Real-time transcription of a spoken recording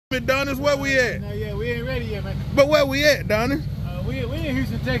Donis, where we at? No, yeah, we ain't ready yet, man. But where we at, Donis? We in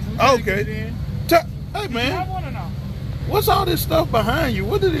Houston, Texas. Okay. Hey, man. I want to know. What's all this stuff behind you?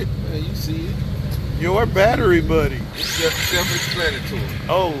 What did it? You see it. Your battery, buddy. It's self-explanatory.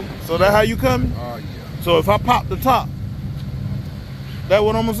 Oh, so that how you coming? Oh, yeah. So if I pop the top, that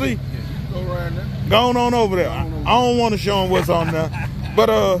what I'm gonna see? Yeah, you can go right there. Going on over there. I don't want to show them what's on there. But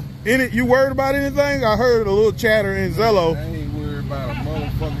you worried about anything? I heard a little chatter in Zello. I ain't worried about a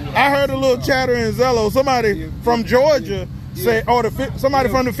motherfucker. I heard a little chatter in Zello. Somebody from Georgia said, or somebody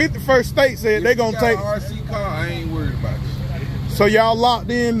from the 51st state said they gonna take. RC car, I ain't worried about it. So y'all locked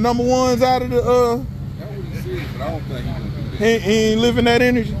in number ones out of the. That's what he said, but I don't think he's gonna do that. He ain't living that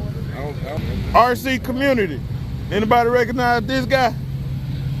energy. I don't. RC community. Anybody recognize this guy?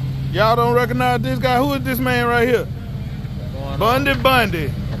 Y'all don't recognize this guy? Who is this man right here? Bundy,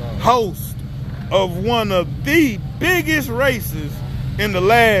 host of one of the biggest races in the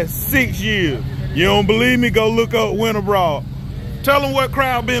last 6 years. You don't believe me? Go look up Winter Brawl. Tell them what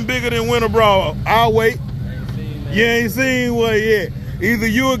crowd been bigger than Winter Brawl. I'll wait. You ain't seen one yet. Either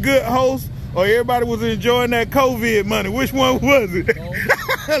you a good host or everybody was enjoying that COVID money. Which one was it?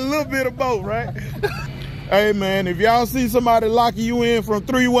 A little bit of both, right? Hey, man, if y'all see somebody locking you in from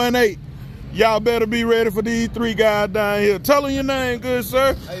 318, y'all better be ready for these three guys down here. Tell them your name, good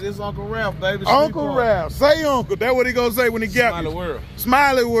sir. Hey, this is Uncle Ralph, baby. Uncle Ralph. Say Uncle. That's what he gonna say when he get Smiley World.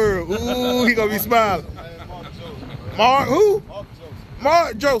 Smiley World. Ooh, he gonna be smiling. Mark who?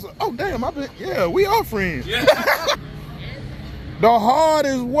 Mark Joseph. Oh, damn, yeah, we are friends. Yeah. The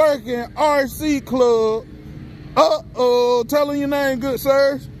hardest working RC club. Uh-oh. Tell them your name, good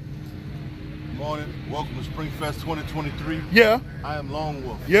sirs. Good morning. Welcome to Springfest 2023. Yeah. I am Lone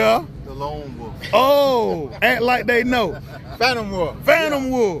Wolf. Yeah. The Lone Wolf. Oh, act like they know. Phantom Wolf.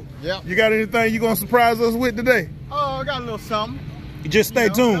 Phantom Wolf. Yeah. You got anything you gonna surprise us with today? Oh, I got a little something. Just stay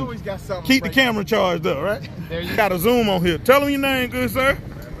tuned. Always got something. Keep the camera charged up, right? There you got a zoom on here. Tell them your name, good sir.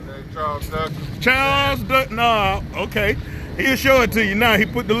 Charles Douglas. Charles Douglas. Nah, okay. He'll show it to you now. He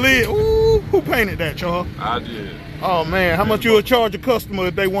put the lid. Ooh, who painted that, Charles? I did. Oh, man. How much you would charge a customer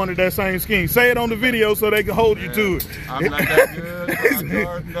if they wanted that same skin? Say it on the video so they can hold you to it. I'm not that good. I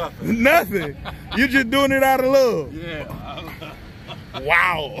charge nothing. Nothing. You're just doing it out of love. Yeah.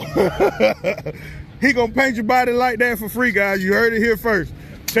 Wow. He gonna paint your body like that for free, guys. You heard it here first.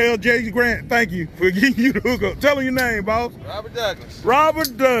 Tell Jay Grant, thank you for giving you the hookup. Tell him your name, boss. Robert Douglas.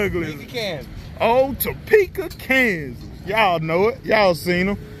 Robert Douglas. Topeka, Kansas. Oh, Topeka, Kansas. Y'all know it. Y'all seen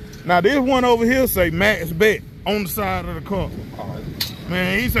him. Now, this one over here say Max Bet on the side of the car.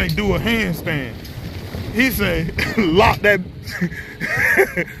 Man, he say do a handstand. He say lock that.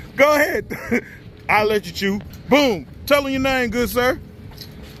 Go ahead. I'll let you chew. Boom. Tell him your name, good sir.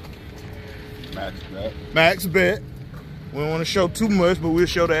 Max Bet. Max Bet. We don't want to show too much, but we'll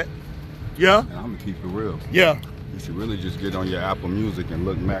show that. Yeah? And I'm going to keep it real. Yeah. You should really just get on your Apple Music and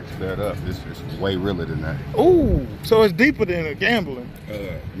look Max Bet up. This is way realer than that. Ooh, so it's deeper than gambling.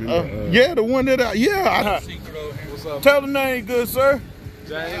 Yeah, the one that What's up? Tell the name, good sir.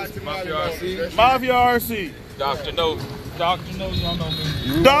 James, Mafia RC. Mafia RC. Dr. No. Dr. No, y'all know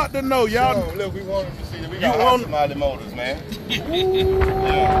me. Dr. No, y'all. Look, we want them to see that we You got want- Somali Motors, man.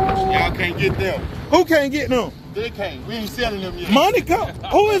 Yeah. Y'all can't get them. Who can't get them? They can't. We ain't selling them yet. Money come.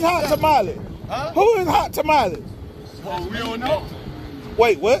 Who is Hot Tamale? Huh? Who is Hot Tamale? Oh, we don't know.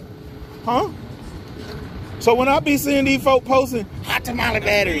 Wait, what? Huh? So when I be seeing these folk posting Hot Tamale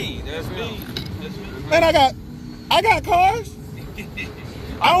battery, That's me. man, I got cars.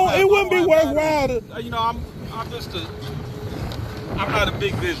 It wouldn't be worthwhile to. You know, I'm just I'm not a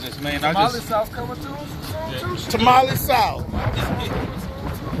big businessman. Tamale sauce coming to us? Tamale sauce.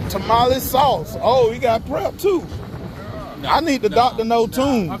 Tamale sauce. Oh, you got prep too. I need the Dr. No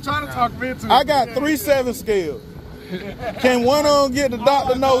tune. I'm trying to talk bit to I got 3/7 scale. Can one of them get the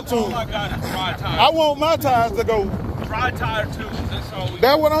Dr. No tune? I got is dry tire. I want my tires to go. Dry tire too. That's all we.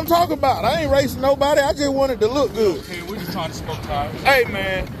 That's what I'm talking about. I ain't racing nobody. I just wanted to look good. Okay, we're just trying to smoke tires. Hey,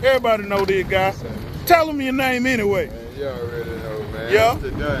 man, everybody know this guy. Tell them your name anyway. Man, you already know, man. Yeah.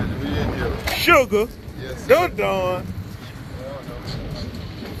 Mr. Dunn, we in here. Sugar. Yes, The Dawn.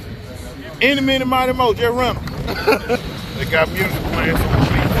 Any minute, mighty mo, just run 'em. They got music playing, so we'll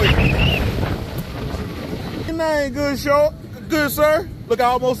be quick. Your name, good short, good sir. Look, I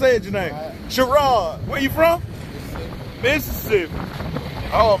almost said your name. Sherrod. Where you from? Mississippi.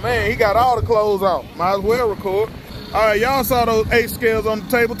 Oh man, he got all the clothes out. Might as well record. All right, y'all saw those 8 scales on the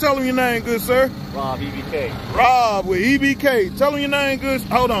table. Tell him your name, good sir. Rob EBK. Rob with EBK. Tell him your name, good.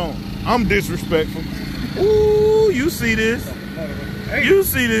 Hold on, I'm disrespectful. Ooh, you see this? You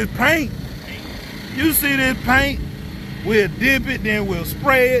see this paint? You see this paint? we'll dip it, then we'll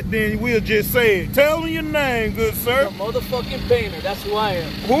spray it, then we'll just say it. Tell them your name, good sir. The motherfucking painter, that's who I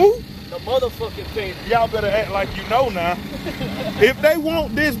am. Who? The motherfucking painter. Y'all better act like you know now. If they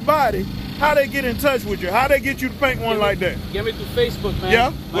want this body, how they get in touch with you? How they get you to paint one like that? Get me through Facebook, man. Yeah,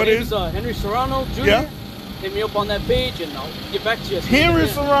 My what name is? Henry Serrano Jr. Yeah. Hit me up on that page and I'll get back to you. Henry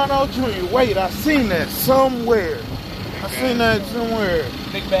Serrano Jr. Wait, I seen that somewhere. I seen that somewhere.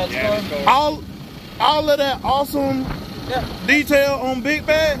 Big Bad Star. All of that awesome detail on Big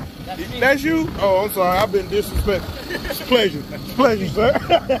Bad? That's me. That's you? Oh, I'm sorry. I've been disrespectful. It's a pleasure. It's a pleasure, sir.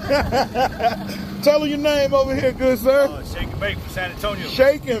 Tell her your name over here, good sir. Shake and Bake from San Antonio.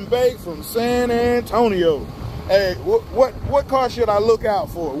 Shake and Bake from San Antonio. Hey, what car should I look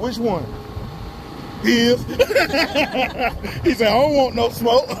out for? Which one? His. He said, I don't want no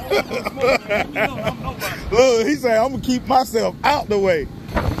smoke. Look, he said, I'm going to keep myself out the way.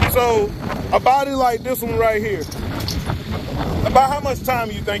 So, a body like this one right here, about how much time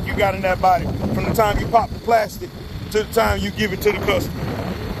you think you got in that body from the time you pop the plastic to the time you give it to the customer?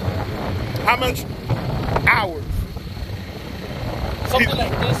 How much hours? Something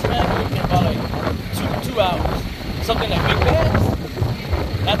like this, man, we're looking about like two hours. Something like Big Bads,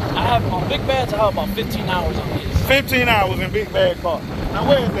 I have on Big Bads, I have about 15 hours on these. 15 hours in Big Bad car. Now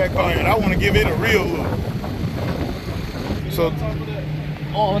where is that car at? I want to give it a real look. So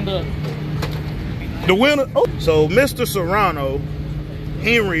On the winner. Oh. So Mr. Serrano,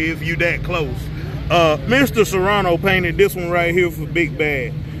 Henry, if you that close, Mr. Serrano painted this one right here for Big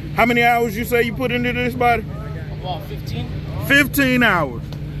Bad. How many hours you say you put into this body? about 15. 15 hours.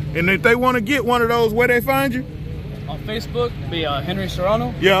 And if they want to get one of those, where they find you? On Facebook, be Henry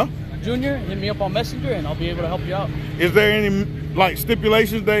Serrano Yeah. Jr. Hit me up on Messenger and I'll be able to help you out. Is there any like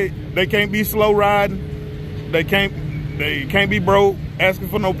stipulations? They can't be slow riding. They can't be broke, asking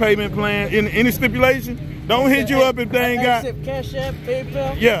for no payment plan. Any stipulation? Don't hit you up if they ain't got. Cash App,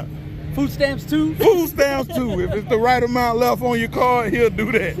 PayPal. Yeah. Food stamps too. Food stamps too. If it's the right amount left on your card, he'll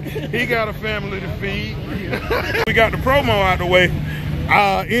do that. He got a family to feed. We got the promo out the way.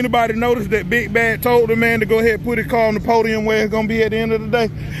 Anybody notice that Big Bad told the man to go ahead and put his car on the podium where it's gonna be at the end of the day?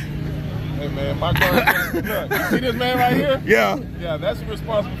 Hey man, my car is look, you see this man right here? Yeah. Yeah, that's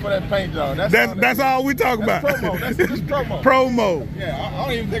responsible for that paint job. That's all we talk about. Promo. That's just promo. Promo. Yeah, I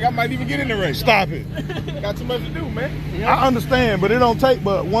don't even think I might even get in the race. Stop it. Got too much to do, man. I understand, but it don't take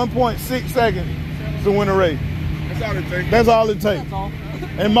but 1.6 seconds to win a race. That's all it takes. That's all it takes. That's all.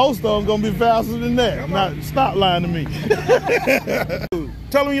 And most of them gonna be faster than that. Now, stop lying to me.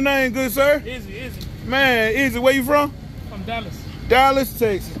 Tell them your name, good sir. Easy. Man, Easy, where you from? From Dallas. Dallas,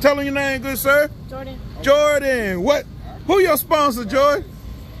 Texas. Tell them your name, good sir. Jordan. What? Who your sponsor, Jordan?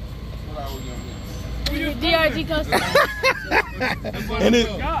 DRG customer. And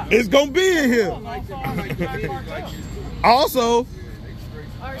it's gonna be in here. Also,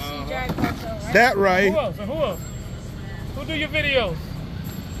 RC Drag Cartel, right? that right. Who else? Who do your videos?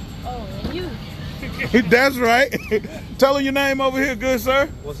 Oh, and you. That's right. Tell her your name over here, good sir.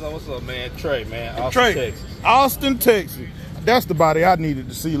 What's up, man? Trey, man. Austin, Trey, Texas. Austin, Texas. That's the body I needed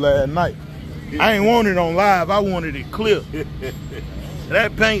to see last night. I ain't want it on live. I wanted it clear.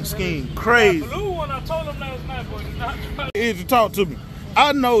 That paint scheme, crazy. Blue one, I told him last night, boy. Did not try. Easy, talk to me.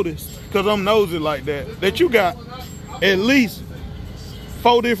 I noticed, because I'm nosy like that you got at least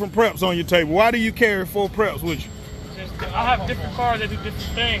 4 different preps on your table. Why do you carry 4 preps with you? I have different cars that do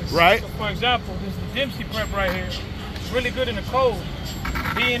different things. Right. So for example, this Dempsey prep right here. It's really good in the cold.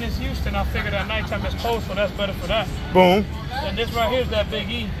 Being in Houston, I figured at nighttime it's cold, so that's better for that. Boom. And this right here is that Big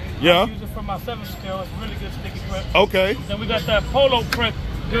E. Yeah. I use it for my 7 scale. It's really good sticky prep. Okay. Then we got that Polo prep.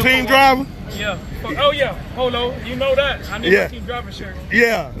 Good Team for- driver? Yeah. Oh yeah, Polo. You know that. I need Yeah. my team driver shirt.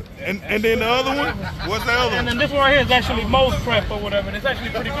 Yeah. And then the other one? What's the other And one? then this one right here is actually Mo's prep or whatever. And it's actually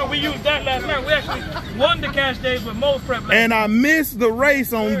pretty good. We used that last night. We actually won the cash days with Mo's prep last And I missed the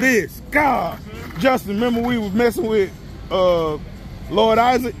race on this. God. Justin, remember we was messing with Lord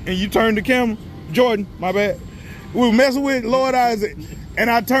Isaac and you turned the camera? Jordan, my bad. We were messing with Lord Isaac and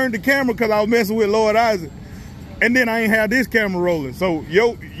I turned the camera because I was messing with Lord Isaac. And then I ain't had this camera rolling. So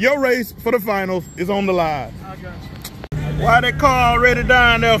your race for the finals is on the live. I got you. Why that car already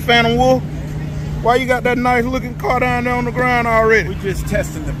down there, Phantom Wolf? Why you got that nice looking car down there on the ground already? We just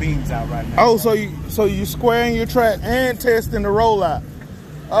testing the beams out right now. Oh, so you squaring your track and testing the rollout.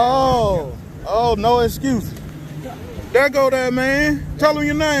 Oh, no excuse. There go that man. Tell him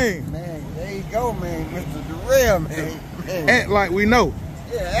your name. Man, there you go, man. Mr. Darrell, man. Act like we know.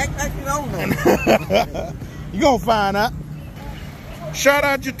 Yeah, act like you don't know. You gonna find out. Shout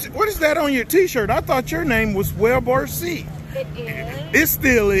out your, what is that on your t-shirt? I thought your name was Vol.3. It is. It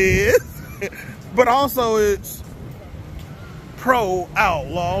still is. But also it's Pro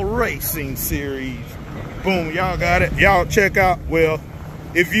Outlaw Racing Series. Boom, y'all got it. Y'all check out, well,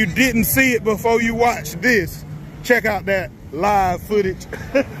 if you didn't see it before you watched this, check out that live footage.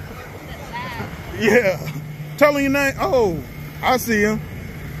 Yeah. Tell him your name. Oh, I see him.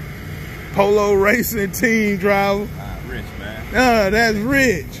 Polo Racing Team driver. Rich, man. That's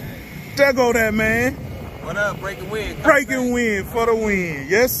Rich. There go that man. What up, breaking wind? Breaking wind for the win.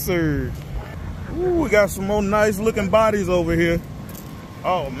 Yes, sir. Ooh, we got some more nice looking bodies over here.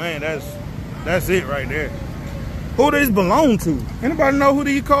 Oh man, that's it right there. Who these belong to? Anybody know who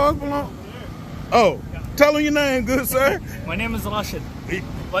these cars belong? Oh, tell them your name, good sir. My name is Rashid.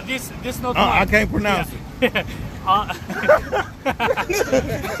 But this not mine. I can't pronounce it.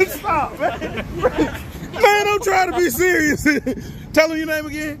 Stop, man. Man, don't try to be serious. Tell them your name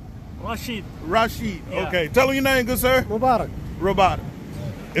again. Rashid. Rashid. Yeah. Okay. Tell them your name, good sir. Mubarak. Robata.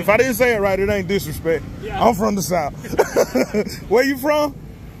 If I didn't say it right, it ain't disrespect. Yeah. I'm from the South. Where you from?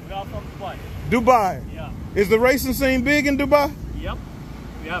 We are from Dubai. Dubai. Yeah. Is the racing scene big in Dubai? Yep.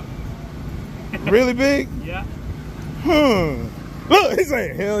 Yep. Really big? Yeah. Look, he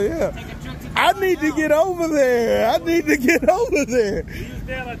said, hell yeah. I need to get over there. I need to get over there. We use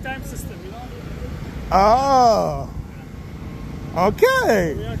their time system, you know? Oh.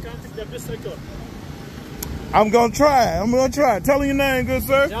 Okay. We are counting the best record. I'm going to try. I'm going to try. Tell me your name, good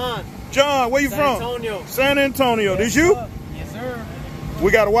sir. John. John, where you San from? Antonio. San Antonio. This you? Yes, sir. We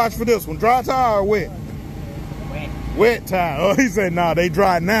got to watch for this one. Dry tire or wet? Wet. Wet tire. Oh, he said, nah, they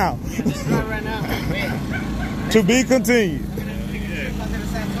dry now. Just dry right now. Wet. To be continued.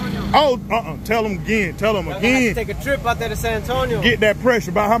 Oh, tell them again. Tell them Have again. to take a trip out there to San Antonio. Get that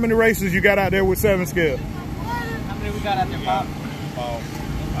pressure. About how many races you got out there with 7 scale? How many we got out there, Bob?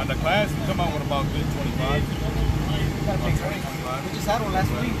 The class we come out with about 25. We just had one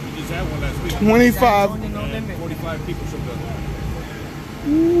last week. We just had one last week. 25. No limit. 45 people showed up.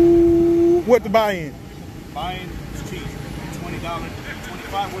 Ooh, what to buy in? Buying is cheap. $20.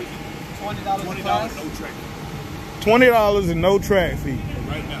 25 what is it? $20 $20 class. no track. $20 and no track fee.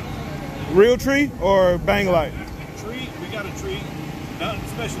 Right now. Real tree or bang light? Tree, we got a tree. Nothing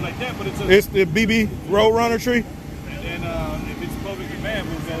special like that, but it's a It's the BB Roadrunner tree. and if it's public demand,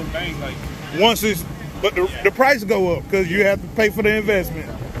 we'll go bang like Once it's, but the price go up because you have to pay for the investment.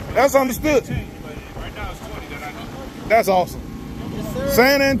 That's understood. change, but right now it's 20 that I know. That's awesome.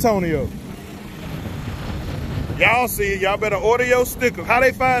 San Antonio. Y'all see it. Y'all better order your sticker. How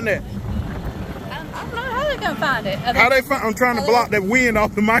they find that? I don't know how they're gonna find it. How they find? I'm trying to block that wind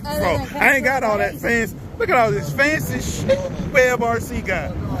off the microphone. I ain't got all that fancy. Look at all this fancy shit Web RC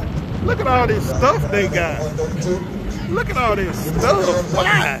got. Look at all this stuff they got. Look at all this stuff.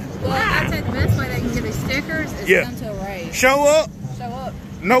 Why? Well, I said the best way they can get these stickers is Yeah. come to a race. Show up. Show up.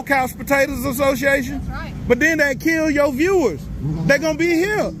 No Couch Potatoes Association. That's right. But then that kill your viewers. They're gonna be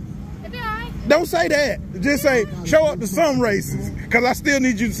here. It'll be all right. Don't say that. Just say show up to some races. Cause I still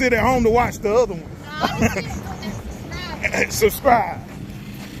need you to sit at home to watch the other one. Subscribe.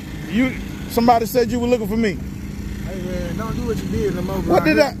 Somebody said you were looking for me. Hey man, don't do what you did no more. What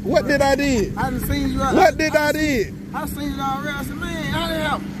did I did? I done seen you out. What did I did? I seen it already. I said, man, how the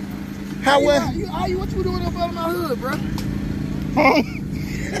hell? How well? What you doing up under my hood, bro?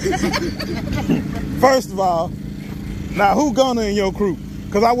 First of all, now who Gunner in your crew?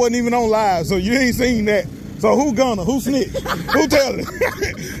 Cause I wasn't even on live, so you ain't seen that. So who Gunner? Who snitch? Who telling?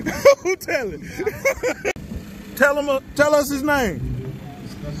 Who telling? Tell us his name.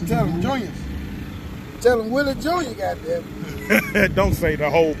 Tell him Junior. Tell him Willie Junior, goddamn. Don't say the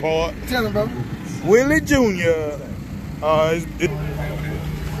whole part. Tell him, bro. Willie Jr.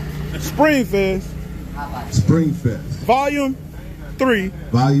 Springfest. Springfest. Volume 3.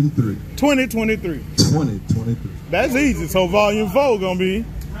 Volume 3. 2023. 2023. That's easy. So Volume 4 gonna be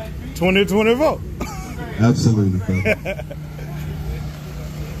 2024. Absolutely, brother.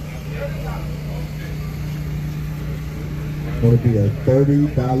 Going to be a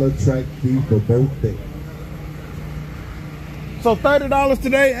 $30 track fee for both days. So $30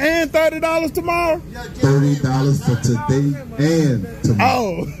 today and $30 tomorrow? $30 for today and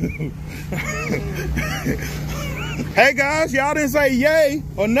tomorrow. Oh. Hey guys, y'all didn't say yay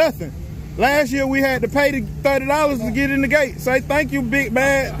or nothing. Last year we had to pay the $30 to get in the gate. Say thank you, Big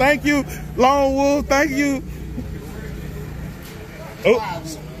Bad. Thank you, Lone Wolf. Thank you. Oh,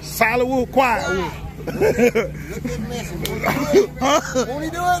 Solid Wolf, Quiet Wolf. Look at messy. Won't he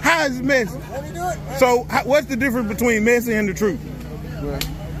do it? How is it messy? Won't he do it? So what's the difference between messy and the truth?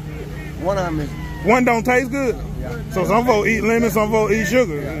 One of them is. One don't taste good. So some folks eat lemon, some folks eat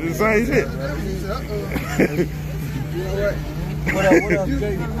sugar. It's the same shit. You know what? What up,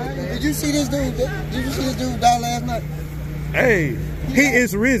 Jay? Did you see this dude? Did you see this dude die last night? Hey, he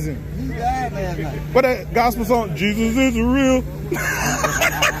is risen. He died last night. What that gospel song? Jesus is real.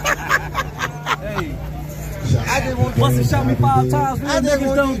 Hey. I just want Once he shot me 5 times, real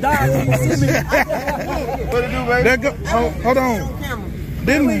niggas don't die when you see me. What it do, baby? Hold on.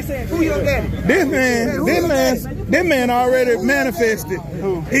 This man already manifested.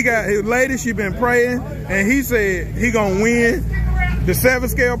 He got his lady, she been praying, and he said he gonna win the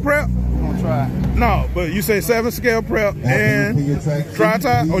 7-scale prep. I'm gonna try. No, but you say 7-scale prep and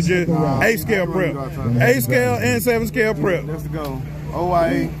tri-tie or just 8-scale prep? 8-scale and 7-scale prep. Let's go.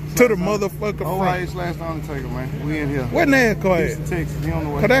 OIA. To the motherfucker OIA front. / Undertaker, man. We in here. What that car at? Texas. He on the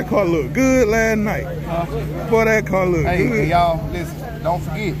way. Cause that car looked good last night. Boy, that car looked Hey, good. y'all, listen. Don't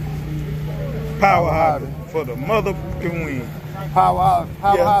forget. Power Hobby for the motherfucking win. Power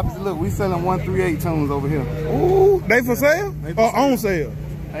Hobbies. Look, we selling 138 tunes over here. Ooh, they for sale or on sale?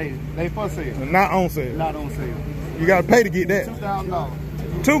 Hey, they for sale. Not on sale. Not on sale. You gotta pay to get that.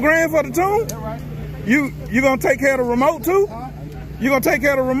 $2,000. $2 grand for the tune? That's right. You gonna take care of the remote too? You gonna take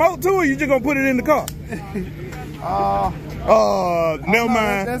care of the remote too, or you just gonna put it in the car? Never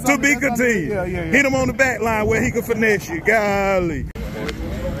mind. That's To be continued. Yeah. Hit him on the back line where he can finesse you. Golly.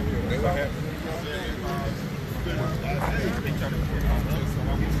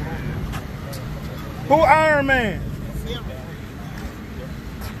 Who Iron Man?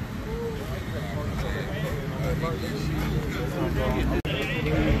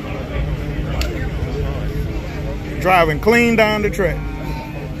 Driving clean down the track.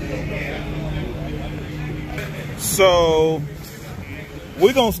 So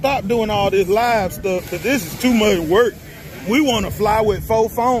we're gonna stop doing all this live stuff because this is too much work. We want to fly with 4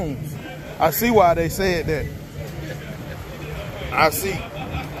 phones. I see why they said that. I see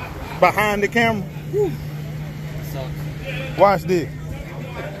behind the camera. Whew. Watch this.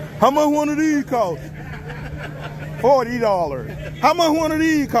 How much one of these cost? $40. How much one of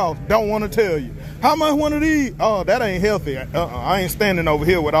these cost? Don't want to tell you. How much one of these? Oh, that ain't healthy. I ain't standing over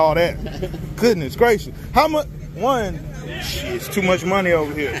here with all that. Goodness gracious. How much? One, shit, it's too much money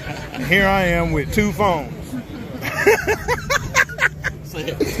over here. And here I am with 2 phones.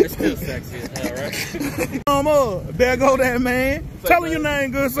 It's still sexy as hell, right? There go that man. Tell him your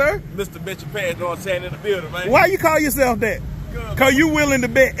name, good sir. Mr. Bet Your Pants on saying in the building, man. Why you call yourself that? Because you willing to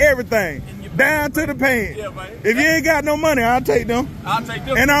bet everything. Down to the pants. Yeah, man. If you ain't got no money, I'll take them. I'll take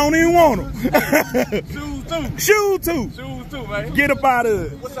them. And I don't even want them. Shoes too. Shoes too. Shoes too, man. Get up out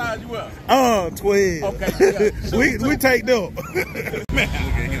of it. What size you up? 12. Okay. Yeah. we take them. Man,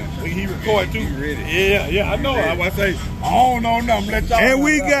 he record too. Yeah, I know. I say, I don't know nothing. Let y'all. And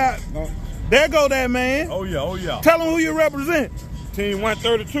we got, there go that man. Oh yeah. Tell him who you represent. Team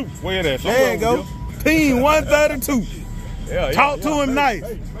 132. Where that? There you go. Team 132. Yeah, talk to him nice.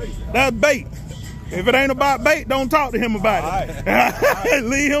 That's bait. If it ain't about bait, don't talk to him about it. Right.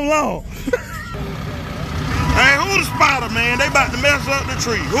 Leave him alone. Hey, who the spotter, man? They about to mess up the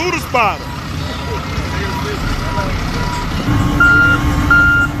tree. Who the spotter?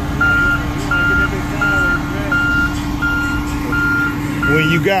 When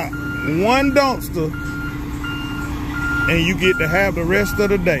you got 1 dumpster and you get to have the rest of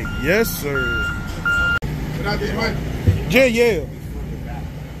the day. Yes, sir. Yeah.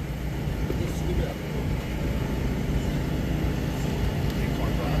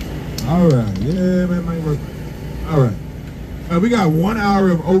 All right, yeah, man, might work. All right. We got 1 hour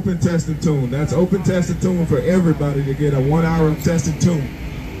of open test and tune. That's open test and tune for everybody to get a 1 hour of test and tune.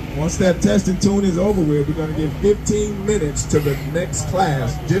 Once that test and tune is over with, we're going to give 15 minutes to the next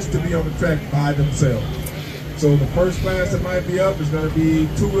class just to be on the track by themselves. So the first class that might be up is going to be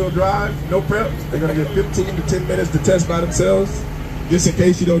 2-wheel drive, no prep. They're going to get 15 to 10 minutes to test by themselves, just in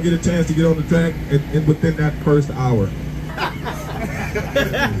case you don't get a chance to get on the track and within that first hour.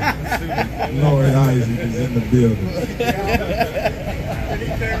 Lord Isaac is in the building.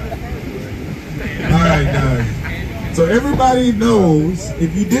 All right, guys. So everybody knows,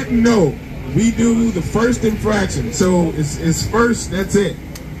 if you didn't know, we do the first infraction. So it's first, that's it.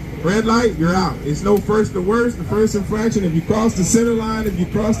 Red light, you're out. It's no first or worst. The first infraction, if you cross the center line, if you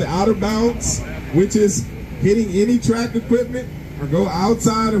cross the outer bounds, which is hitting any track equipment, or go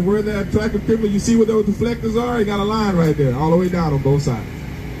outside of where that track equipment, you see where those deflectors are? You got a line right there, all the way down on both sides.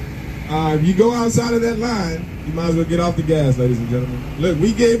 If you go outside of that line, you might as well get off the gas, ladies and gentlemen. Look,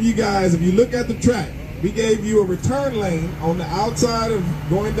 we gave you guys, if you look at the track, we gave you a return lane on the outside of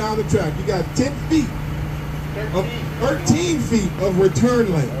going down the track. You got 10 feet, 13 feet of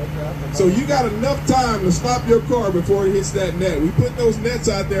return lane. So you got enough time to stop your car before it hits that net. We put those nets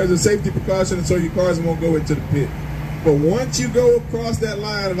out there as a safety precaution so your cars won't go into the pit. But once you go across that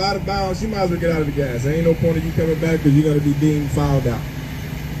line of out of bounds, you might as well get out of the gas. There ain't no point of you coming back because you're going to be deemed fouled out.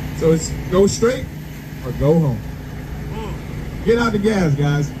 So it's go straight or go home. Get out the gas,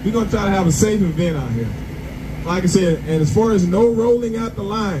 guys. We're going to try to have a safe event out here. Like I said, and as far as no rolling out the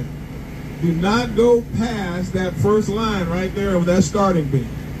line, do not go past that first line right there of that starting beam.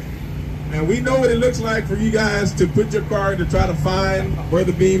 Now, we know what it looks like for you guys to put your car to try to find where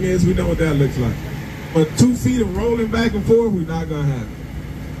the beam is. We know what that looks like. But 2 feet of rolling back and forth, we're not going to have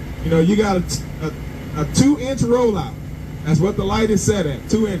it. You know, you got a 2-inch rollout. That's what the light is set at,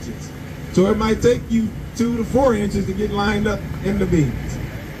 2 inches. So it might take you 2 to 4 inches to get lined up in the beams.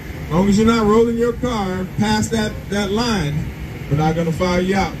 As long as you're not rolling your car past that line, we're not going to fire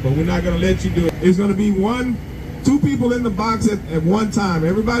you out, but we're not going to let you do it. It's going to be 2 people in the box at one time.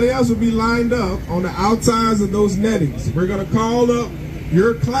 Everybody else will be lined up on the outsides of those nettings. We're going to call up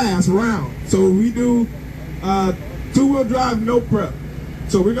your class round. So we do 2-wheel drive, no prep.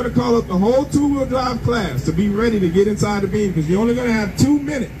 So we're going to call up the whole 2-wheel drive class to be ready to get inside the beam because you're only going to have 2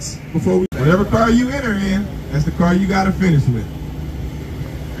 minutes before whatever car you enter in, that's the car you got to finish with.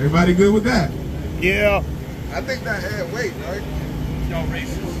 Everybody good with that? Yeah. I think that add weight, right? Y'all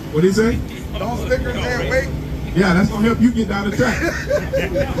racist. What did he say? Don't stickers add weight? Yeah, that's going to help you get down the track.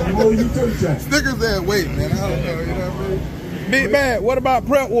 Hold you to the track. Stickers add weight, man. I don't know, you know what I mean? Big Bad, what about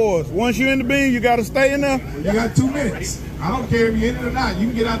prep wars? Once you're in the beam, you got to stay in there? You got 2 minutes. I don't care if you're in it or not. You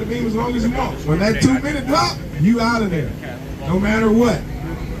can get out the beam as long as you want. When that 2-minute drop, you out of there. No matter what.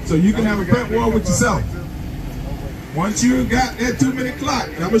 So you can have a prep war with yourself. Once you got that 2-minute clock,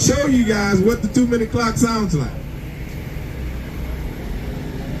 I'm going to show you guys what the 2-minute clock sounds like.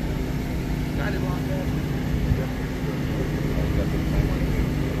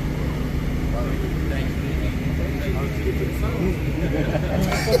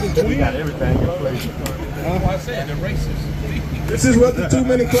 We got everything in place. I said the racist. This is what the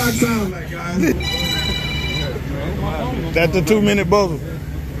 2-minute clock sounds like, guys. That's the 2-minute buzzer.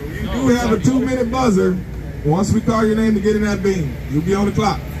 You do have a 2-minute buzzer. Once we call your name to get in that beam, you'll be on the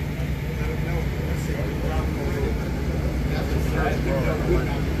clock.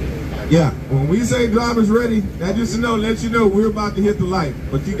 Yeah, when we say driver's ready, that just to let you know we're about to hit the light.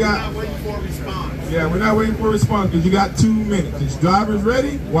 But you got... We're not waiting for a response. Yeah, we're not waiting for a response because you got 2 minutes. It's driver's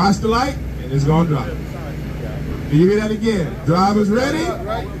ready, watch the light, and it's going to drop. Do you hear that again? Driver's ready,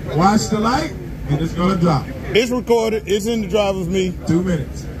 watch the light, and it's going to drop. It's recorded. It's in the driver's meet. 2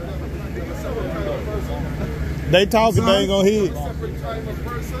 minutes. They talking, they ain't going to hit.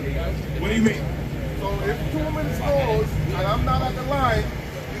 What do you mean? So if 2 minutes goes and I'm not at the line,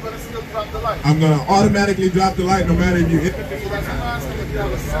 you're going to still drop the light. I'm going to automatically drop the light no matter if you hit. So that's the last thing, if you have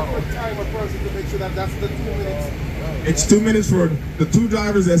a separate timer person to make sure that that's the 2 minutes. It's 2 minutes for the 2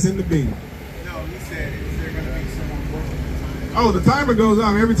 drivers that's in the beam. No, he said, is there going to be someone working the timer? Oh, the timer goes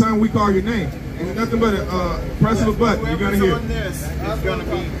off every time we call your name. It's nothing but a press of a button. You're going to hear. This is going to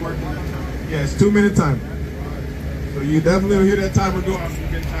be working the timer. Yeah, it's 2 minute timer. So you definitely will hear that timer go off.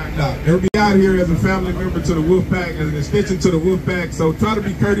 Everybody out here as a family member to the Wolfpack, as an extension to the Wolfpack. So try to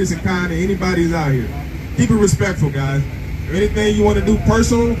be courteous and kind to anybody who's out here. Keep it respectful, guys. If anything you want to do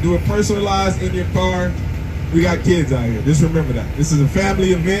personal, do it personalized in your car. We got kids out here. Just remember that. This is a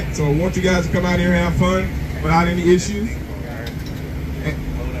family event, so I want you guys to come out here and have fun without any issues.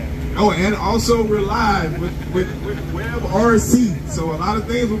 And also we're live with WebRC. So a lot of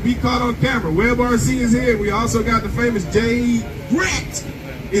things will be caught on camera. WebRC is here. We also got the famous Jay Grant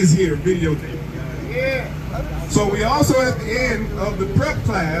is here, videotape. Yeah. So we also at the end of the prep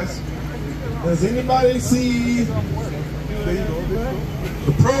class, does anybody see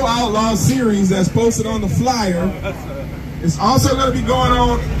the Pro Outlaw series that's posted on the flyer? It's also going to be going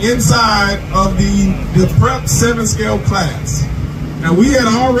on inside of the prep 7-scale class. Now, we had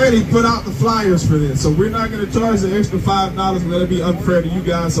already put out the flyers for this, so we're not going to charge the extra $5, but that'll be unfair to you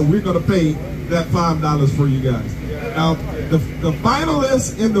guys, so we're going to pay that $5 for you guys. Now, the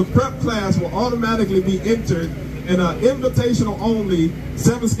finalists in the prep class will automatically be entered in an invitational-only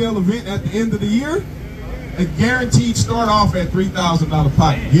 7-scale event at the end of the year, and guaranteed start off at $3,000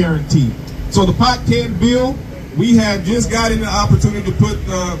 pot, guaranteed. So the pot can build. We have just gotten the opportunity to put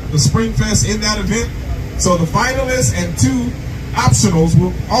the Springfest in that event, so the finalists and 2 optionals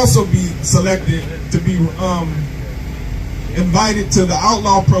will also be selected to be invited to the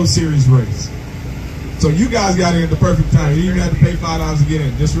Outlaw Pro Series race. So you guys got in at the perfect time. You even had to pay $5 to get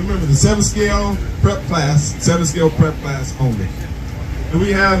in. Just remember the 7-scale prep class, 7-scale prep class only. Do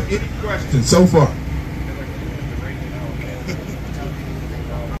we have any questions so far?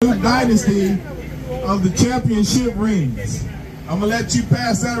 New dynasty of the championship rings. I'm gonna let you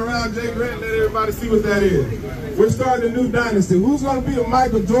pass that around, Jay Grant, and let everybody see what that is. We're starting a new dynasty. Who's gonna be the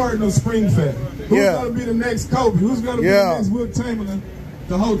Michael Jordan of Springfest? Who's gonna be the next Kobe? Who's gonna be the next Wilt Chamberlain?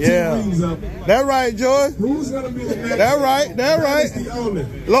 The whole 2 rings up. That right, George. Who's gonna be the next? That right.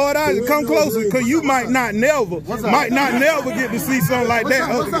 Lord Isaac, come closer, cause you might not never get to see something like that.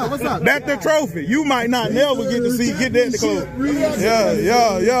 What's up? That's the trophy. You might not never get to see. Get that close.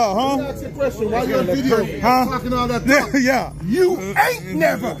 Yeah. Huh? Ask a question. Why you on video? Talking all that talk? Yeah. You ain't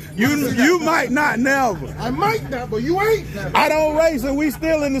never. You might not never. I might not, but you ain't never. I don't race, and we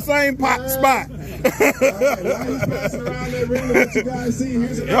still in the same spot. While he's passing around that ring, let you guys see.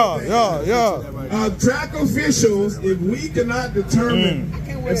 Here's track officials, if we cannot determine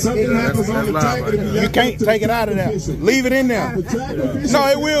if something happens on the track, you can't take it out of there. Leave it in there. No,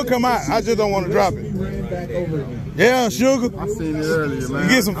 it will come out. I just don't want to drop it. Yeah, sugar. I seen it earlier, man. You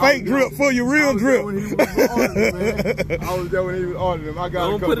get some fake drip for your real drip. I was there when he was ordering them. I got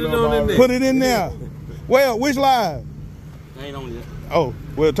Don't put it on in there. Put it in there. Well, which live? I ain't on yet. Oh,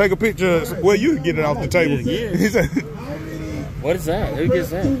 well, take a picture. Well, you can get it off the table. He said, what is that? Who gets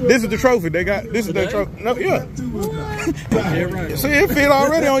that? this is the trophy they got. This is their trophy. No, yeah. See, it fit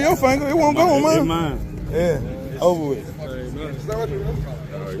already on your finger. It won't go on mine. Yeah, over with.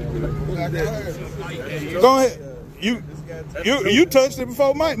 Go ahead. You touched it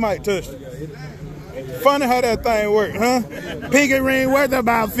before Mike touched it. Funny how that thing worked, huh? Pinky ring worth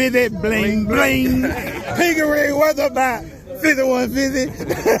about 50, bling bling. Pinky ring worth about 5150.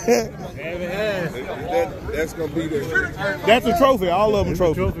 That's gonna be the. That's a trophy. All of them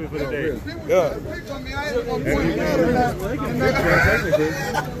trophies. Trophy for the day. Yeah.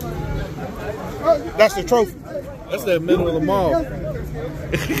 That's the trophy. That's the middle of the mall.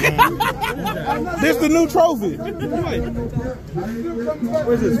 This the new trophy.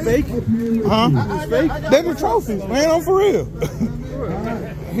 What is this, fake? Huh? It's fake? They're the trophies, man. I'm for real.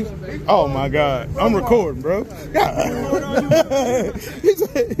 Oh my God. I'm recording, bro. Yeah. he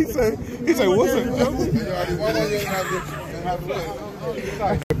said, what's it?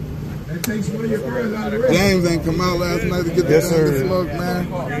 James ain't come out last night to get the smoke, man.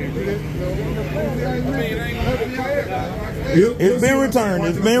 It's been returned.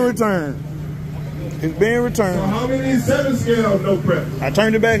 It's been returned. It's being returned. So how many 7 scale no prep? I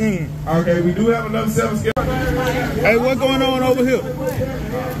turned it back in. Okay, we do have another 7 scale. Hey, what's going on over here? 2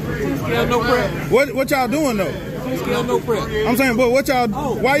 scale no prep. What y'all doing though? 2 scale no prep. I'm saying, but what y'all?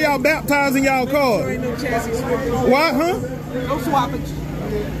 Why y'all baptizing y'all cars? Ain't no chassis switch. Why, huh? No swappage.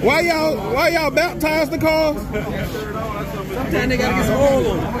 Why y'all baptize the cars? Sometimes they gotta get some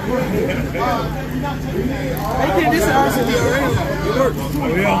oil on it. They did this at RCD already. It works. Oh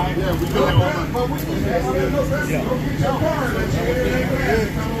yeah.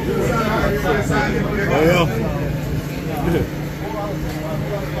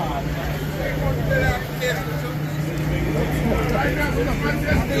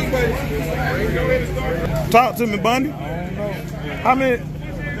 Talk to me, Bundy. How many?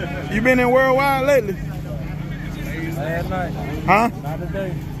 You been in Worldwide lately? Last night. Huh? Not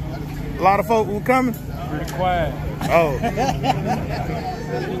today. A lot of folk were coming? Pretty quiet. Oh.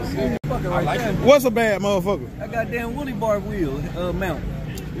 What's a bad motherfucker? That goddamn Woolly Bar wheel mount.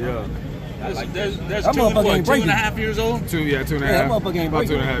 Yeah. There's That motherfucker ain't breaking. 2.5 years old? 2.5. Yeah, that motherfucker ain't About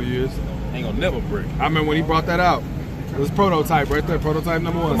breaking. 2.5 years. Ain't gonna never break. I remember when he brought that out. It was prototype right there. Prototype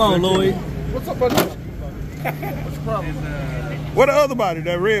number 1. Come on, Lloyd. What's up, buddy? What's the problem? What the other body,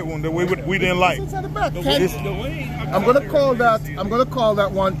 that red one that we didn't like? It's at the back. I'm gonna call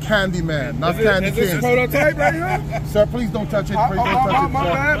that one Candyman, not Candy Is this a Cane. prototype right here? Sir, please don't touch it. Please don't touch it, My sir.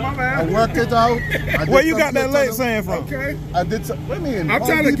 bad. I worked it out. Where you got that leg saying from? Okay. I did some. What do you mean? I'm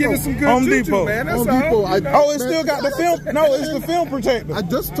trying to give it some good Home juju, Depot. man. That's Home all. Depot. Oh, it still got the film? No, it's the film protector. I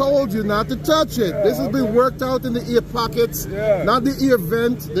just told you not to touch it. This has been worked out in the ear pockets, not the ear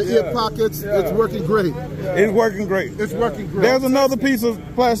vent, the ear pockets. It's working great. It's working great. It's working great. There's another piece of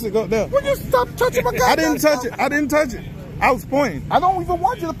plastic up there. Will you stop touching my guy? I didn't touch it. I didn't touch it. I was pointing. I don't even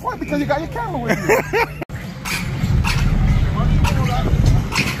want you to point because you got your camera with you.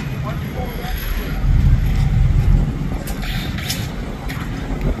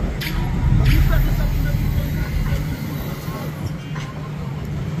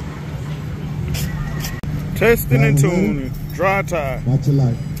 Testing and tuning. Dry tie. Watch your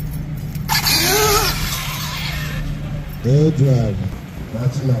light. Good driving.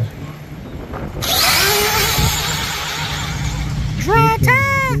 Watch your light. Dry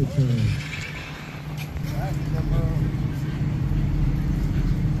tie.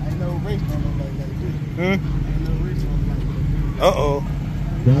 Uh-oh.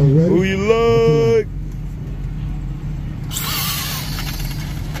 Who you like?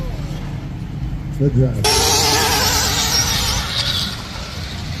 Good drive.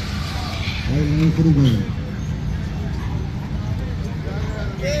 Right lane for the win.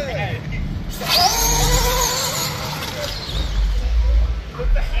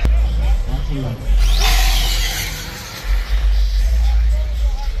 Watch your light.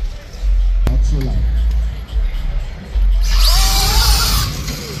 Watch your light.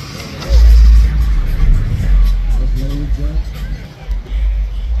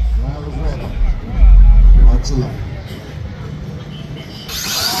 Watch your light.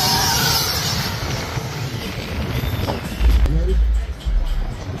 Ready?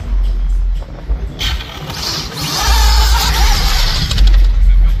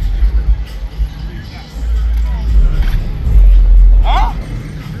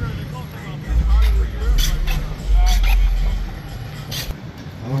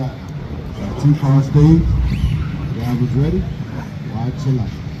 All right. Got 2 car stage. Drivers ready? Watch your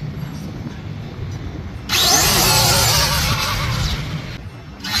light.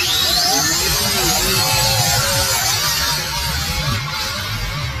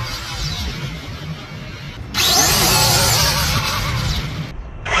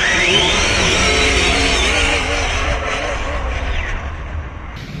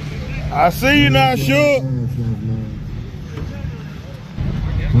 I see you now, sure.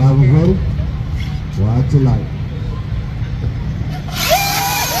 Drivers ready? Watch your light.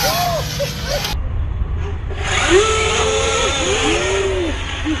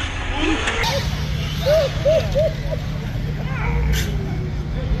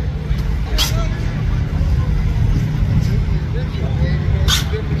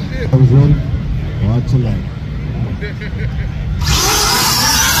 Drivers ready? Watch your light.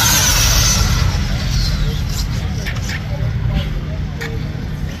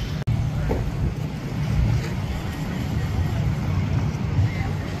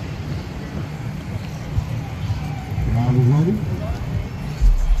 Drivers ready?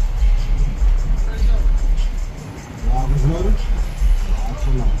 Drivers ready? Watch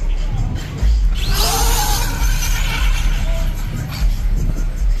your light.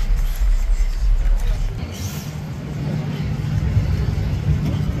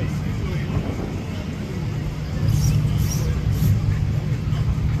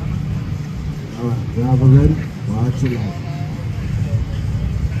 All right, driver ready? Watch your light.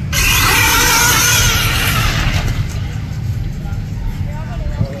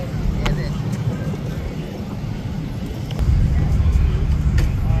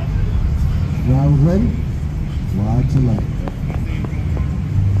 Drivers ready? Watch your light.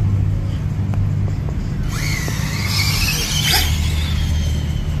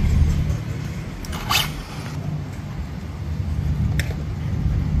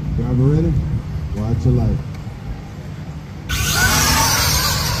 Driver ready? Watch your light.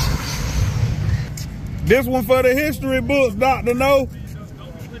 This one for the history books, Dr. No.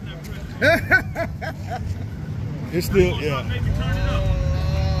 It's still, yeah.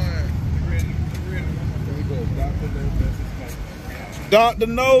 Dr.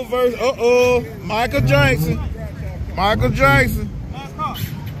 No versus, Michael Jackson. Michael Jackson.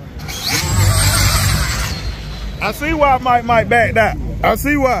 I see why Mike might back that. I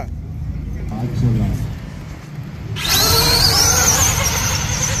see why. Watch your light.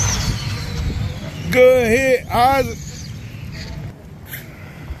 Good hit, Isaac.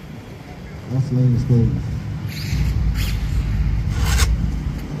 That's lane stage.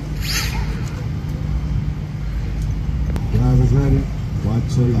 Drivers ready?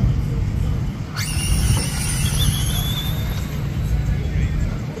 Watch your light.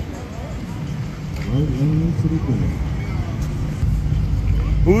 Right lane into the green.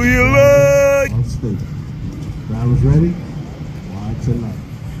 Who you like? On stage. Drivers ready? Watch your light.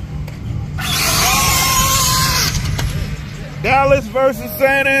 Dallas versus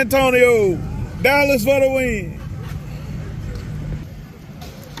San Antonio. Dallas for the win.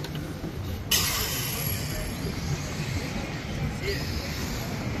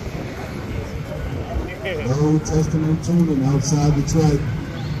 No testing and tuning outside the track.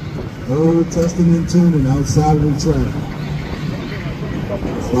 No testing and tuning outside of the track.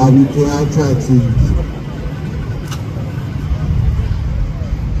 That's why we put out track seeds.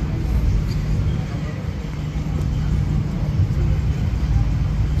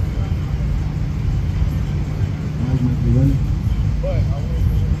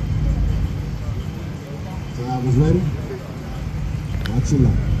 Drivers ready? Watch your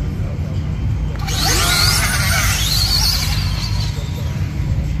light.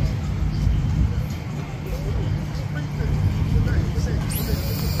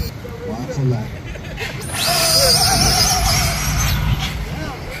 Watch your light.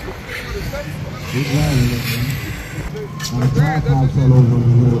 Good driving, man. My tripod fell over on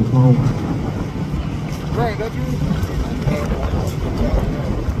the little phone. Right, that's you.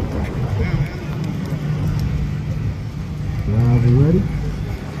 Driver ready?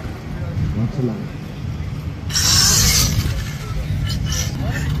 Watch your light.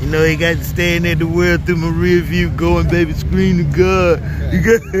 You know, he got to stand at the wheel through my rear view going, baby, screen to God. You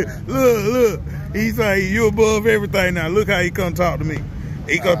got, look. He's like, you above everything now. Look how he come talk to me.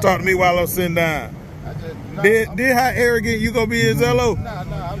 He come talk to me while I'm sitting down. Did how arrogant you gonna be as LO?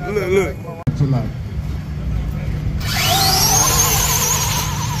 Look. Watch your light.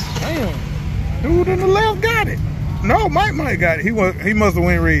 Damn. Dude in the left got it. No, Mike got it. He must have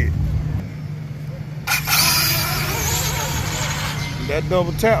went red. That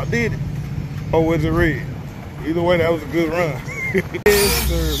double tap did it. Or was it red? Either way, that was a good run. Yes,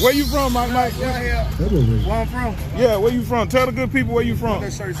 sir. Where you from, Mike? Right here. Where I'm from? Yeah, where you from? Tell the good people where you from.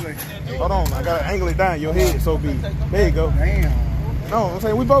 That shirt say. Hold on, I gotta angle it down. Your head so big. There you go. Damn. No, I'm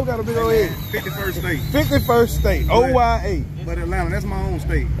saying we both got a big old head. 51st state. 51st state. OYA. But Atlanta, that's my own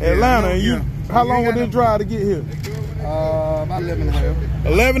state. Atlanta, and you. How long would it drive to get here? About 11 and a half.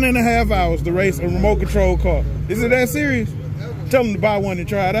 11 and a half hours to race a remote control car. Is it that serious? Tell them to buy one and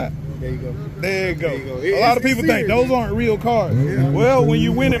try it out. There you go. There you go. A lot of people think those aren't real cars. Yeah. Well, when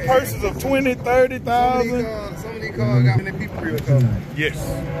you win in purses of 20, 30,000. Some of these cars got many people real cars. Yes.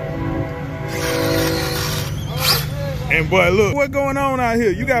 And boy, look, what's going on out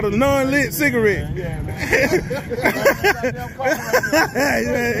here? You got a non-lit cigarette.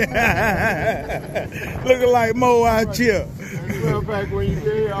 Looking like Mo out here.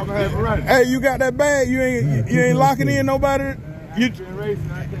 Hey, you got that bag? You ain't locking in nobody? You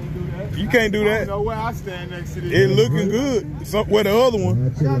can't do that. I don't know where I stand next to this. It looking good. Where the other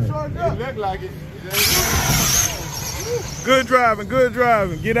one? It look like it. Good driving.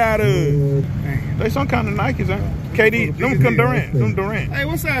 Get out of it. They some kind of Nikes, huh? KD, them Durant. Hey,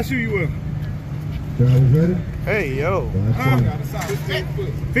 what size shoe you wear? Drivers ready? Hey, yo.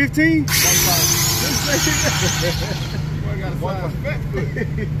 15?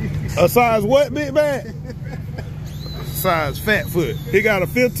 A size what, big bag? Size fat foot. He got a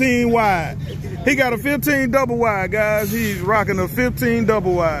 15 wide. He got a 15 double wide, guys. He's rocking a 15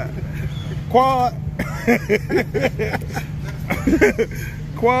 double wide. Quad.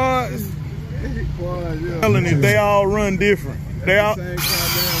 Quads. Telling you, they all run different. They all.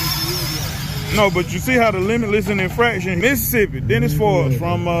 No, but you see how the limitless and infraction. Mississippi. Dennis Forbes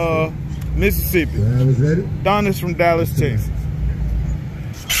from Mississippi. Drivers ready? Donna's from Dallas, Texas.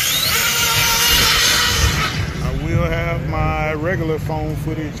 I will have my regular phone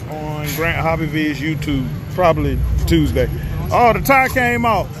footage on Grant Hobbyviz YouTube probably Tuesday. Oh, the tire came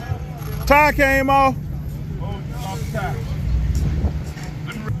off.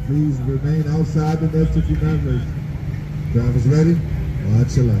 Please remain outside the nest if you're not racing. Drivers ready?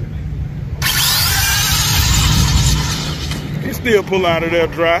 Watch your light. He still pull out of there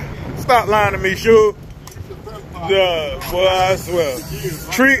dry. Stop lying to me, sure. Yeah, boy, I swear.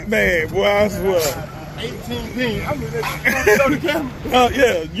 Trick bag, boy, I swear. 18 pin. I'm gonna show the camera.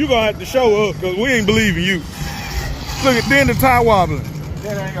 Yeah, you gonna have to show us because we ain't believing you. Look at then the tire wobbling.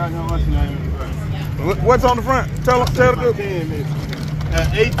 That ain't got no much name. What's on the front? Tell the good.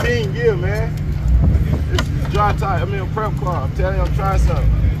 18 gear, man. This is dry tire. I mean, a prep car. I'm telling you, I'm trying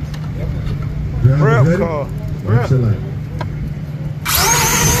something. Prep car. Watch your light.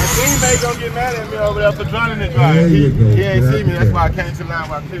 My teammate gonna get mad at me over there for drowning the drive. There you go. He ain't see me. That's why I came to line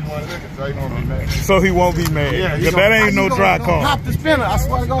while people weren't looking, so he gonna be mad. So he won't be mad. Yeah, because that ain't no dry car. Pop the spinner. I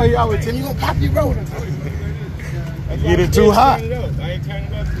swear to God, he always tell you gonna pop your rotor. Get it too hot. I ain't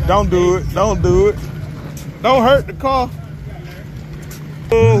turning it up. Don't do it. Don't do it. Don't hurt the car.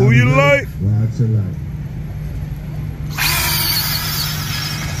 Oh, who you like? Watch your light.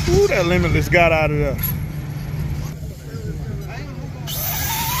 Ooh, that limitless got out of there.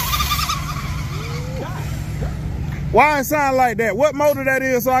 Why it sound like that? What motor that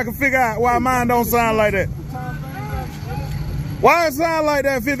is so I can figure out why mine don't sound like that? Why it sound like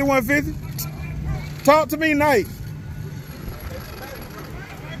that 5150? Talk to me nice.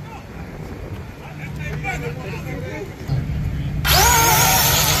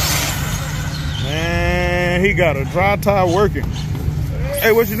 Man, he got a dry tire working.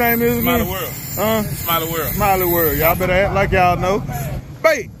 Hey, what's your name is again? Smiley World. Smiley World. Smiley World. Y'all better act like y'all know.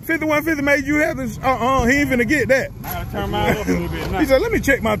 Wait, 5150 made you have this. He ain't finna get that. I gotta turn mine up a little bit now. He said, let me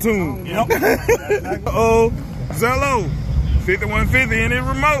check my tune. Yep. Uh-oh. Zello. 5150 in his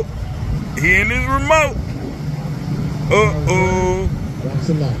remote. He in his remote. Uh-oh. Watch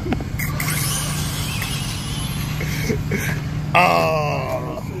your light.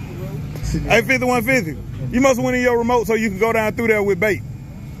 Hey, 5150. You must have went in your remote so you can go down through there with bait.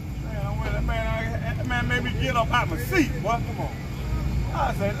 That man made me get up out my seat. What? Come on.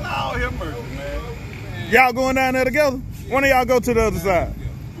 I said, Lord have mercy, man. Y'all going down there together? One of y'all go to the other side.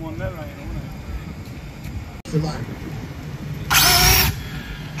 One that lane.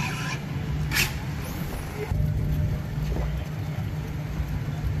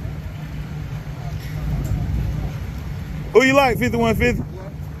 Who you like, 5150?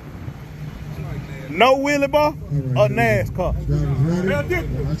 No wheelie bar or NASCAR? No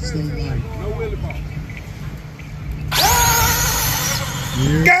wheelie bar.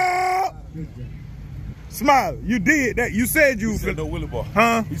 Go! Smile, you did that. You said you said no wheelie bar.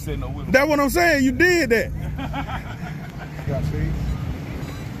 Huh? He said no wheelie bar. That's what I'm saying. You did that.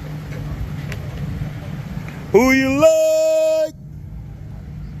 Who you like?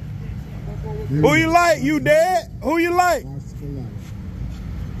 Who you like? You dead? Who you like?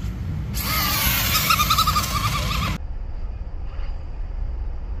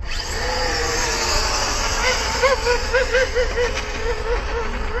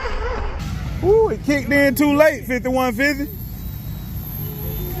 Ooh, it kicked in too late, 5150.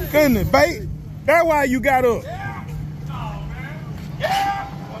 Goodness, bait. That's why you got up. Yeah. Oh, man.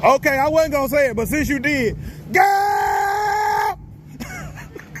 Yeah. Okay, I wasn't gonna say it, but since you did, go!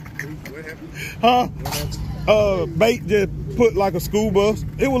 Huh? Bait just put like a school bus.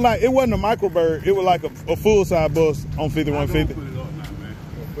 It was like, it wasn't a microbird. It was like a full-size bus on 5150.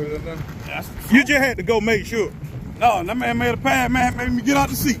 Put it up now. You just had to go make sure. No, that man made a pass, man, made me get out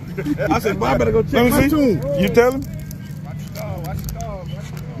the seat. I said, boy, I better go check my tune. You tell him? Watch your dog, watch your dog.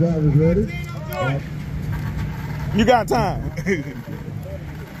 Drivers ready? You got time.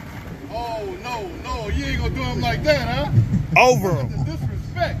 Oh, no, you ain't gonna do him like that, huh? Over him. That's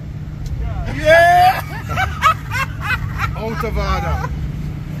disrespect. Yeah! Old Tavada.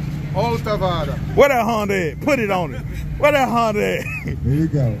 Where that Honda at? Put it on it. Where that Honda at? Here you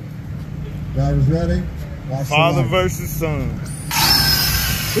go. Drivers ready? Watch Father versus son.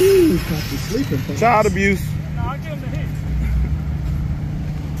 Ooh, caught you sleeping. Child abuse. No, I give him the hit.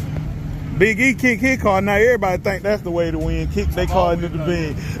 Big E kicked his car. Now everybody think that's the way to win. Kick their car into the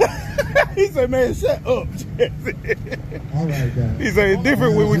bin. He said, man, shut up. All right, guys. He said, it's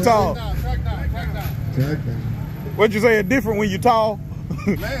different when we tall. Track down. What'd you say, it's different when you tall?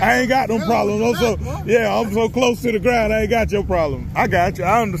 I ain't got no problem. I'm so close to the ground, I ain't got your problem. I got you,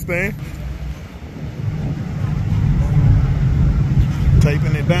 I understand.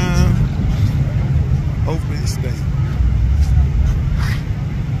 Taping it down. Hopefully it stays.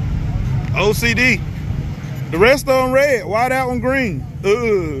 OCD. The rest of them red. Why that one green?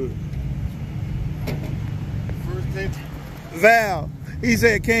 Val. He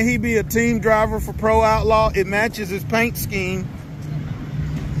said, can he be a team driver for Pro Outlaw? It matches his paint scheme.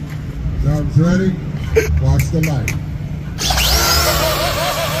 Drivers ready? Watch the light.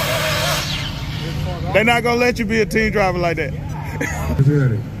 They're not going to let you be a team driver like that. Drivers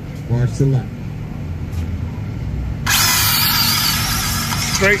ready? Watch the light.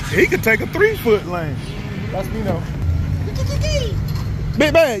 Straight. He could take a 3-foot lane. That's me know.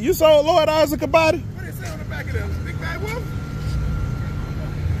 Big Bad, you sold Lord Isaac a body? What they say on the back of them? Big Bad Wolf?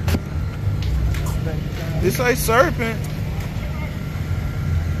 This ain't serpent.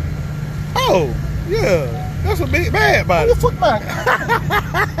 Oh, yeah. That's a Big Bad body. Your foot back.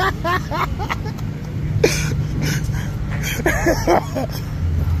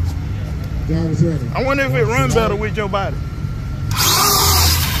 Drivers ready? I wonder if it runs better with your body.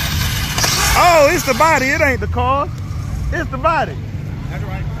 Oh, it's the body. It ain't the car. It's the body. That's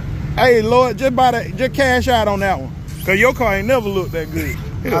right. Hey, Lord, just cash out on that one. Because your car ain't never looked that good.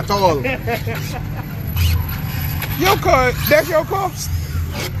 I told him. Your car, that's your car?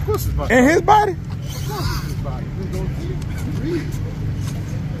 Of course it's body. And his body? Of course it's his body.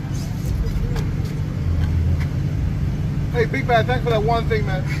 Hey, Big Bad, thanks for that one thing,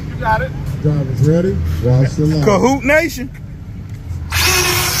 man. You got it. Drivers ready? Watch the light. Cahoot Nation.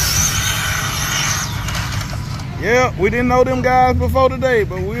 Yeah, we didn't know them guys before today,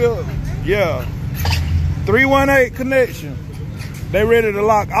 but yeah. 318 connection. They ready to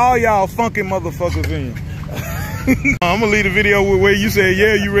lock all y'all funky motherfuckers in. I'm gonna leave the video with where you said,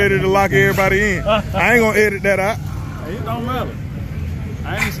 yeah, you ready to lock everybody in. I ain't gonna edit that out. Hey, it don't matter.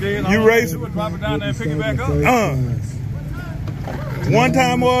 I ain't scared. You racing? Drop it down there and pick it back up. One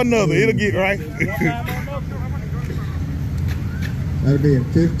time or another, it'll get right. That'll be in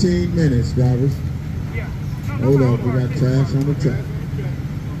 15 minutes, drivers. Hold up, we got trash on the track.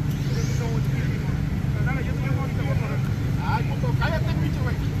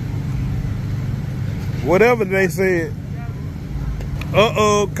 Whatever they said.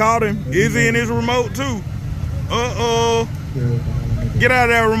 Uh-oh, caught him. Izzy in his remote too. Uh-oh. Get out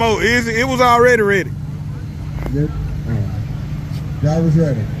of that remote, Izzy. It was already ready. Yep. All right. Y'all was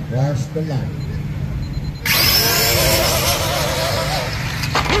ready. Watch the light.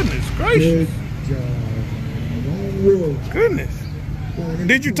 Goodness gracious. Good job. Goodness.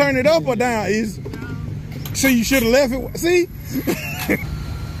 Did you turn it up or down, Izzy? So you should have left it. See?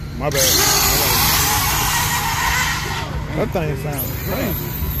 My bad. That thing sounds crazy.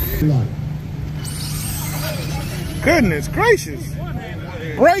 Goodness gracious.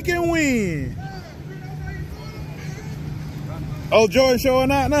 Breaking wind. Oh, Jordan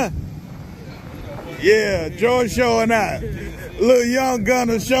showing out now? Yeah, Jordan showing out. Little young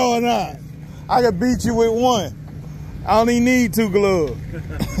gunner showing out. I can beat you with one. I don't even need 2 gloves.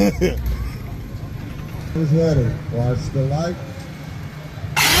 Who's ready? Watch the light.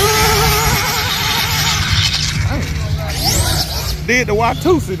 Did the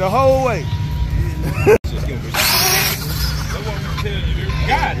Watusi the whole way.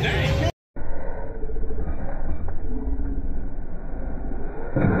 God damn.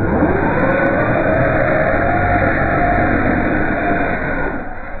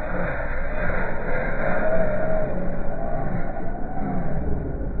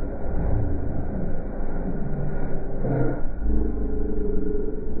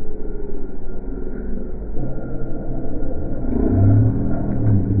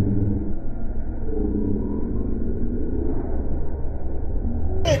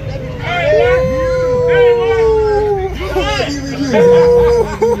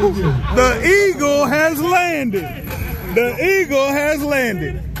 The eagle has landed. The eagle has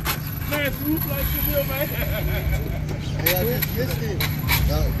landed. Man, swoop like this here, man.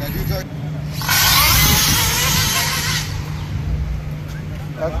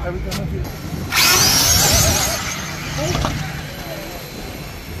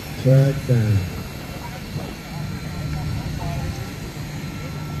 Track down.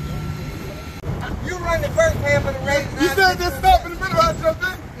 You run the first man for the race. You said just stop in the middle of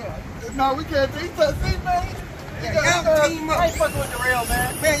something? No, we can't do it. See, man? Yeah, y'all can team up. I ain't fucking with the rail,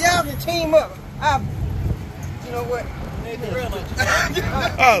 man. Man, y'all can team up. You know what?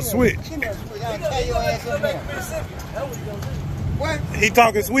 Oh, switch. I'll tell your ass up there. What? He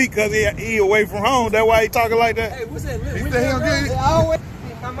talking sweet because he away from home. That's why he talking like that. Hey, what's that? He said he'll get it.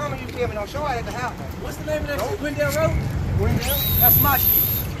 My mama used to tell me, don't show her at the house. What's the name of that shit? Wendell Road? Wendell? That's my shit.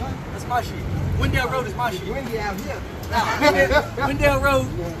 That's my shit. Wendell Road is my shit. Wendell out here. Wendell Road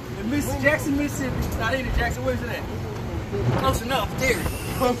in Jackson, Mississippi. Not in Jackson, where's it at? Close enough, there.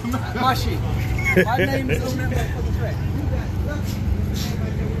 Close enough. My shit. My name is on that motherfucking track.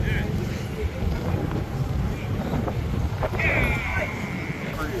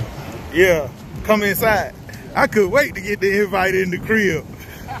 Yeah, come inside. I couldn't wait to get the invite in the crib.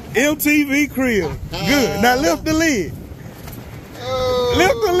 MTV crib. Good. Now lift the lid.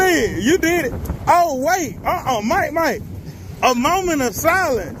 Lift the lid. You did it. Oh, wait. Mike. A moment of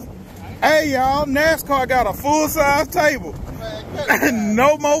silence. Hey, y'all, NASCAR got a full-size table.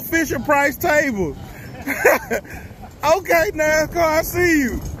 No more Fisher-Price tables. Okay, NASCAR, I see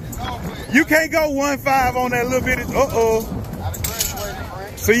you. You can't go 1.5 on that little bitty. Uh-oh.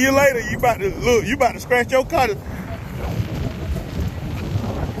 See you later. You about to look. You about to scratch your car.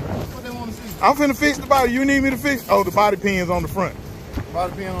 I'm finna fix the body. You need me to fix? Oh, the body pin's on the front.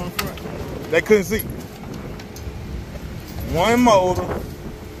 Body pin on the front. They couldn't see. One motor.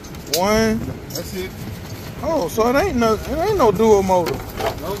 One. That's it. Oh, so it ain't no dual motor.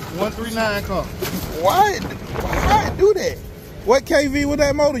 No, 139 car. Why do that? What KV with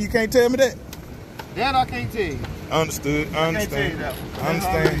that motor? You can't tell me that. That I can't tell you. Understood. I can't tell you that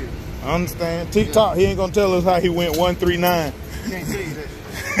one. Understand. TikTok, he ain't gonna tell us how he went 139. Can't tell you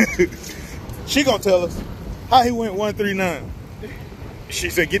that. She gonna tell us how he went 139. She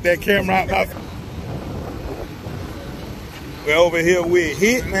said, get that camera out. We're over here with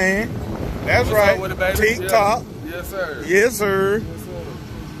Hitman. That's right. TikTok. Yeah. Yes, sir. Yes, sir. Yes, sir.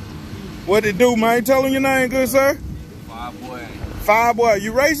 What it do, man? Tell him your name, good sir. Fireboy.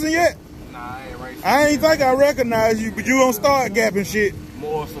 You racing yet? Nah, I ain't racing. I ain't think I recognize you, but you gonna start gapping shit.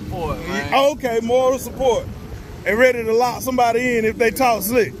 More support, man. Okay, moral support. And ready to lock somebody in if they talk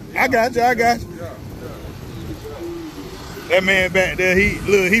slick. I got you. That man back there,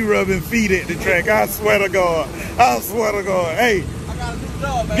 he rubbing feet at the track. I swear to God. Hey, I got a new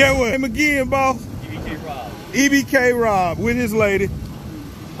job, man. get what? Him again, boss. EBK Rob with his lady.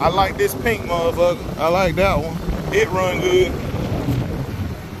 I like this pink motherfucker. I like that one. It run good.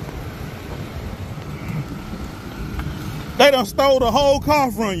 They done stole the whole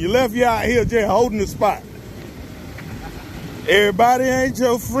car from you. Left you out here just holding the spot. Everybody ain't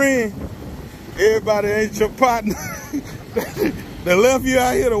your friend. Everybody ain't your partner. They left you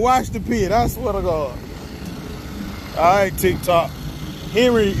out here to watch the pit. I swear to God. All right, TikTok.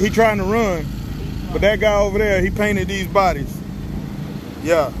 Henry, he trying to run. But that guy over there, he painted these bodies.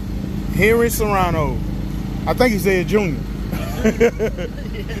 Yeah. Henry Serrano. I think he said junior.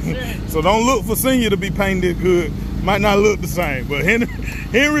 So don't look for senior to be painted good. Might not look the same. But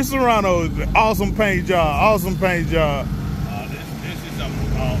Henry Serrano is an awesome paint job. Awesome paint job. This is a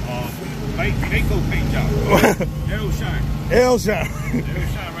Mako paint job. L Shine. L Shine. L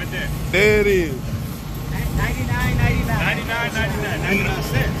Shine right there. There it is.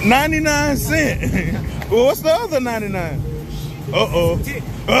 99 cents. Well, what's the other 99? Uh-oh.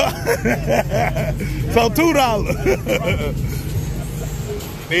 So $2.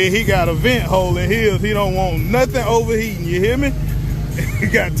 Then he got a vent hole in his. He don't want nothing overheating. You hear me? He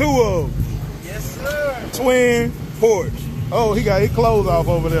got 2 of them. Yes, sir. Twin porch. Oh, he got his clothes off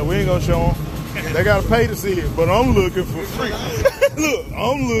over there. We ain't gonna show him. They gotta pay to see it, but I'm looking for free. Look,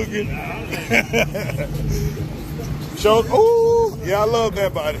 I'm looking. Show. Ooh, yeah, I love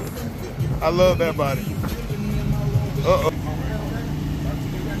that body. I love that body. Uh-oh.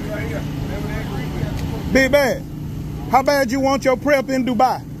 Big Bad, how bad you want your prep in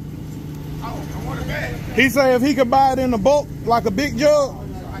Dubai? I want it bad. He say if he could buy it in a bulk, like a big jug.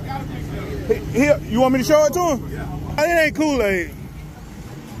 I got a big jug. Here, you want me to show it to him? Yeah. It ain't Kool-Aid.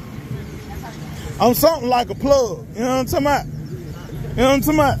 I'm something like a plug. You know what I'm talking about? You know what I'm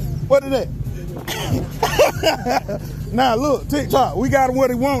talking about? What is that? Now look, TikTok, we got him what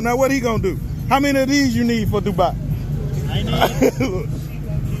he want. Now what he gonna do? How many of these you need for Dubai? I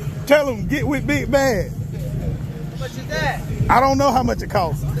need. Tell him, get with Big Bad. How much is that? I don't know how much it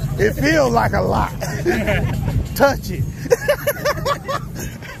costs. It feels like a lot. Touch it.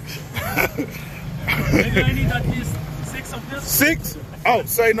 Maybe I need at least 6 of this. 6? Oh,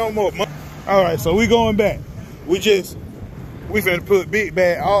 say no more. All right, so we going back. We finna put Big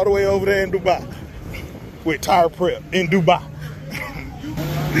Bad all the way over there in Dubai with tire prep in Dubai.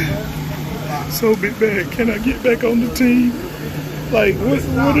 So Big Bad, can I get back on the team? Like, what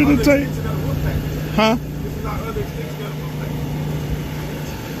did it take? Huh?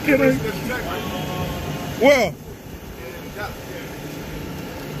 Can I? Well.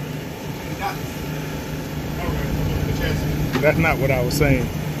 That's not what I was saying.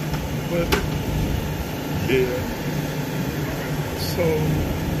 But, yeah. So,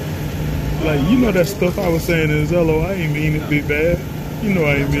 like, you know that stuff I was saying in Zello, I ain't mean it Big Bad. You know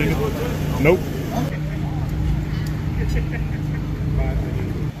I ain't mean it. Nope.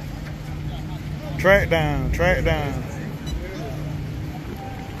 Track down, track down.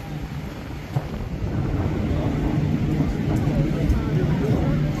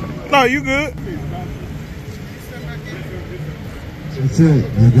 No, you good. That's it.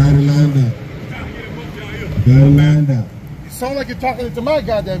 You got it lined up. You got it lined up. You sound like you're talking to my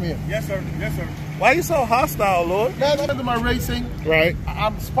goddamn ear. Yes, sir. Yes, sir. Why you so hostile, Lord? That's into my racing. Right.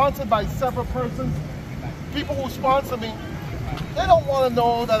 I'm sponsored by several persons. People who sponsor me, they don't want to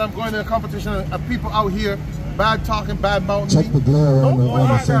know that I'm going to a competition of people out here bad talking, bad mouthing me. Check the glare on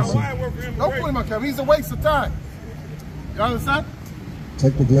the sensor. Don't put him on camera. He's a waste of time. You understand?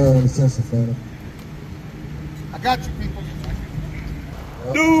 Check the glare on the sensor, fella. I got you, people.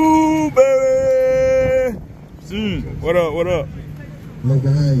 Do baby. What up? What up? Look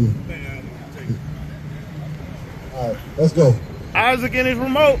behind you. All right, let's go. Isaac in his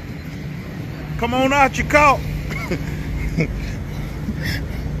remote. Come on out, you caught.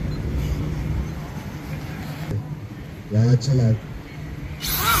 Yeah, chill out.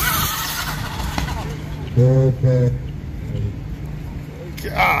 Okay.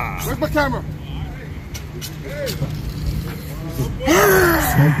 God. Where's my camera?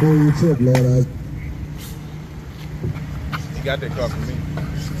 Don't pull your tip, Lord. You got that car from me.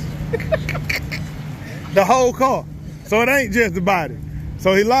 The whole car. So it ain't just the body.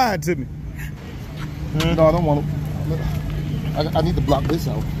 So he lied to me. No, I don't want to. I need to block this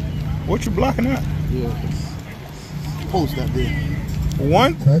out. What you blocking out? Yeah. Post that there.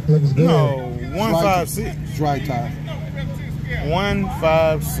 One? Track looks good. No, 156. Dry tie.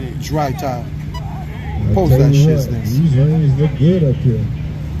 156. Dry tie. I'll Post tell that you shit, what, Sticks. these rings look good up here.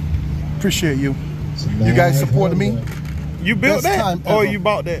 Appreciate you. It's a You guys nice supported me. hardware. You built Best that? time Or ever. you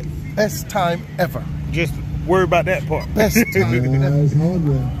bought that? Best time ever. Just worry about that part. Best time ever. Nice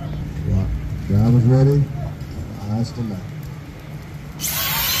hardware. Yeah. Driver's ready. Eyes to left.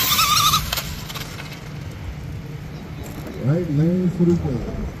 Right lane for the good.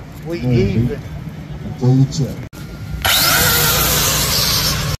 We even. Until you check.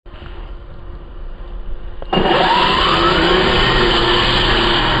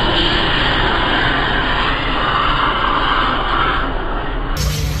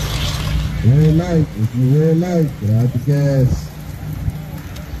 light. If you red light, get out the gas.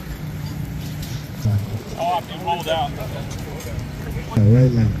 Oh, I've been rolled out.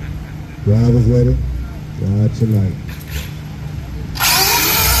 Right light. Driver's ready. Watch your light.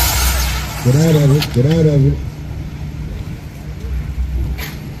 Get out of it. Get out of it.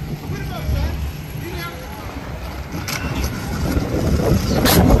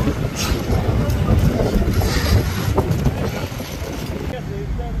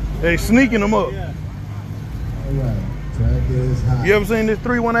 They sneaking them up. All right. Track is hot. You ever seen this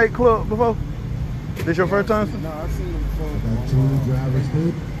 318 club before? This your first time? No, I've seen them before. Got 2 drivers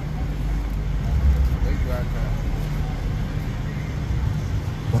good. They drive that.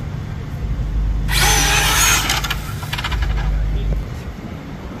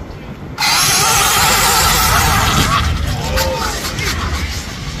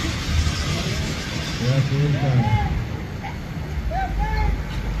 Track is hot.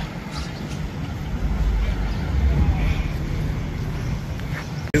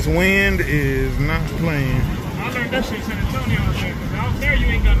 This wind is not playing. I learned that shit in San Antonio out there, because out there you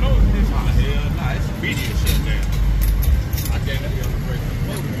ain't got no this. Oh, hell nah, it's immediate shut down. I can't be on the break.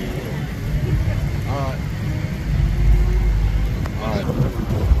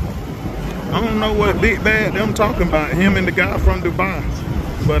 I don't know what Big Bad them talking about, him and the guy from Dubai.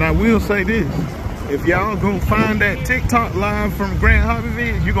 But I will say this. If y'all gonna find that TikTok live from Grand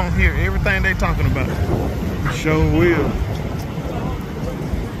Hobbyville, you're gonna hear everything they talking about. Sure will.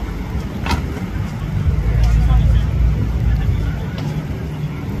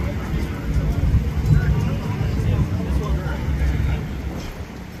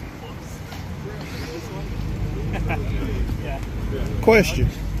 Question.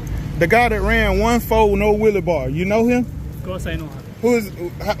 The guy that ran 1-4 no wheelie bar, you know him? Of course I know him.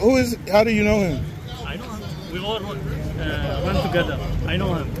 Who is, how do you know him? I know him. We all run together. I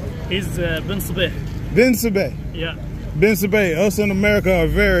know him. He's Ben Sabeh. Ben Sabeh. Yeah. Ben Sabeh. Us in America are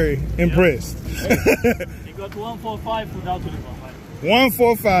very impressed. He got 145 without wheelie bar.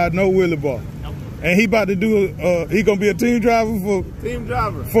 145 no wheelie bar. Yep. And he about to do, he gonna be a team driver for? Team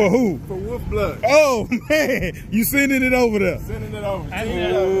driver. For who? For Wolf Blood. Oh man, you sending it over there. Sending it over.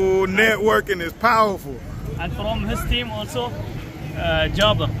 Oh, networking is powerful. And from his team also,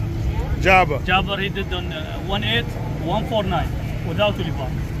 Jabba. Jabba, he did on 1.8, 149 without wheelie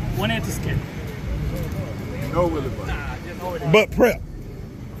bar. 1.8 scale. No wheelie bar. But prep.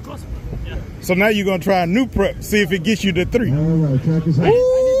 Of course, yeah. So now you're gonna try a new prep, see if it gets you to 3. All right, track is hot.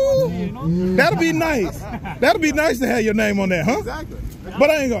 Ooh, that'll be nice. That'll be nice to have your name on that, huh? Exactly. But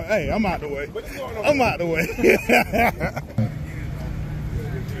I ain't gonna, hey, I'm out the way. I'm out the way.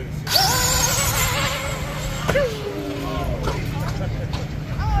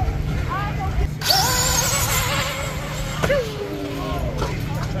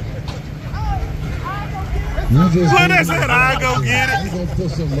 Look, that said, I'll go get it. I'm gonna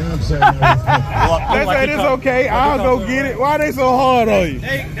put some ramps on there. They said it's okay, I'll go get it. Why they so hard on you?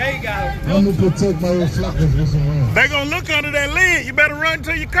 They got it. I'm gonna protect my reflectors with some ramps. They gonna look under that lid. You better run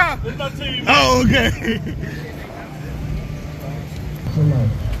to your car. Oh, okay. Come on.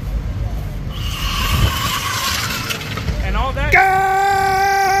 And all that. Go!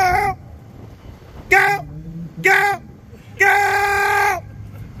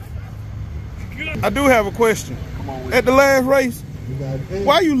 I do have a question. At the last race,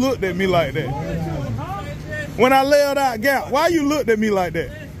 why you looked at me like that? When I laid out gap, why you looked at me like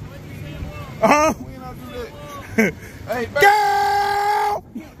that? Huh? Hey, Go!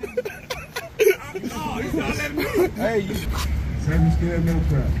 hey, you. Seven scared, no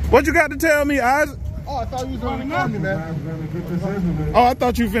crap. What you got to tell me, Isaac? Oh, I thought you was going to call me, man. Oh, I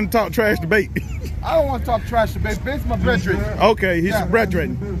thought you finna talk trash to bait. I don't want to talk trash to Bates. Bates my brethren. Okay, he's a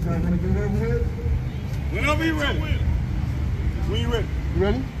brethren. Whenever you ready. When you ready. You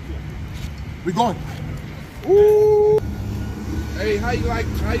ready? We going. Ooh. Hey, how you like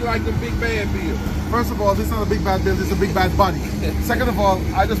the big bad bill? First of all, this is not a big bad build, this is a big bad body. Second of all,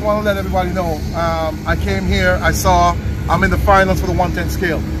 I just want to let everybody know, I came here, I'm in the finals for the 110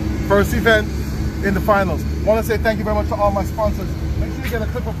 scale. First event in the finals. Want to say thank you very much to all my sponsors. Make sure you get a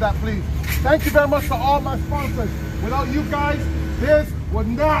clip of that, please. Thank you very much to all my sponsors. Without you guys, this would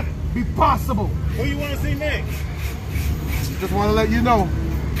not be possible. Who you want to see next? Just want to let you know,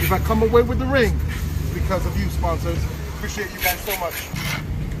 if I come away with the ring, it's because of you sponsors. Appreciate you guys so much.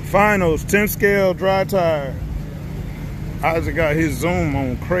 Finals, 10 scale dry tire. Isaac got his zoom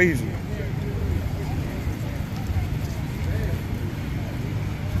on crazy.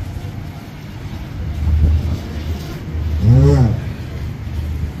 All right.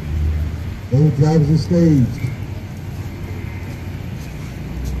 Both drivers are staged.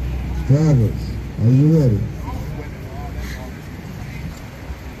 Drivers, Are you ready?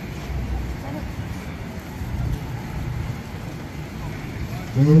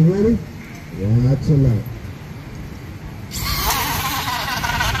 Y'all ready? Watch your left.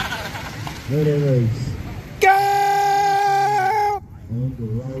 Ready race. Go! On the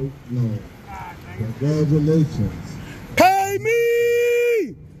right line. Congratulations. Pay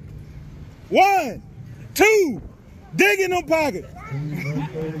me! 1, 2, dig in them pockets.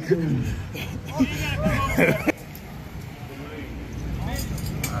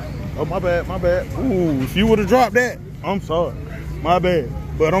 Oh, my bad, my bad. Ooh, if you would have dropped that, I'm sorry. My bad.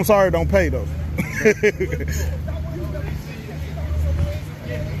 But I'm sorry, don't pay though.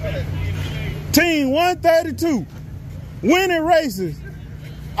 Team 132, winning races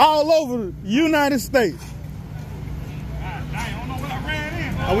all over the United States.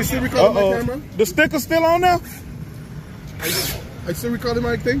 Are we still recording my camera? The sticker's still on there? Are you still recording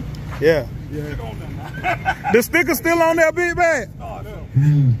my thing? Yeah. The sticker's still on there, Big Bad?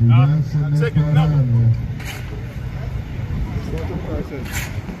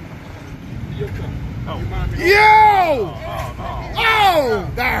 Yo!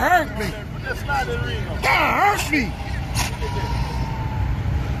 Oh, that hurt me. That hurt me.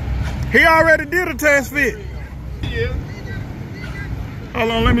 He already did a test fit.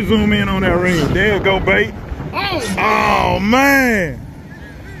 Hold on, let me zoom in on that ring. There you go, bait. Oh, man.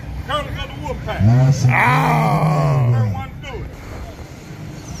 Awesome.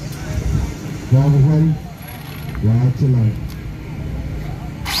 Drivers ready? Ride to light.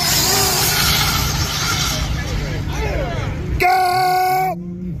 Go!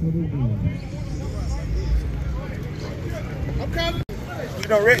 I'm coming. You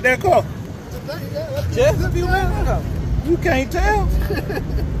done wrecked that car? Just a few minutes ago. You can't tell.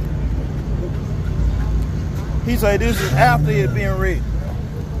 He said this is after it being wrecked.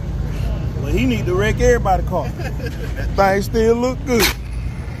 Well, he need to wreck everybody's car. That thing still look good.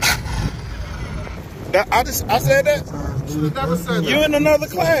 I said that? You should have never said that. You in another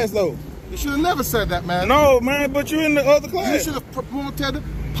class though. You should have never said that, man. No, man, but you in the other class. You should have promoted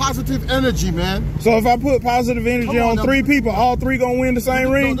positive energy, man. So if I put positive energy on 3 people, all 3 gonna win the same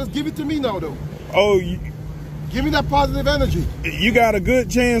ring? No, just give it to me now, though. Oh, give me that positive energy. You got a good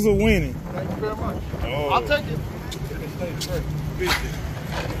chance of winning. Thank you very much. Oh. I'll take it.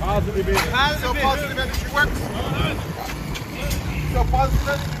 Positive energy. So positive energy works. So positive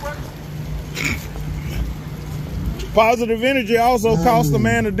energy works. Positive energy also cost the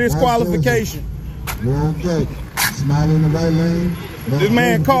man a disqualification. Okay. Smile in the right lane. This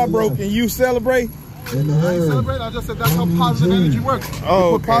man car broke and you celebrate? In the I ain't celebrate. I just said that's how positive energy works.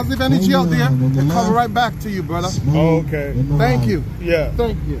 Oh, you put positive energy out there, it comes right back to you, brother. Oh, okay. Thank you. Yeah.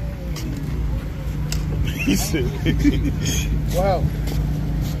 Thank you. He said. Wow.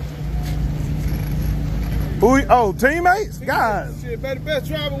 Oh, teammates? Guys. Shit, best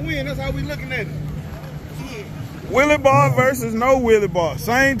driver win. That's how we looking at it. Willie Bar versus no Willie Bar.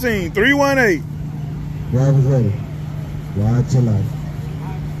 Same team, 318. Drivers ready. Ride to light.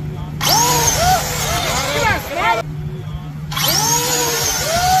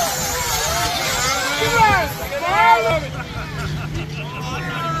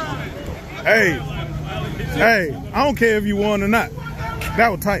 Hey, I don't care if you won or not. That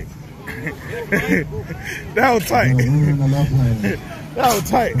was tight. That was tight. That was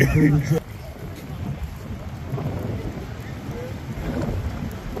tight.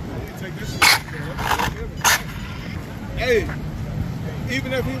 Hey,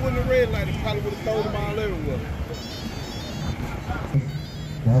 even if he wouldn't have red light, he probably would have told him all everywhere.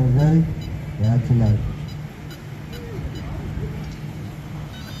 Drivers ready? Ride to light.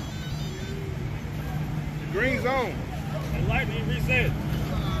 Green zone. The light needs reset.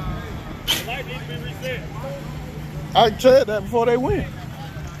 The light needs to be reset. I said that before they win.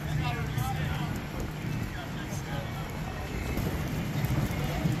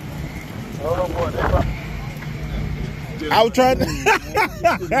 Oh boy, I was trying to.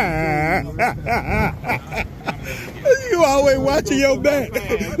 You always watching your back.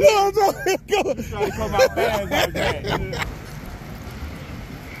 No, Trying to come out fast like that.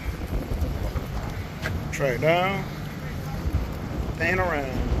 Track down, pan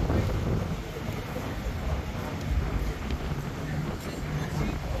around.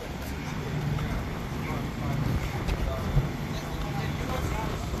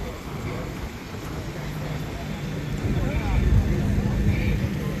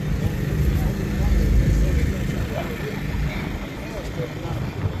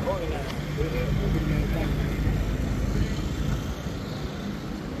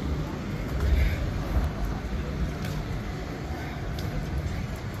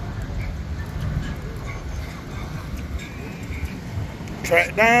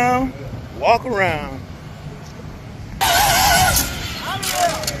 Track down, walk around.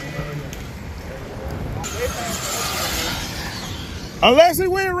 Unless he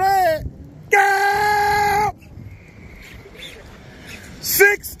went red. Go!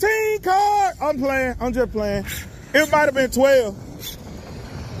 16 card. I'm playing. I'm just playing. It might have been 12.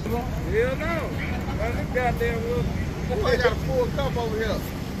 Hell no. Man, this goddamn will. I got a full cup over here.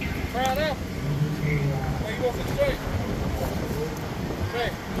 Try it out. Hey, you want some straight? Hey.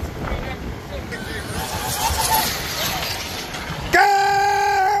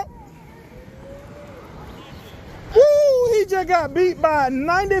 Go! Woo! He just got beat by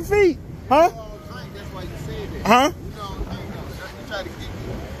 90 feet. Huh? That's why you said that. Huh? You know, you try to get me.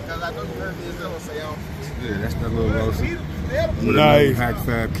 Because I know you heard me as say, Yeah, that's that little roasted. With Nice. a hack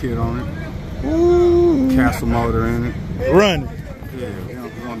fab kit on it. Ooh. Castle motor in it. Run. Yeah, we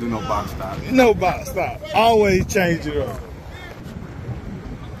don't do no box stop. No box stop. Always change it up.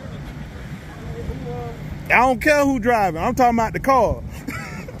 I don't care who driving. I'm talking about the car.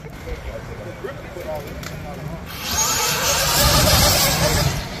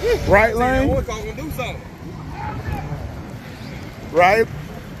 Right lane. Right.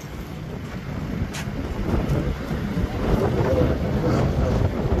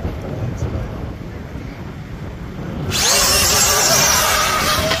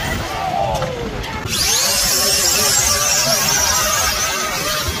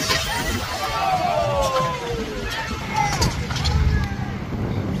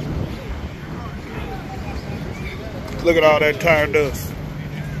 Look at all that tire dust.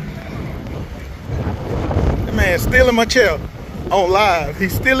 That man stealing my chair on live.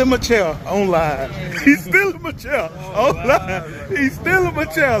 He's stealing my chair on live. He's stealing my chair on live. He's stealing my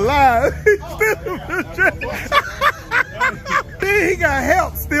chair live. He's stealing my chair. Then he got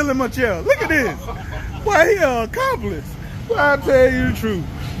help stealing my chair. Look at this. Why he an accomplice? Well, I'll tell you the truth.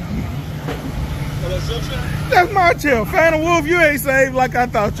 That's my chair. Phantom Wolf, you ain't saved like I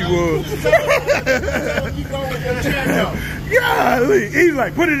thought you was. Golly. He's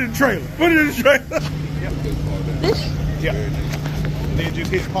like, put it in the trailer. Put it in the trailer. This? Yeah. Then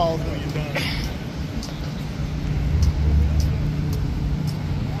just hit pause when you're done.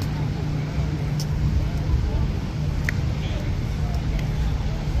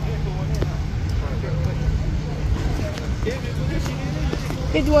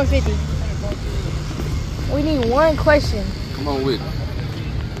 $51.50. We need one question. Come on with me.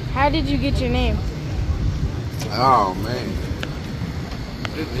 How did you get your name? Oh, man.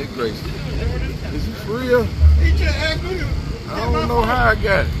 It's great. Is you for real? He just asked me. I don't know how I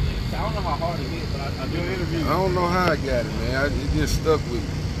got it. I don't know how hard it is, but I do interview. I don't know how I got it, man. It just stuck with me.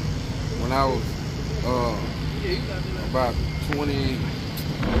 When I was about 20,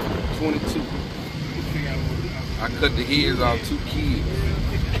 22, I cut the heads off 2 kids,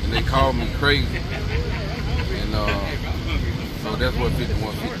 and they called me crazy. And so that's what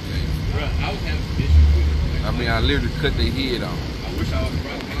 5150 came. I mean, I literally cut their head off.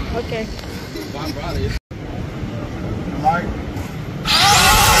 Okay. Like,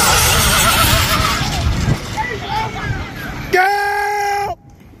 Go!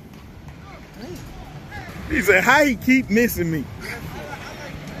 He said, how he keep missing me?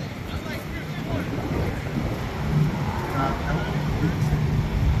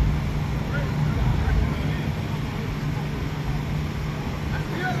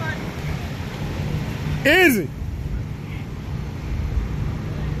 Easy.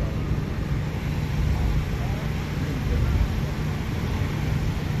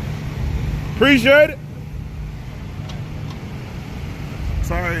 Appreciate it.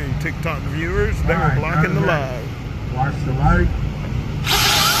 Sorry, TikTok viewers, they were blocking the live. Watch the light.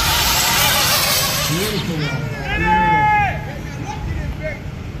 Beautiful.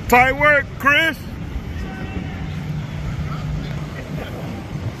 Tight work, Chris.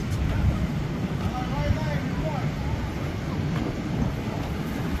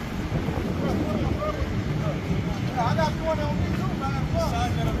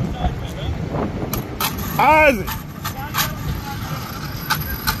 Isaac.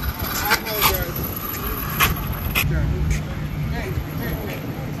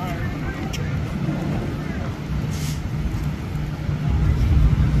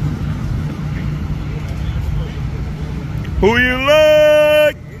 Who you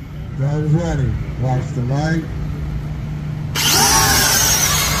like? Guys ready. Watch the light.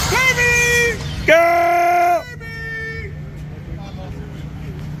 Baby! Go!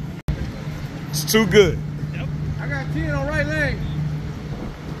 It's too good. I got 10 on right lane.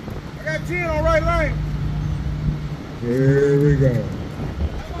 I got 10 on right lane. Here we go.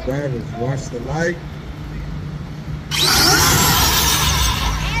 Drivers, watch the light.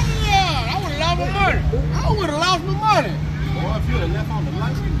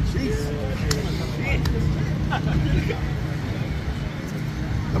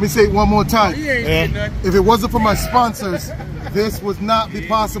 Let me say it one more time. Yeah. If it wasn't for my sponsors, this would not be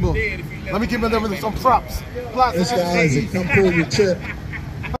possible. Let me give them some props. This guy Isaac, come pull your check.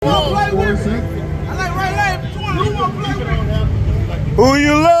 Who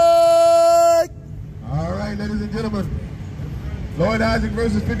you like? All right, ladies and gentlemen. Lloyd Isaac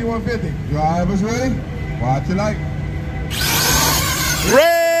versus 5150. Drivers ready? Watch your light.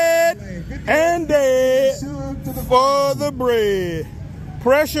 Red and dead for the bread.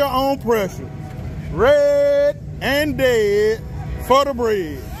 Pressure on pressure. Red and dead for the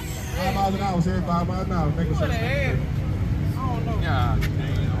bread. 5 miles an hour, sir. 5 miles an hour. Make sense.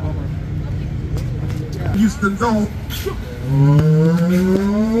 Houston zone.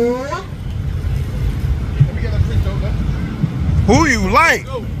 Who you like?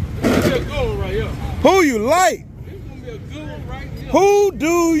 Who you like? Who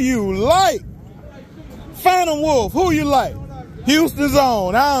do you like? Phantom Wolf, who you like? Houston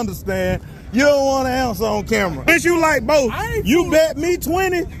Zone, I understand. You don't want to answer on camera. Bitch, you like both. You bet me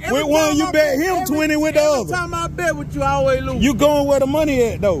 20 with one, you bet him 20 with the other. Every time I bet with you, I always lose. You going where the money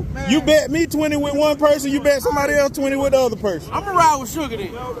at, though. Man. You bet me 20 with one person, you bet somebody else 20 with the other person. I'm going to ride with Sugar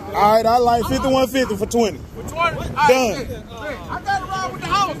then. All right, I like 5150 for 20. For 20? Done. I got to ride with the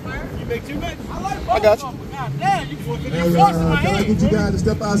house, man. You make 2 bets? I like both. I got you. God damn, you forcing my Can I hand. get you guys to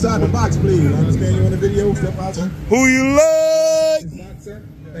step outside the box, please? I understand you on the video. Step outside. Who you like? Not, sir.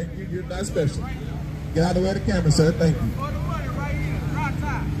 Thank you. You're not special. Get out of the way of the camera, sir. Thank you. For the money right here. Right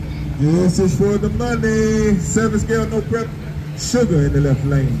time. This is for the money. 7 scale, no prep. Sugar in the left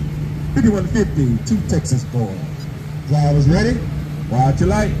lane. 5150, 2 Texas boys. Drivers ready? Watch your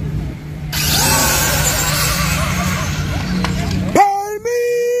light. Pay me!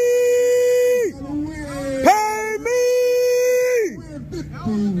 Pay me!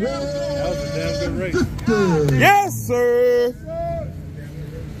 That was a damn good race. Yes, sir.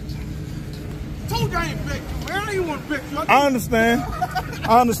 Told you I ain't bet you, man. I don't even want to bet you. I understand.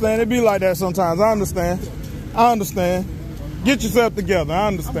 I understand. It be like that sometimes. I understand. I understand. Get yourself together. I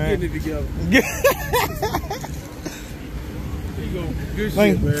understand. I'm getting it together. There you go. Good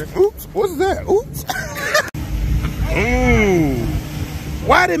shit, man. Oops. What's that? Oops. Ooh.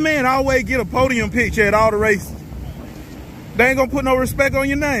 Why did man always get a podium picture at all the races? They ain't gonna put no respect on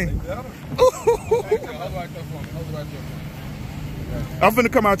your name. I'm finna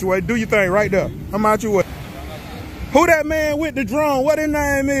come out your way. Do your thing right there. I'm out your way. Who that man with the drone? What his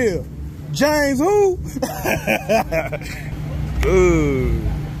name is? James who? Ooh.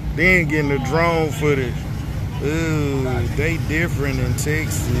 They ain't getting the drone footage. Ooh, they different in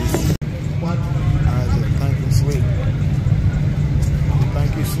Texas. Isaac, think you slick.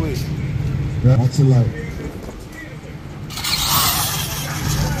 Think you slick. Watch your light.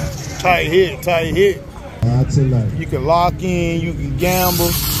 Tight hit, tight hit. Watch your light. You can lock in, you can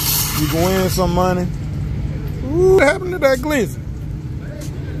gamble, you can win some money. Ooh, what happened to that glizzy?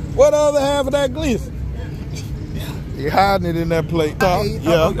 What other half of that glizzy? You hiding it in that plate.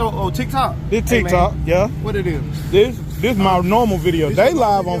 Yeah. Oh, TikTok. This TikTok, yeah. What it is? This my normal video. They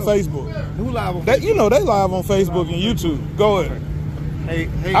live on Facebook. Who live on Facebook? You know they live on Facebook and YouTube. Go ahead. Hey,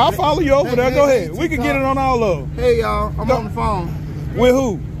 I'll follow you over there. Go ahead. We can get it on all of them. Hey, y'all. I'm on the phone. With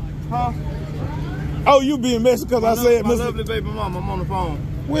who? Huh? Oh, you being messy because I said my lovely baby mama. I'm on the phone.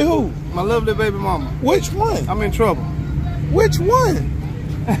 With who? My lovely baby mama. Which one? I'm in trouble. Which one?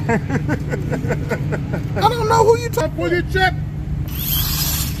 I don't know who you talking Pull your check.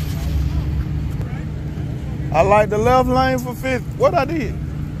 I like the left lane for 50. What I did?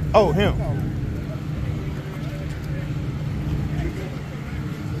 Oh, him.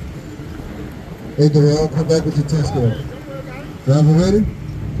 Hey, Darrell, come back with your test score. Driver ready?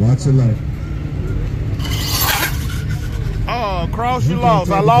 Watch your light. Oh, cross you lost.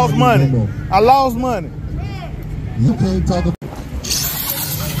 I lost money. I lost money. You can't talk about.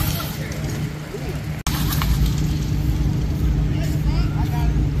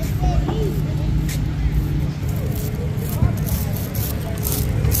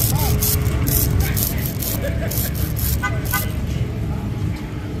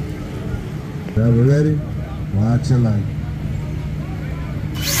 Driver ready? Watch your light.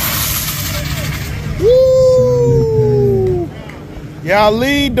 Woo! Y'all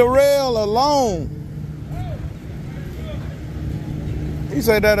leave Darrell alone. He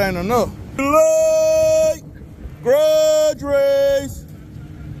said that ain't enough. Like grudge race.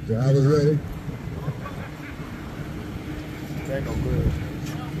 Drivers ready? Ain't no grudge.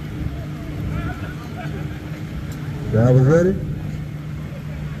 Drivers ready?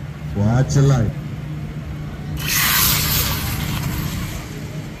 Watch your light.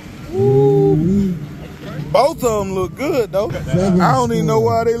 Both of them look good though. I don't even know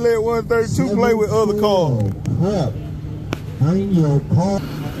why they let 132 play with other cars.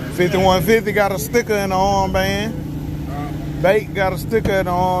 5150 got a sticker in the armband. Bait got a sticker in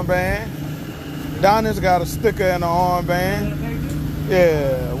the armband. Donnie's got a sticker in the armband.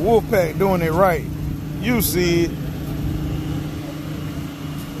 Yeah, Wolfpack doing it right. You see it.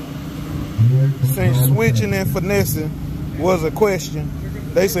 Since switching and finessing was a question,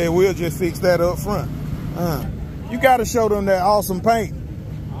 they said we'll just fix that up front. You gotta show them that awesome paint.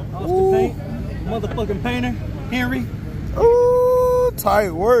 Awesome paint, motherfucking painter, Henry. Ooh,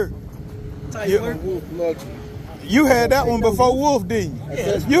 tight work. Tight work. You had that one before Wolf, didn't you?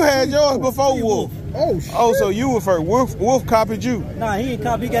 Yeah. You had yours before Wolf. Oh, shit. Oh, so you were first. Wolf copied you. Nah, he ain't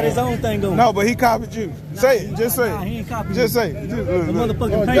copy. He got his own thing going. No, but he copied you. Say it. Just say Nah, it. he ain't copy. Just say it. The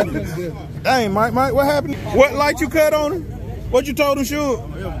motherfucking painter. Dang, Mike, what happened? What light you cut on him? What you told him, sure?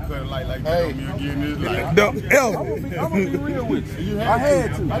 Cut a light like that on me again this light. I'm gonna be real with you. I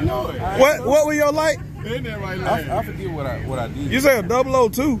had to. I know it. What were your light? I forget what I did. You said a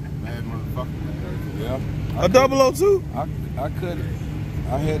 002. Mad motherfucker. Yeah. A 002? I cut it.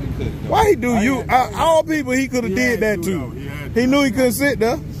 I had to cut it. Why he do you? All people he could have did that to. He knew he couldn't sit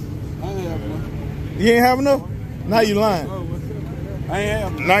there. I ain't have enough. You ain't have enough? Now you lying. I ain't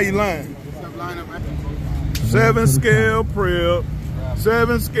have enough. Now you lying. 7 scale prep.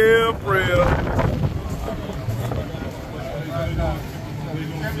 7 scale prep.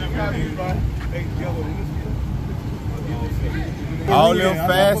 All them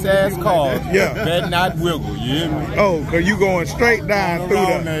fast ass cars. Yeah. Better not wiggle, you hear me? Oh, cause you going straight down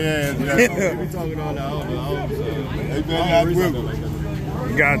through there. They better not wiggle.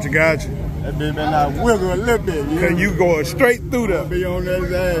 Gotcha. That bitch better not wiggle a little bit. Cause you going straight through there. Be on that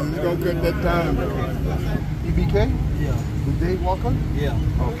ass. It's gonna cut that time. EBK? Yeah. With Dave Walker? Yeah.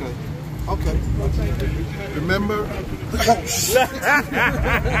 Okay. Remember?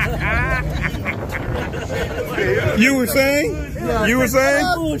 You were saying? You were saying?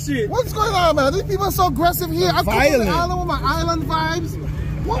 Bullshit. What's going on, man? These people are so aggressive here. I'm from the island with my island vibes.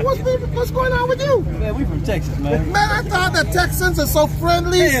 What's going on with you? Man, we from Texas, man. Man, I thought that Texans are so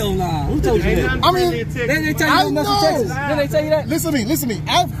friendly. Hell nah. Who told you that? I mean, They tell you nothing from Texas. Did they tell you that? Listen to me.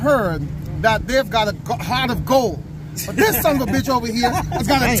 I've heard that they've got a heart of gold. But this son of a bitch over here has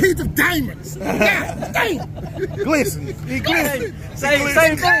got a teeth of diamonds. Yeah, damn. Glisten. He glistening. Same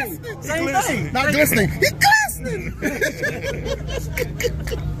thing. Same thing. Not glistening. He's glistening.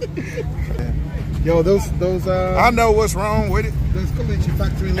 Yo, those I know what's wrong with it. Those Caliche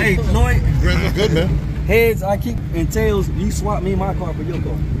factory. Hey, Lloyd. Good, man. Heads I keep and tails you swap me my car for your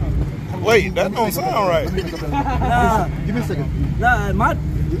car. Wait, that don't sound right. Nah. Give me a second. Nah,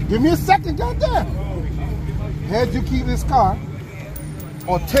 give me a second, goddamn. Heads you keep this car,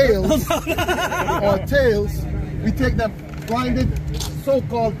 or tails, we take that blinded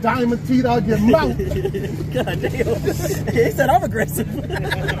so-called diamond teeth out of your mouth. God damn. He said I'm aggressive.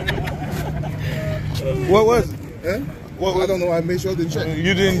 What was it? Eh? Well, I don't know. I made sure I didn't check.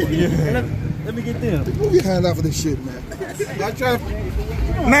 You didn't. Yeah. Let me get them. Move your hand off of this shit, man. I try to...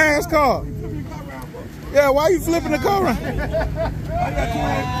 NASCAR. Yeah, why you flipping the car around?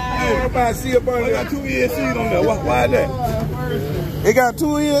 Everybody see up on there. I got 2 ESCs on there. Why that? It got 2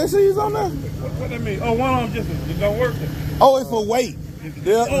 ESCs on there? What that mean? Oh, one of them just don't work. Oh, it's for weight.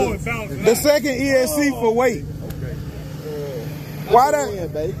 It bounces. The second ESC for weight. Why that?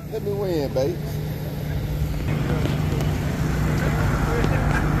 Let me win, babe.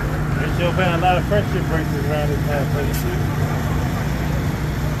 There's still been a lot of friendship bracelets around this place.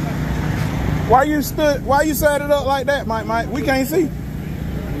 Why you set it up like that, Mike? We can't see.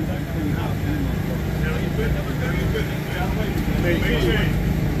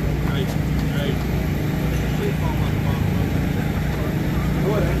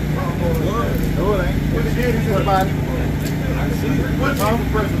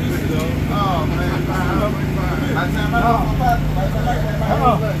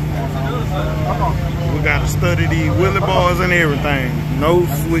 We gotta study these wheelie bars and everything. No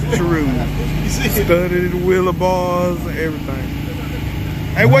switcheroo. Study the wheelie bars and everything.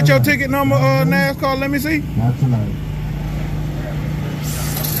 Hey, what's your ticket number, NASCAR? Let me see. Not tonight.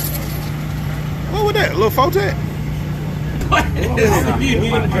 What was that? A little Fotet?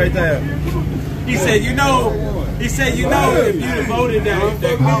 Right there. He said, you know, if you'd have voted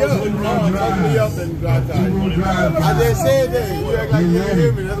that car wouldn't run. I just said that. You act like you didn't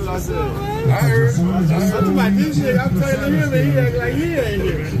hear me. That's what I said. I heard. I'm like, this shit, I'm telling him, and he act like he ain't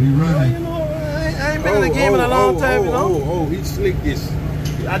here. I ain't been in the game in a long time, you know. Oh, he slick this.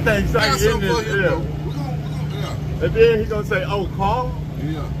 I think he's like in this. And then he gonna say, oh, Carl?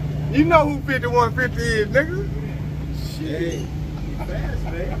 Yeah. You know who 5150 is, nigga. Shit. Fast,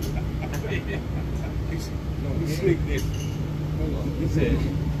 man. He's slick this.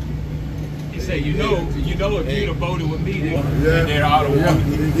 He said, you know if you'd have voted with me, they're out of one.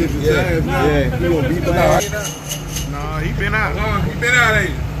 Nah, he been out. He been out, ain't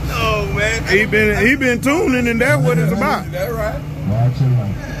he? No, man. He been tuning, and that's what it's about. That's right.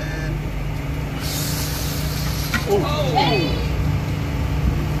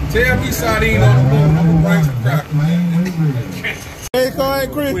 Tell me Sardine on the board, I'm gonna bring some crackers. Hey, call it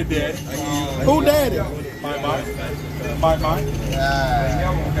Chris. With that. Who daddy? My.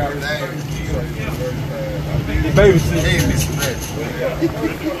 Baby shit.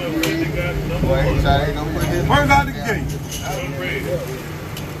 Where's out the gate?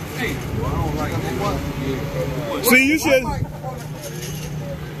 See, you should.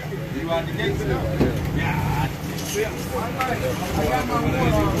 You out the gate? Yeah.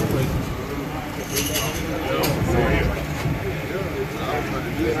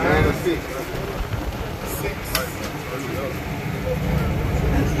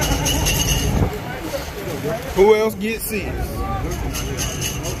 Who else gets six?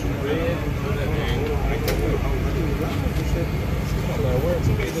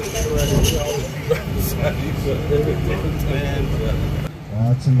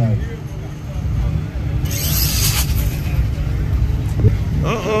 Tonight.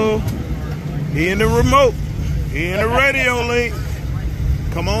 Uh-oh. He in the remote. He in the radio link.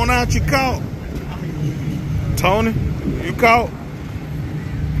 Come on out, you caught. Tony, you caught.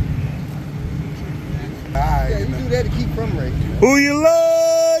 Yeah, you do that to keep from racing. Who you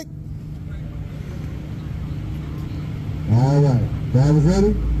like? All right. Drivers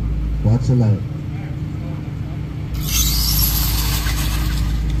ready? Watch your light.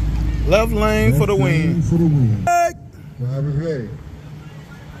 Left lane for the win. For the win. Drivers ready?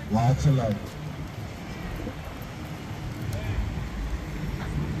 Watch your light.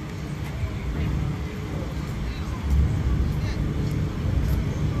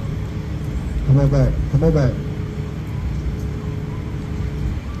 Come on back. Come on back.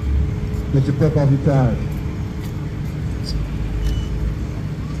 Get your pep off your tires.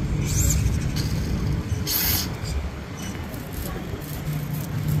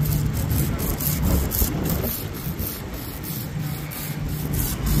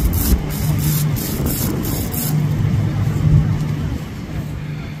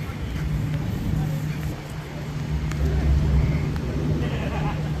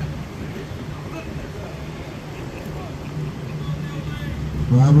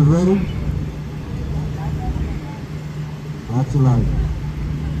 Drivers ready? Watch your light.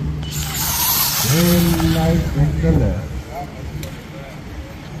 Red light in the left.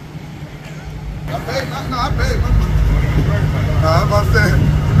 I paid. I'm about to say, you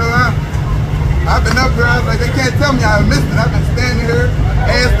know what? I've been up here, I was like, they can't tell me I missed it. I've been standing here,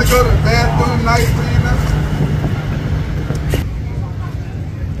 asked to go to the bathroom nicely, you know?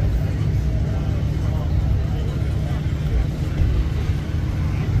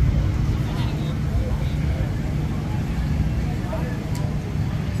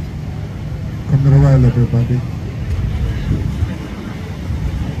 Come to the right, everybody.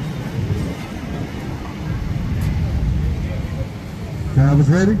 Drivers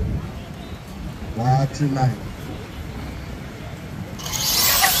ready? Watch your light.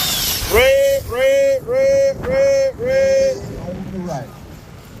 Red. On the right.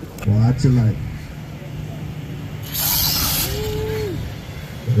 Watch your light.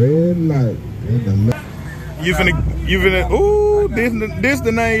 Red light in the left. You finna, ooh, this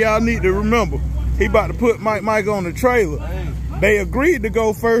the name y'all need to remember. He about to put Mike on the trailer. They agreed to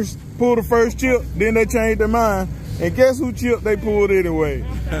go first, pull the first chip, then they changed their mind. And guess who chip they pulled anyway?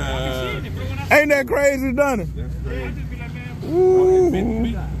 Ain't that crazy, done it?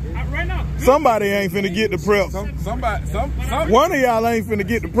 Ooh. Somebody ain't finna get the prep. One of y'all ain't finna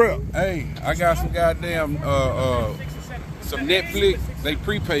get the prep. Hey, I got some goddamn some Netflix. They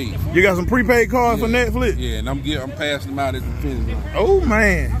prepaid. You got some prepaid cards for Netflix? Yeah, and I'm passing them out at the finish line. Oh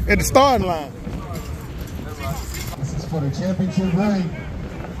man, at the starting line. This is for the championship ring.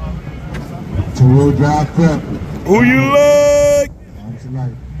 Two-wheel drive prep. Who you like? Watch your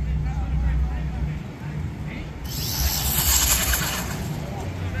light.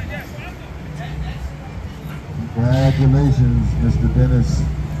 Congratulations, Mr. Dennis.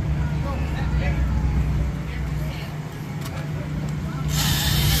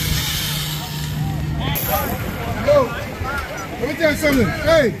 Yo, let me tell you something.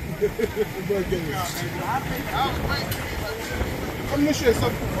 Hey. I'm gonna share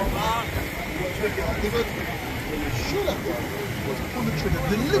something. should have done was pull the trigger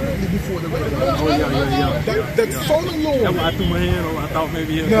deliberately before the red light. Oh, yeah. That sound alone. That's why I threw my hand on. I thought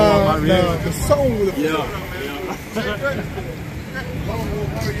maybe he'd go on my rear. No, the sound would have.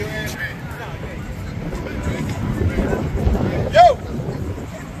 Yo!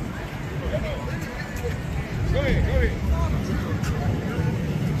 Go ahead.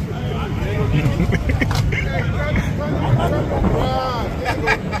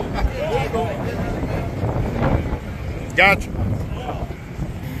 Gotcha.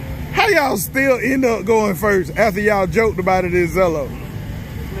 How y'all still end up going first after y'all joked about it in Zello?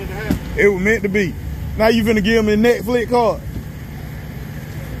 It was meant to be. Now you finna give him a Netflix card.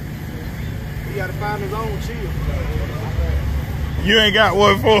 He gotta find his own chill. You ain't got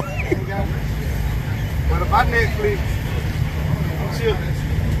one for him. But if I Netflix, I'm chilling.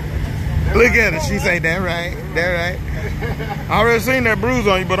 Look at her. She say, that right. That right. I already seen that bruise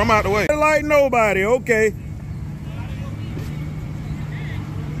on you, but I'm out the way. Like nobody. Okay.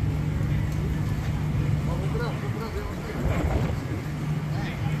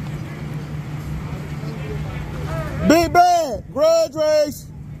 Big Bad, grudge race.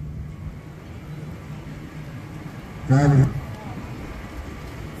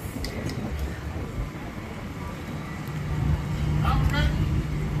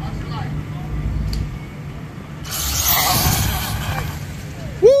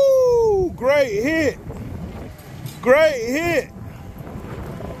 Woo! Great hit. Great hit.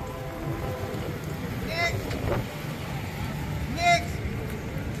 Next.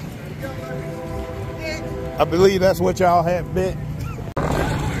 I believe that's what y'all have bet.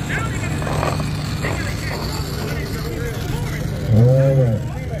 Alright.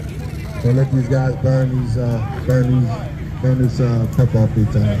 So let these guys burn this prep off their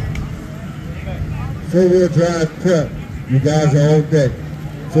time. 4-wheel drive prep. You guys are on deck.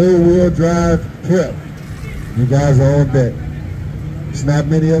 4-wheel drive prep. You guys are on deck. It's not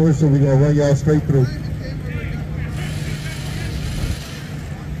many of us, so we're gonna run y'all straight through.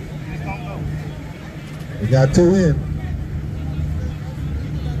 We got 2 in.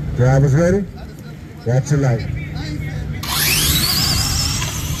 Drivers ready? Watch your light.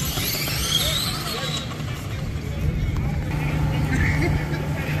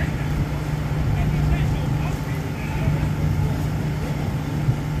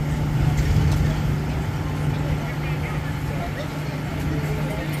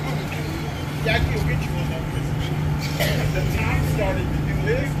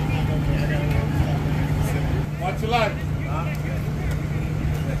 Watch your life.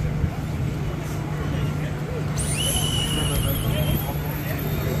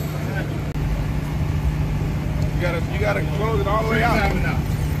 You gotta close it all the way out.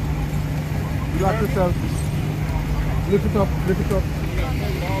 Lock yourself. Lift it up. Lift it up.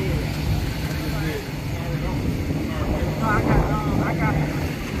 I got it.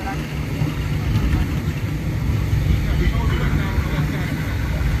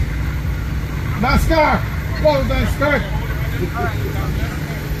 NASCAR! Close that skirt!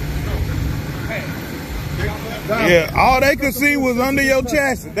 Yeah, all they could see was under your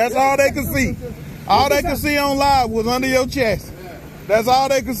chassis. That's all they could see. All they could see on live was under your chassis. That's all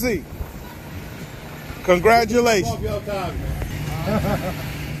they could see. Congratulations. I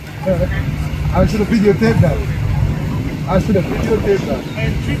should have videotaped that. I should have videotaped that.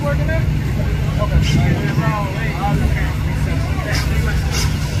 And keep working there?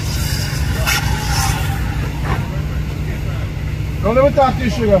 Don't let me talk to you,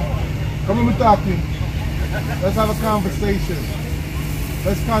 sugar. Come let me talk to you. Let's have a conversation.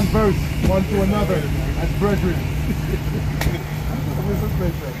 Let's converse one to another as brethren.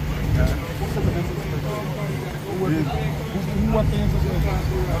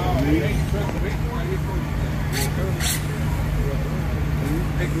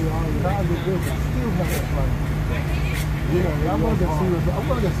 I'm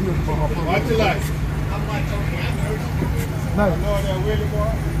gonna get serious about my phone. Watch your life. Nice.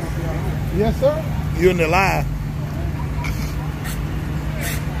 Yes, sir. You're in the line.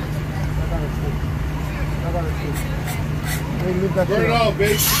 Burn it off,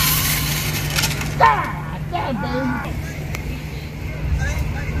 baby. God damn, baby.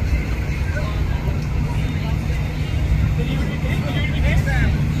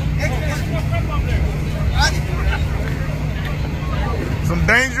 Some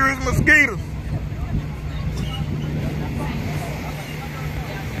dangerous mosquitoes.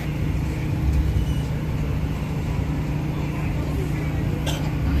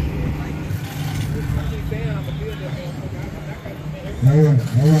 All right.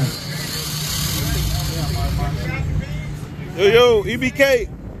 Yo, EBK.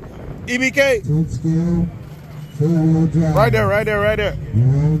 Tilt scale. Four-wheel drive. Right there, right there, right there. You're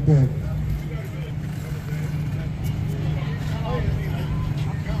on deck.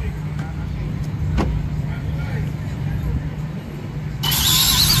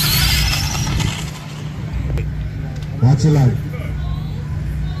 Watch your life.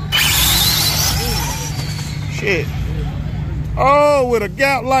 Shit. Oh, with a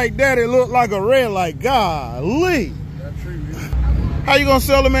gap like that, it looked like a red light. Golly. How you gonna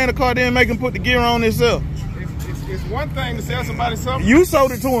sell a man a car then make him put the gear on himself? It's one thing to sell somebody something. You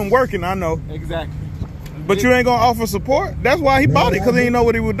sold it to him working, I know. Exactly. But you ain't gonna offer support? That's why he bought it, because he didn't know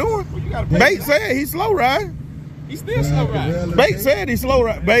what he was doing. Well, Bait said he's slow riding. He's still slow riding. Bait said he's slow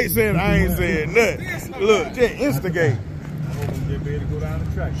riding. Bait said I ain't said nothing. Look, just instigate.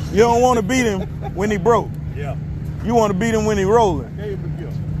 You don't want to beat him when he broke. Yeah. You want to beat him when he rolling. Gave him the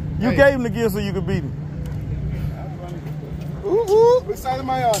gift. You gave him the gift so you could beat him. Ooh. Which side am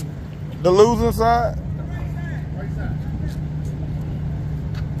I on? The losing side.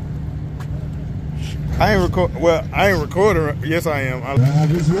 I ain't record. Well, I ain't recording. Yes, I am.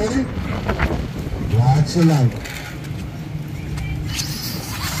 Drivers ready? Watch your light.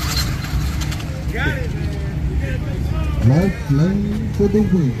 Got it, man. Left lane for the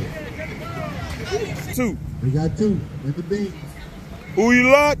win. 2. We got 2 in the beat. Who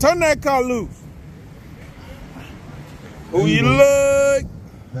you like? Turn that car loose. Who you like?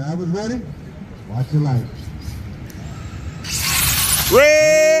 Drivers ready? Watch your light.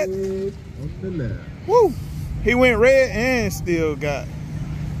 Red. On the left. Woo. He went red and still got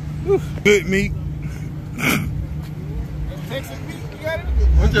good meat. Texas meat, you got it?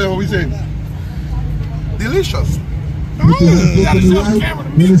 What the hell we saying? Delicious. You got to show the camera to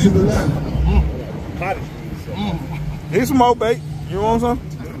me. To the left. Here's some more bait. You want some?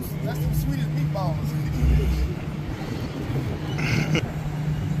 That's the sweetest meatballs.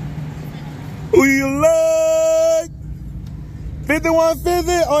 Who you like?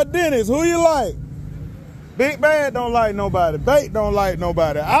 5150 or Dennis? Who you like? Big Bad don't like nobody. Bait don't like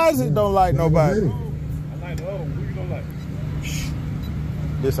nobody. Isaac don't like nobody. I like the other one. Who you gonna like?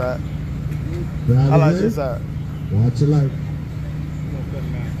 This side. Drivers I like ready? this side. Watch your light.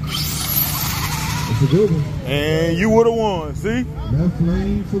 It's a good one. And you would have won. See? Left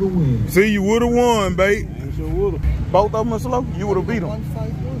lane for the win. See, you would have won, Bait. You sure would have. Both of them are slow. You would have beat them.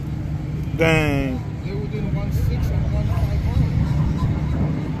 151. Dang. They were doing 16 and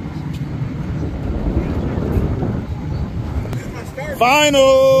 151.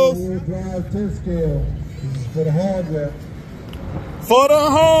 Finals. Four-wheel drive 10 scale. This is for the hardware. For the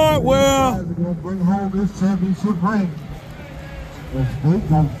hardware. Guys are going to bring home this championship ring. If they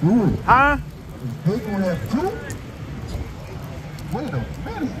don't do it. Huh? If they going to have 2. Wait a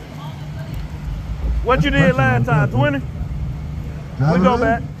minute. What you did last time? 20? We go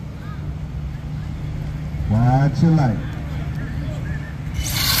back. Watch your light.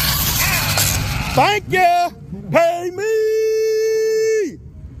 Thank you. Pay me.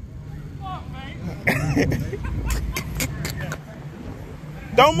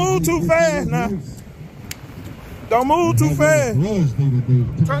 Don't move too fast now. Don't move too fast.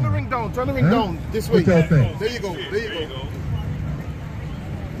 Turn the ring down. Turn the ring down. This way. What y'all think? There you go. There you go.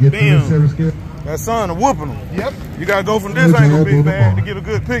 Get Damn. through the 7 scale. That son of whooping them. Yep. You gotta go from this angle, Big Bad, to get a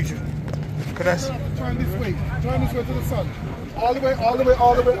good picture. Cause that's Turn this way. Turn this way to the sun. All the way, all the way,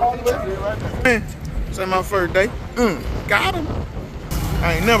 all the way, all the way. Right there. this ain't my first day. Got him.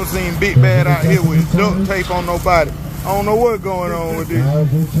 I ain't never seen Big Bad out here with duct tape on nobody. I don't know what's going on with this.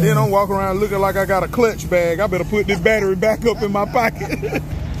 Then I'm walking around looking like I got a clutch bag. I better put this battery back up in my pocket.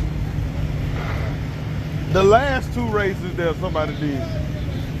 The last 2 races there, somebody did.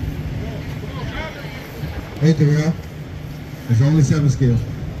 Hey, Terrell. It's only 7 scale.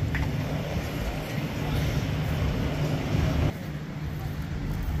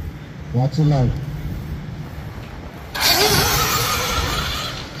 Watch your light.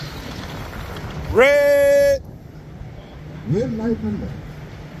 Red. Red light number.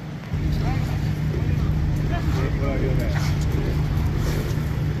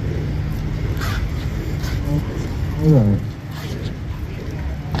 All right.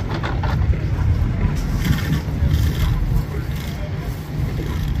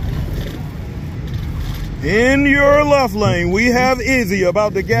 In your left lane, we have Izzy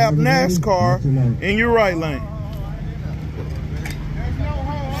about to gap NASCAR in your right lane.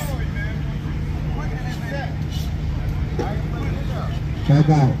 Back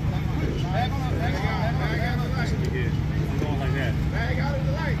out.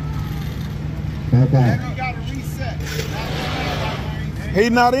 Back out. He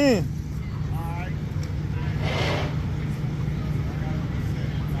not in.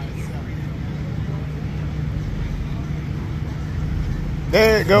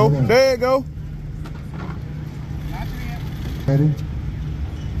 There you go. There you go. Ready?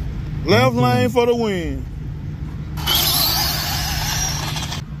 Left lane for the win.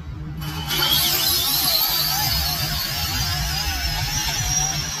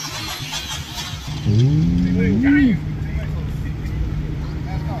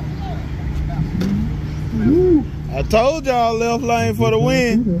 I told y'all left lane for the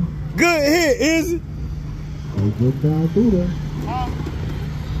win. Good hit, is it? Good down through there.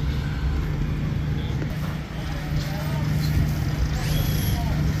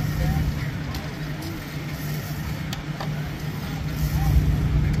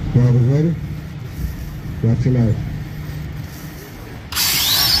 Drivers ready? Watch your light.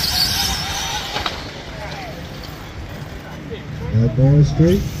 That ball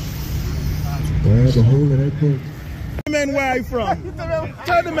straight. Grab the whole of that thing. Man, where he from?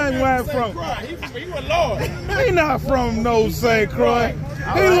 Tell the man where he from. He was Lord. He not from no St. Croix.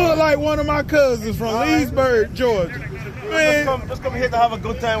 He look like one of my cousins from Leesburg, Georgia. Man, Just come here to have a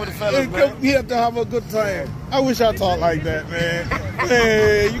good time with the fellas, man. come here to have a good time. I wish I talked like that, man.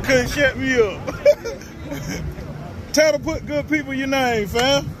 Man, you couldn't shut me up. Tell to put good people in your name,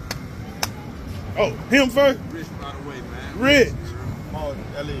 fam. Oh, him first? Rich, by the way, man. Rich. Oh,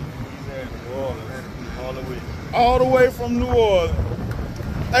 LA, New Orleans, all the way. All the way from New Orleans.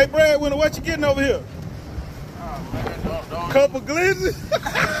 Hey, Brad, what you getting over here? Couple glizzies?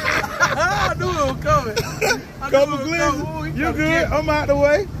 I knew it was coming. Couple glizzies? You good? I'm out the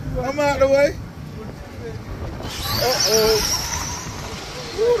way. I'm out the way. Uh-oh.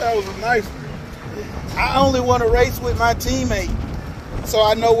 Ooh, that was a nice one. I only want to race with my teammate, so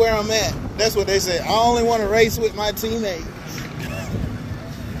I know where I'm at. That's what they say. I only want to race with my teammate.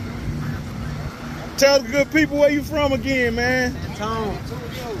 Tell the good people where you from again, man.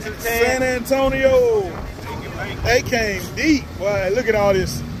 San Antonio. They came deep. Boy, look at all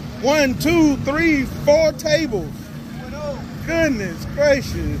this. 1, 2, 3, 4 tables. Goodness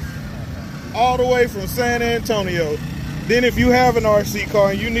gracious. All the way from San Antonio. Then if you have an RC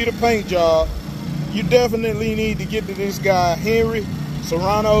car and you need a paint job, you definitely need to get to this guy, Henry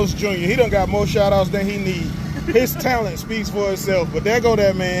Serranos Jr. He done got more shout outs than he needs. His talent speaks for itself. But there go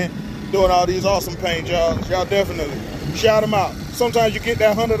that man doing all these awesome paint jobs. Y'all definitely shout him out. Sometimes you get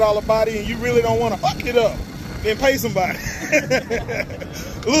that $100 body and you really don't want to hook it up. Then pay somebody.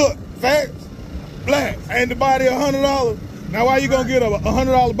 Look, facts, black, ain't the body $100. Now why you gonna get a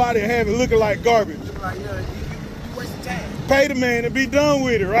 $100 body and have it looking like garbage? Pay the man and be done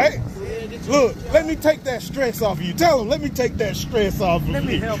with it, right? Look, let me take that stress off of you. Tell him, let me take that stress off of you.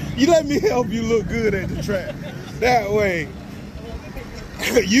 Let me help you look good at the track. That way.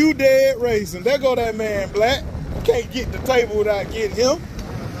 You dead racing. There go that man, Black. Can't get the table without getting him.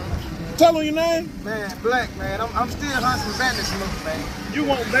 Tell him your name. Man, Black, man. I'm still hunting bandit smoke, man. You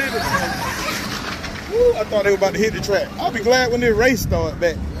want bandit smoke? Woo, I thought they were about to hit the track. I'll be glad when this race starts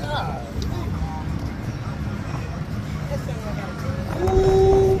back.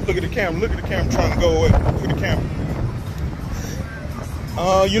 Ooh, look at the camera. Look at the camera trying to go away. Look at the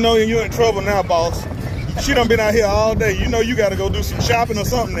camera. You know you're in trouble now, boss. She done been out here all day. You know you got to go do some shopping or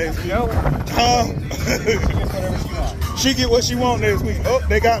something next week. Huh? She get what she want next week. Oh,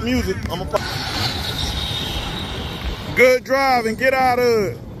 they got music. Good drive and get out of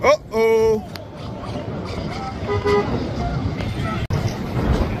it. Uh-oh.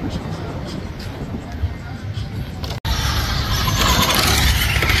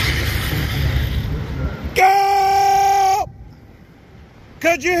 Go!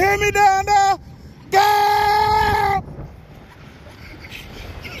 Could you hear me down there? Go!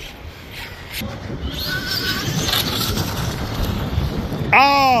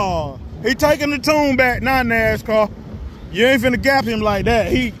 Oh, he taking the tune back, not NASCAR. You ain't finna gap him like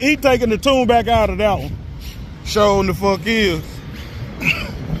that. He taking the tune back out of that one. Showing the fuck is.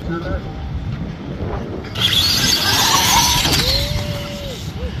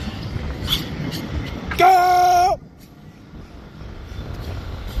 Go!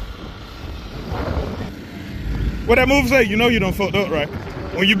 What that move say? You know you done fucked up, right?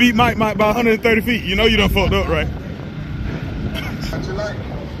 When you beat Mike by 130 feet, you know you done fucked up, right?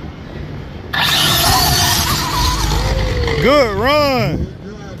 Good run.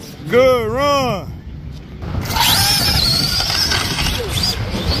 Good run.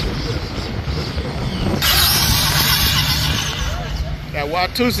 That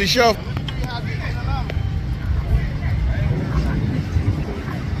Watusi shuffle.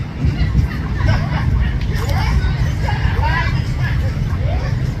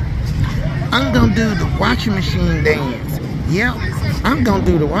 I'm gonna do the washing machine dance. Yep, I'm gonna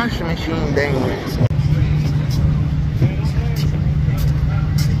do the washing machine dance.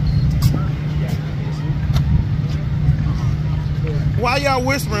 Why y'all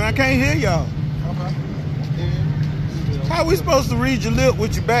whispering? I can't hear y'all. How we supposed to read your lip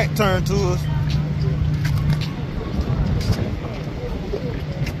with your back turned to us?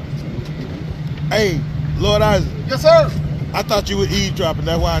 Hey, Lord Isaac. Yes, sir. I thought you were eavesdropping.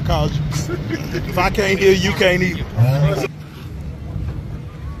 That's why I called you. If I can't hear you, can't either.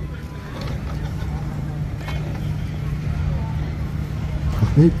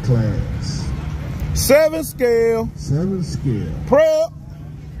 Big class. 7 scale. 7 scale. Prep.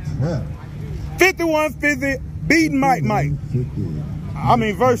 Prep. 5150. Beating Mike. I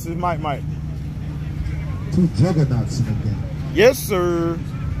mean versus Mike. 2 juggernauts in the game. Yes, sir.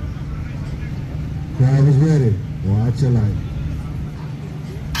 Crowd is ready. Watch your light.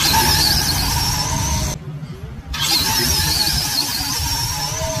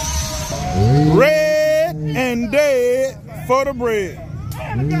 Red and dead for the bread.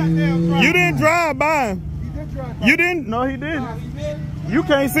 You didn't drive by him. You didn't? No, he didn't. You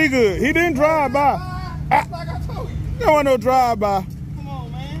can't see good. He didn't drive by. There wasn't no drive by. Come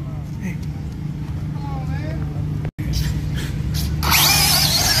on, man.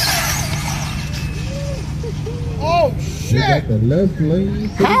 Oh, They got shit. the left lane.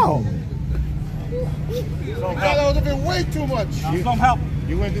 How? That was a bit way too much. Some help.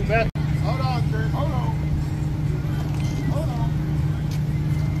 You went through that? Hold on, Chris. Hold on. Hold on.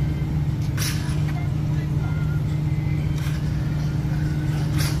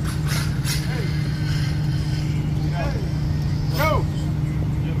 Hey. Go.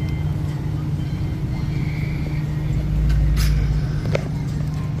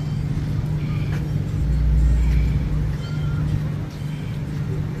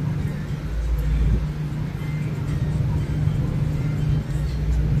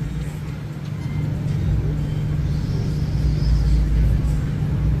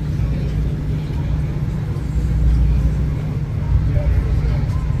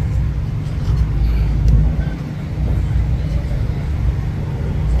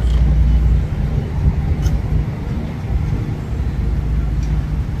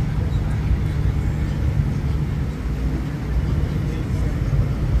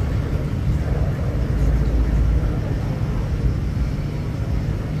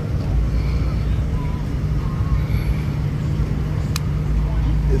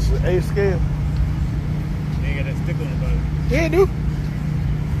 It's an A scale. They got that stick on the bottom. Yeah, it do.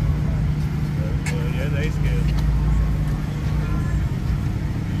 Yeah, the A scale.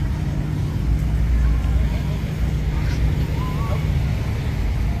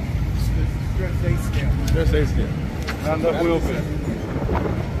 Stretch A scale. That's A scale. Not enough wheel fit.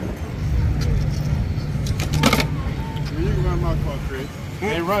 You can run my car, Chris.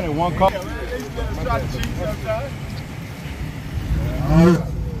 They running one car. Try to cheat sometimes.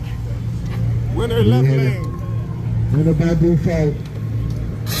 Winner left lane. Winner by default.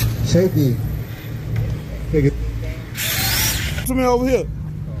 Shaky. Take it. To me over here.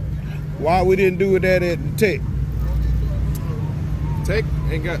 Why we didn't do that at the Tech? Tech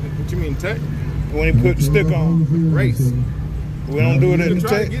ain't got, what you mean Tech? When he put the stick on. Race. We don't do it at You the try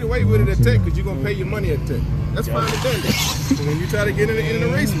to Tech. get away with it at Tech because you're going to pay your money at Tech. That's fine and dandy. So when you try to get in a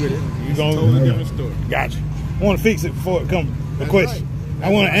race with it, You it's a gonna totally different story. Gotcha. I want to fix it before it becomes a question. I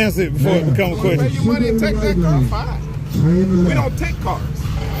want to answer it before it becomes a You want to pay question. your money and take that car, fine. We don't take cars.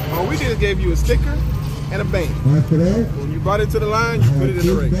 All we did is gave you a sticker and a band. After that, When you brought it to the line, you put it in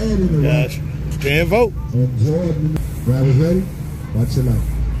the race. Gotcha. Can't vote. Enjoy. Drivers ready? Watch your light.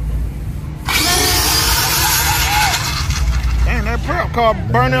 Damn, that prep car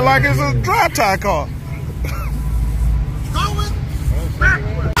burning like it's a dry tie car.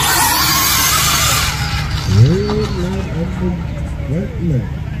 Red light on the right left.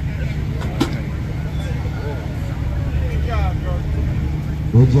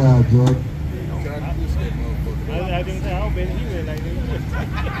 Good job, Jordan. I didn't say how bad he was like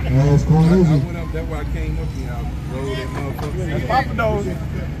that. That's going I easy. went up, that's why I came up here. I rode that motherfucker. That's Papa Dozy.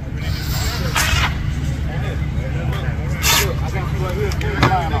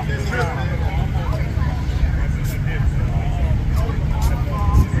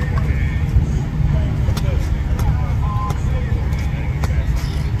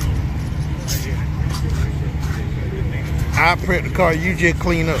 I prep the car, you just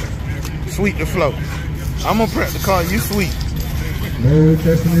clean up. Sweep the flow. I'm gonna prep the car, you sweep. No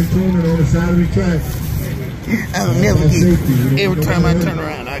testing and tuning on the side of the track. I'll never get. Every time I turn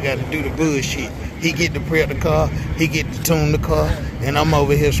around, I gotta do the bullshit. He get to prep the car, he get to tune the car, and I'm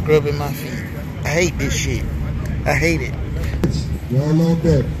over here scrubbing my feet. I hate this shit. I hate it. Y'all on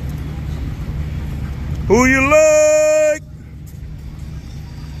deck. Who you like?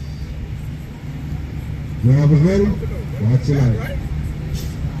 Drivers ready? Watch your light.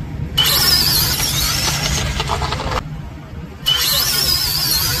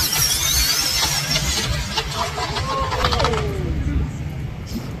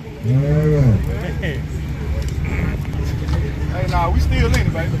 Hey, nah, we still in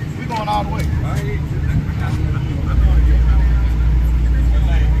it, baby. We going all the way.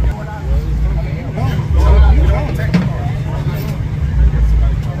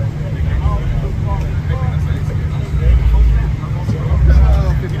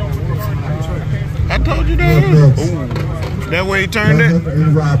 I told you that. Ooh. That way he turned it.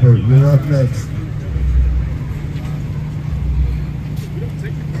 And Robert, you're up next.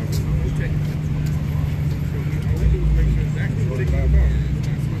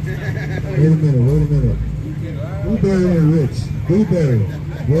 Wait a minute. Blueberry and Rich. Blueberry.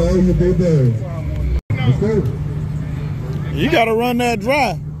 Where are you, Blueberry? Let's go. You gotta run that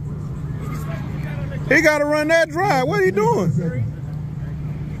dry. He gotta run that dry. What are you doing?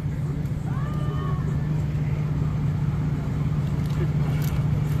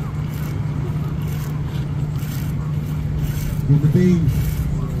 Get the beans.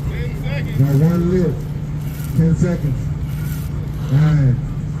 Got one lip. 10 seconds. 9,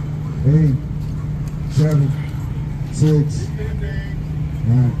 8, 7, 6.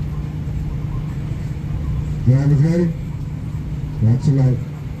 All right. Drivers ready? Watch your light.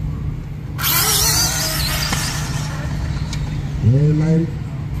 Red light.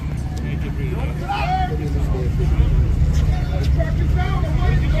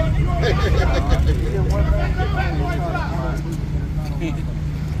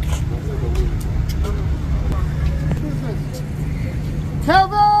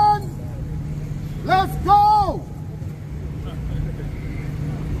 Kevin, let's go.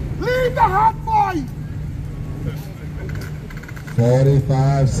 Lead the hot boy.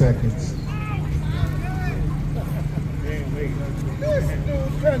 45 seconds. This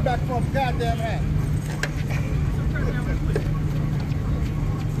dude turned back from goddamn hat.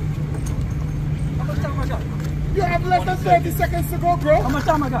 How much time I got? You have less than 30 seconds to go, bro. How much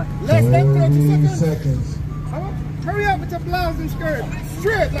time I got? Less than 30 seconds. 30 seconds. Hurry up with your blouse and skirt.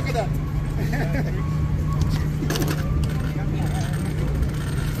 Straight, look at that.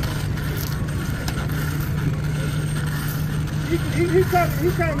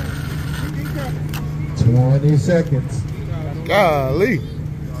 He's coming. 20 seconds. Golly.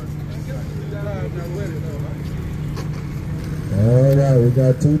 All right, we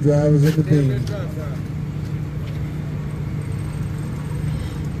got 2 drivers in the beam.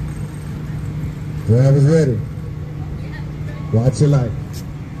 Drivers ready. Watch your light.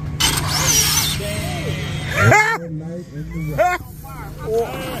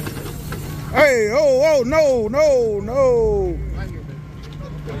 Hey, oh, no.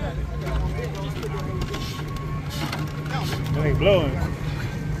 It ain't blowing.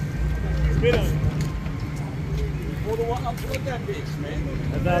 Spit on it.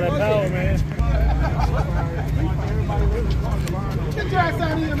 That's all that power, man. Get your ass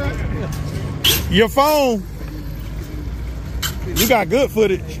out of here, man. Your phone. You got good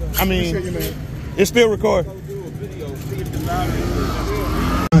footage. I mean, it's still recording.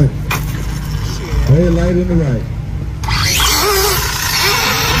 Hey, light in the right.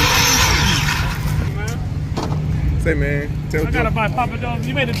 Say, man. I gotta buy Papa John's.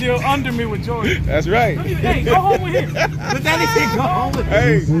 You made a deal under me with Jordan. That's right. Hey, go home with him. But that nigga go home with him.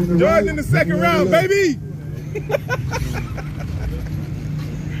 Hey, Jordan in the second round, baby.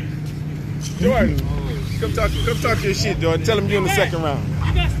 Jordan, come talk your shit, Jordan. Tell him you're in the second round.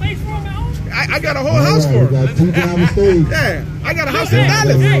 You got space for him at home? I got a whole house for him. We got 2 drivers stage. Yeah, I got a house in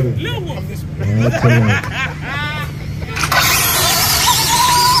Dallas. Hey, little one.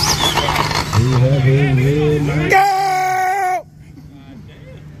 We have a red light. Go!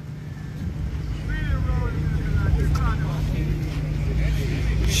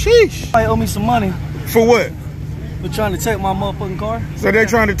 Sheesh. I owe me some money For what? for trying to take my motherfucking car. So they're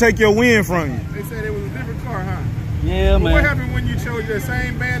trying to take your win from you. They said it was a different car, huh? Yeah, But what man. happened when you chose your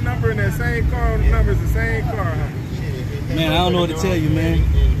same band number and that same car number is the same car, huh? Man, I don't know what to tell you, man.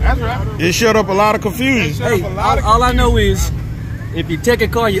 That's right. It shut up a lot of confusion. Hey, all I know is, if you take a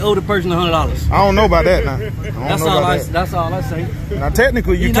car, you owe the person $100. I don't know about that now. That's all I say. Now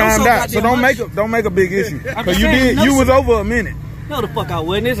technically you You know timed so out, so goddamn don't make a big issue. I'm Cause just you saying, you was over a minute. No, the fuck I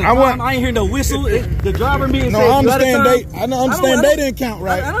wasn't. It's a I crime. wasn't. I ain't hear no whistle. The driver me and No, said, I understand I understand they didn't count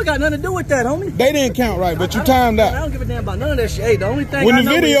right. I don't got nothing to do with that, homie. They didn't count right, but you timed I out. don't give a damn about none of that shit. Hey, the only thing When I the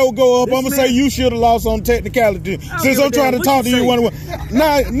know video is go up, this I'm gonna man- say you should have lost on technicality. Since give a I'm trying to damn talk what to you you say. one on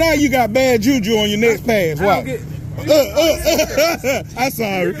one. Now you got bad juju on your next pass. I don't Why? get- I'm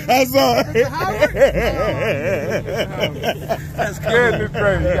sorry. That's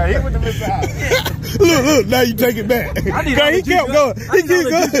crazy. Yeah, he went to Mr. House. Look, now you take it back. I need all He the kept juju. going. I He need all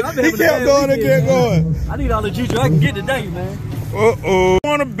the kept juju. I've been going. He having a kept bad going and weekend, kept man. going. I need all the juju I can get today, man. Uh-oh.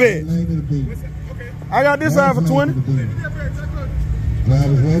 want to bet? I got this side for 20.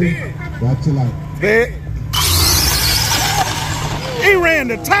 Drivers ready? Watch your light. Bet. He ran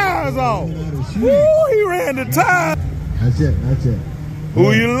the tires off. Woo, he ran the tires. Not yet.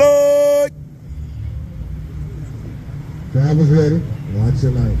 Who you look? Drivers ready? Watch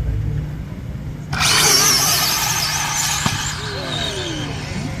your light.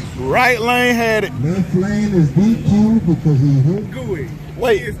 Right lane had it. Left lane is DQ because he hit. Gooey.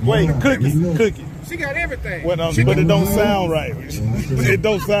 Wait, cookie. She got everything. But it don't sound right. It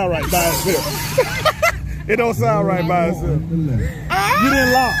don't sound right by itself. It don't sound right by itself.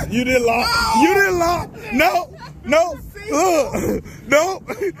 You didn't lock. No. No. You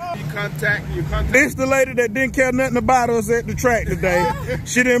contact. This the lady that didn't care nothing about us at the track today.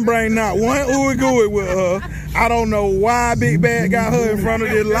 She didn't bring not one ooey gooey with her. I don't know why Big Bad got her in front of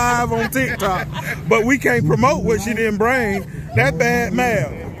this live on TikTok, but we can't promote what she didn't bring. That bad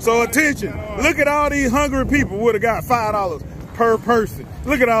math. So attention, look at all these hungry people would have got $5 per person.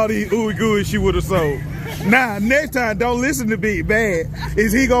 Look at all these ooey gooey she would have sold. Now, next time, don't listen to Big Bad.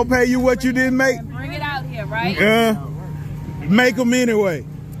 Is he gonna pay you what you didn't make? Bring it out here, right? Make them anyway.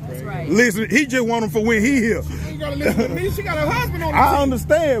 That's right. Listen, he just want them for when he here. You gotta listen to me. She got her husband on the I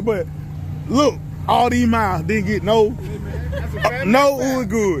understand, but look, all these miles didn't get no ooey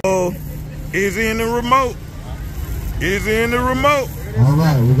gooey. Is in the remote. All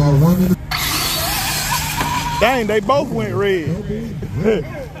right, we got one in the... Dang, they both went red.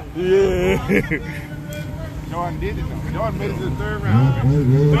 Yeah. Jordan did it though. Jordan made it to the third round.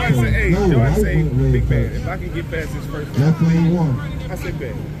 Jordan said, hey, Jordan said, Big Bad, if I can get past this first round. Left lane one. I said,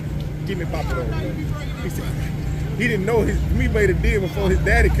 bet. Give me Papa Dog. He said, he didn't know we made a deal before his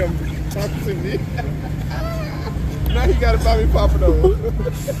daddy come talk to me. Now he got to buy me Papa Dog.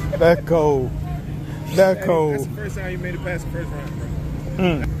 That's cold. That's cold. That's the first time you made it past the first round,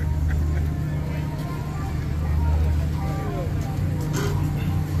 bro.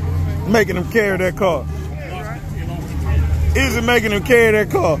 Making him carry that car. Is it making him carry that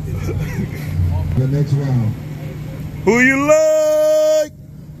car? The next round. Who you like?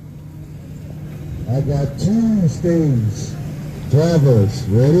 I got 2 stages. Drivers,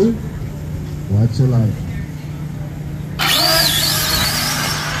 ready? Watch your light.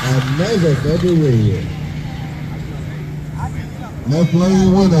 Another double red. Left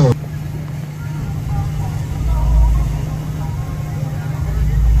lane winner.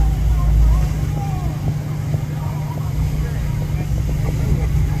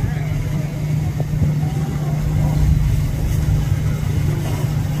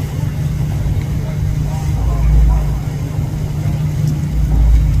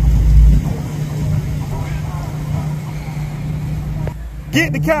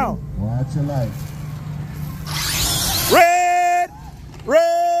 Get the count. Watch your light. Red.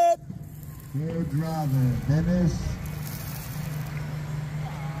 Good driving, Dennis.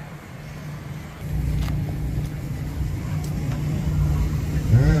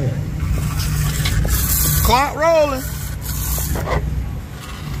 Good. Clock rolling.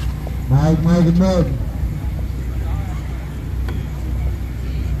 Mike and Melvin.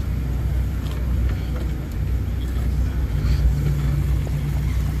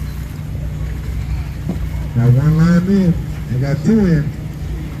 Got 1 line in. I got 2 in.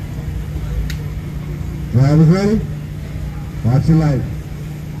 Drivers ready? Watch your light.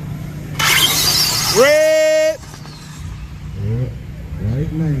 Red.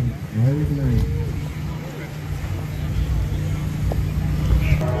 Right lane.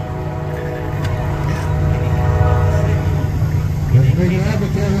 Let's make it happen,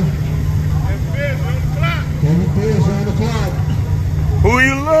 Kevin. Kevin Pierce on the clock. Who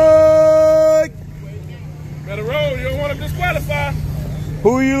you like? Better roll, you don't want to disqualify.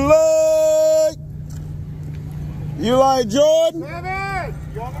 Who you like? You like Jordan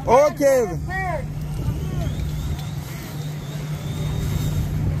or Kevin?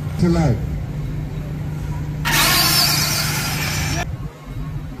 Tonight.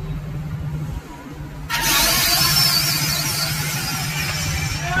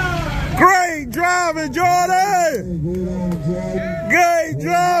 Great driving, Jordan! Great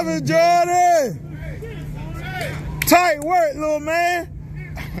driving, Jordan! Tight work, little man.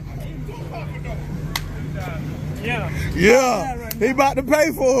 Yeah. He about to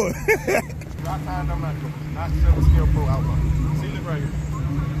pay for it. Rock time, no matter. Not 7 scale pro outlaw. See it right here.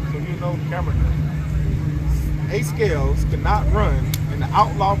 So you know the camera does. 8 scales cannot run in the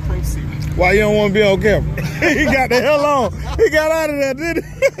Outlaw Pro Series. Why you don't want to be on camera? He got the hell on. He got out of there, didn't he?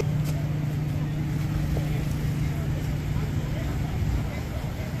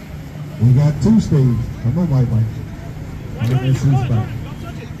 We got 2 stages. Come on, Mike. I'm in this spot.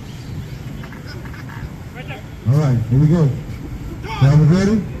 All right, here we go. Y'all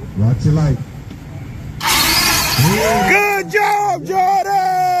ready? Watch your light. Good job,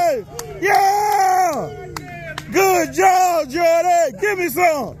 Jordan! Yeah! Good job, Jordan! Give me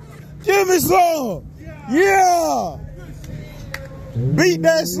some! Give me some! Yeah! Beat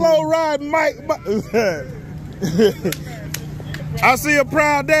that slow ride, Mike. I see a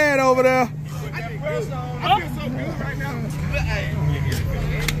proud dad over there.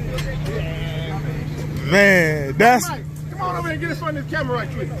 Man, that's... Come on over here and get us on this camera right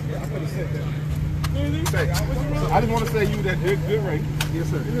quick. I just want to say you that good race. Yes,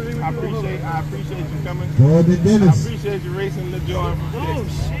 sir. I appreciate you coming. I appreciate you racing the Jordan. Oh,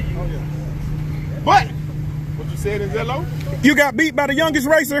 shit. Oh, yeah. But what you said in Zello? You got beat by the youngest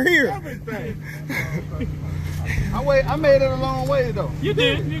racer here. Everything. I made it a long way though. You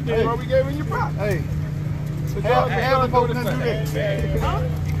did. You did. Well, we gave him your prop. Hey.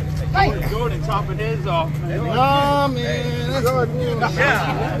 Jordan chopping his off. Nah, man.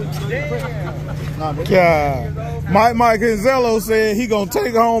 Yeah. Mike Gonzalo said he gonna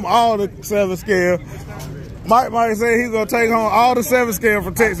take home all the 7 scale. Mike said he's gonna take home all the 7 scale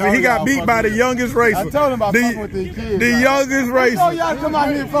from Texas. He got beat by the youngest racer. I told him about fucking with these kids. The youngest racer. I told y'all come out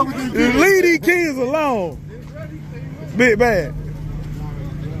here and fuck with these kids. Leave these kids alone. Big bad.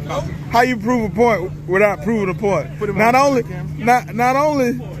 How you prove a point without proving a point? Not only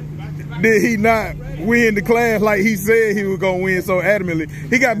did he not win the class like he said he was gonna win so adamantly,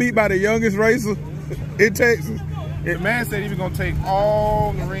 he got beat by the youngest racer in Texas. The man said he was gonna take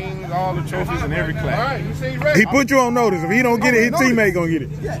all the rings, all the trophies in every class. All right, you say He put you on notice. If he don't get it, his teammate gonna get it.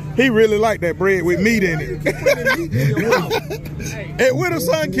 He really like that bread with meat in it. And with a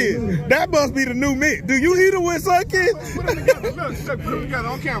sun kid, that must be the new meat. Do you eat it with sun kid? Put them together. Look, put them together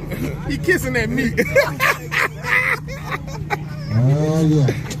on camera. He kissing that meat. Oh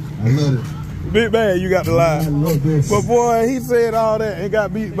yeah, I love it. Big bad, you got the lie. I love this. But boy, he said all that and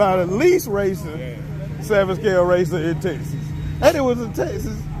got beat by the least racer, 7 scale racer in Texas. And it was a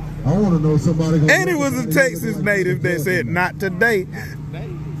Texas. I want to know somebody. And it was a Texas native that said, not today.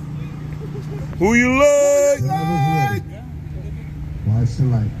 Who you like? Watch the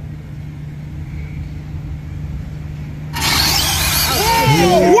light.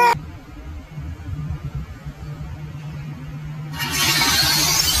 What?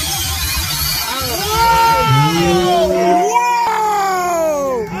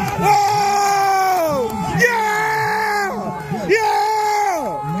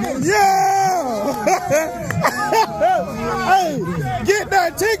 Hey, get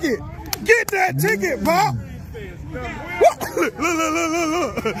that ticket. Get that ticket, Pop. Look.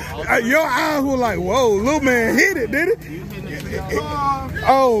 Your eyes were like, whoa, little man hit it, did it?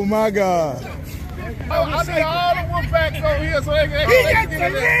 Oh, my God. I need all the wolf backs over here so they can... He got the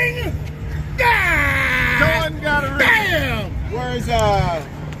ring! Jordan got a ring. Damn! Where's,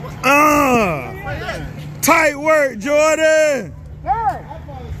 tight work, Jordan.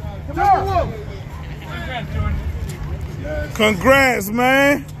 Congrats,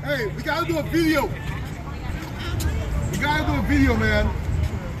 man. Hey, we gotta do a video. Man.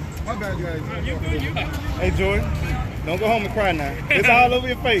 My bad, guys. Hey, Jordan, don't go home and cry now. It's all over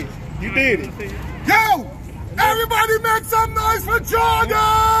your face. You did it. Yo! Everybody make some noise for Jordan!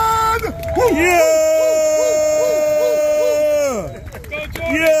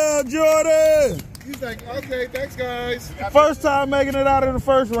 Yeah, Jordan. He's like, okay, thanks, guys. First time making it out of the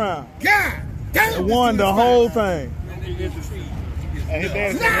first round. Yeah! Damn! Won the whole thing. His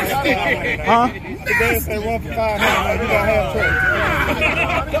dad said, huh? His dad said 1 for 500. You got half credit.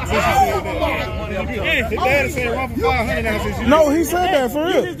 His dad said 1 for 500 now since you. No, he said that for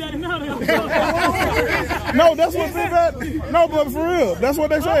real. No, that's what they said. No, but for real, that's what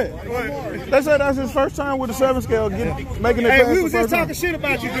they said. They said that's his first time with the 7 scale, making it. Hey, we was just talking shit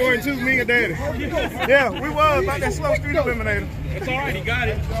about you, Jordan, too, me and Daddy. Yeah, we was about that slow street eliminator. It's all right, he got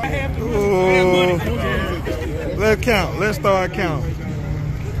it. I have to. Let's count. Let's start counting.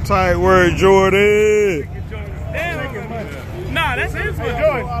 Tight word, Jordan. Nah, that's his money.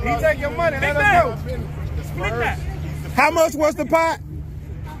 Jordan, he take your money. Let us know. Split that. How much was the pot?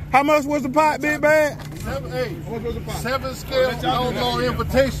 How much was the pot, Big Bad? 7 scale outlaw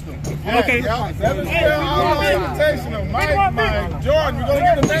invitational. Okay. 7 scale outlaw invitational. Mike, Jordan, we're gonna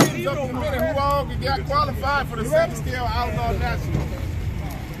get the names up in a minute. Who all got qualified for the 7 scale outlaw national?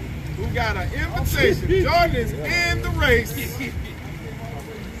 Who got an invitation? Jordan is in the race.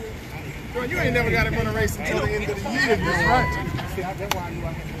 Jordan, you ain't never got to run a race until the end of the year, right? A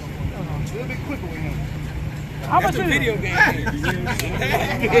little bit quicker with him. How much is it? Video game?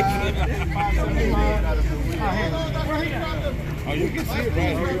 Oh, you can see it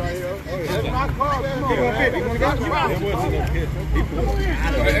right here. That's my car. Come on, man.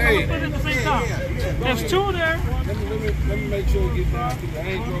 Hey. There's two there. Let me make sure it gets down. I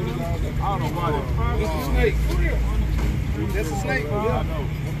ain't drove this all day. I don't know why. That's a snake. That's a snake.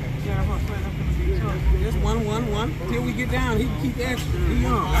 That's one. Till we get down, he can keep asking. He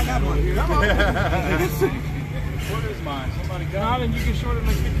young. I got one. What is mine? Somebody got it and you get shorted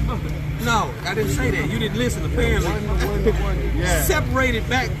like 50 bucks. No, I didn't say that. You didn't listen. Apparently, separated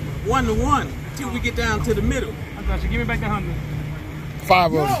back 1 to 1 till we get down to the middle. I got you. Give me back the 100.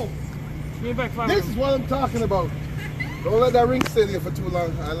 5 of them. Give me back 5. This is what I'm talking about. Don't let that ring sit here for too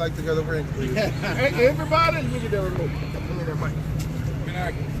long. I like to get a ring. Hey, everybody, look at that remote. Look at that mic.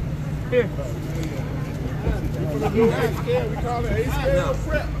 Here. We call it A-scale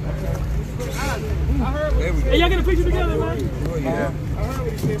prep. Hey, y'all get a picture together, man? I heard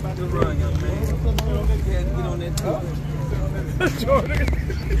what he said about the run, young man. You had to get on that too.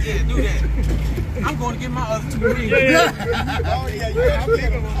 Yeah, do that. I'm going to get my other 2 rings. All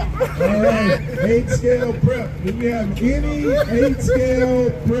right, 8-scale prep. Do we have any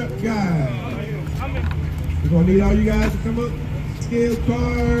 8-scale prep guys? We're going to need all you guys to come up. Scale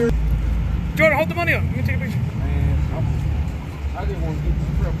card. Jordan, hold the money up. Let me take a picture. I didn't want to get the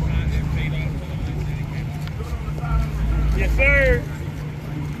prep on. Yes, sir.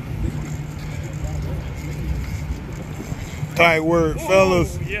 Tight word,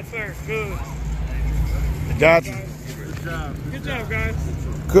 fellas. Yes, sir. Good. Got you. Good job. Good job, guys.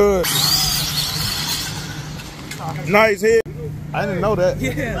 Good. Nice hit. I didn't know that.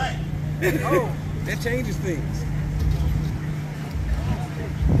 Yeah. Oh, that changes things.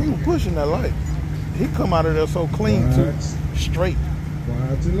 He was pushing that light. He come out of there so clean too. Straight.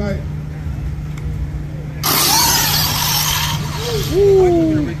 Wide to light. It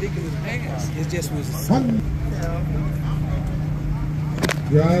wasn't a ridiculous pass. It just was.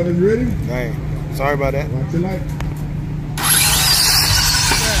 Drivers ready? Dang. Sorry about that. Watch your light.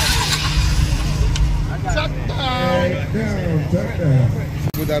 Touchdown.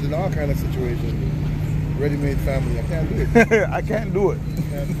 Put that in all kind of situations. Ready-made family. I can't do it. I can't do it.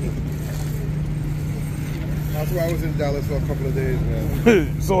 That's why I was in Dallas for a couple of days,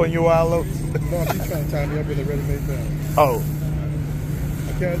 man. So in your wallow? No, she's trying to tie me up in a ready-made family. Oh.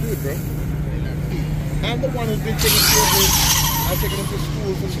 I can't do it, bro. I'm the one who's been taking children. I'm taking them to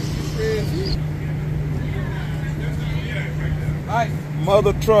school for 6 years. Hi.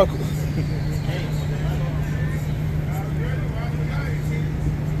 Mother trucker.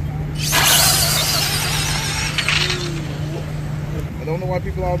 I don't know why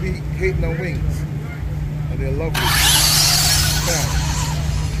people all be hating on wings. And they're lovely. Yeah.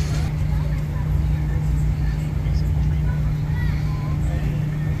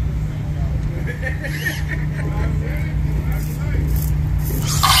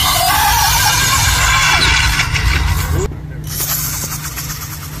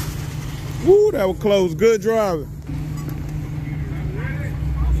 Woo, that was close. Good driving.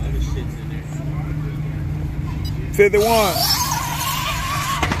 $51.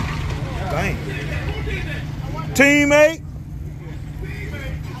 Dang. Teammate.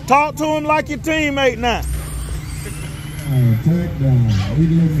 Talk to him like your teammate now. Take down. We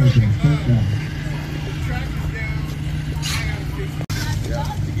didn't make it. Take down.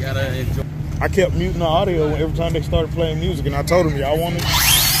 You gotta enjoy. I kept muting the audio every time they started playing music, and I told them, y'all want it?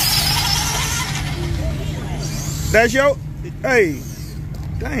 That's your... Hey.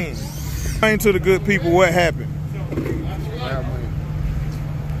 Dang. Explain to the good people what happened.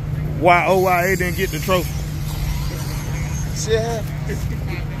 Why OYA didn't get the trophy? Shit happens.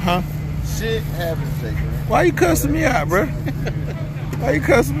 Huh? Shit happens, Jake, man. Why you cussing me out, bro? Why you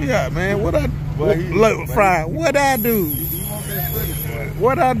cussing me out, man? What I... Look, Fry, what I do?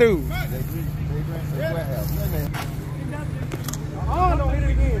 What I do?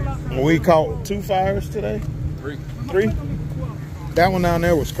 We caught 2 fires today? 3. That one down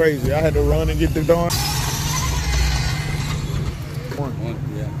there was crazy. I had to run and get the darn.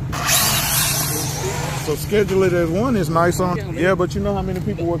 So schedule it as 1 is nice on. Yeah, but you know how many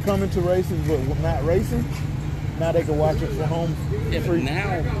people were coming to races but not racing? Now they can watch it from home. Yeah, but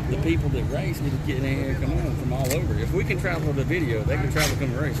now the people that race need to get in here and come on from all over. If we can travel the video, they can travel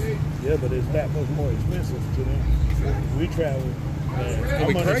come race. Yeah, but it's that much more expensive to them. We travel. It'll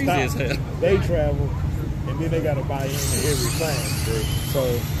be crazy as hell. They travel, and then they got to buy into every class. So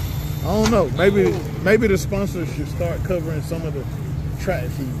I don't know. Maybe the sponsors should start covering some of the track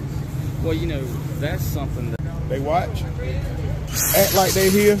fees. Well, you know, that's something that they watch, act like they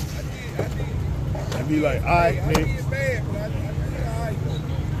here, and be like, all right, Nick.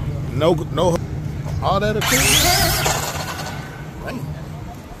 No, all that equipment.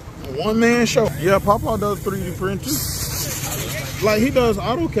 One-man show. Yeah, Papa does 3D printing. Like, he does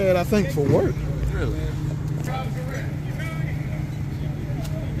AutoCAD, I think, for work. Really?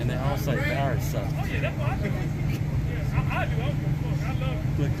 And they all say ours suck.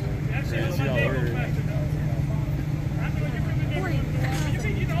 Look, it's y'all weird.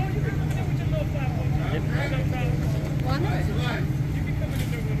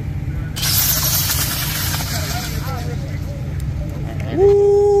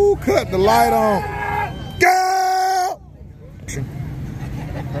 Woo, cut the light on. Go!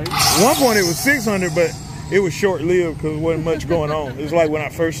 At one point it was 600, but it was short-lived because there wasn't much going on. It was like when I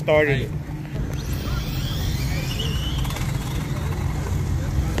first started it.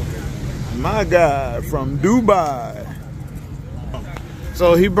 My guy from Dubai.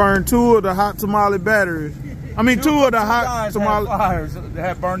 So he burned 2 of the hot tamale batteries. I mean, 2 of the hot tamale fires that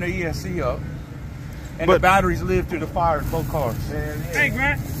had burned the ESC up. And the batteries lived through the fire in both cars. Hey,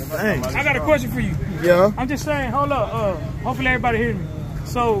 Grant. Dang. I got a question for you. Yeah. I'm just saying, hold up. Hopefully everybody hears me.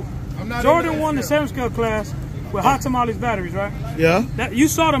 So, Jordan won the 7 scale class with hot tamales batteries, right? Yeah. You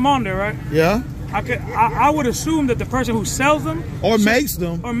saw them on there, right? Yeah. I would assume that the person who sells them makes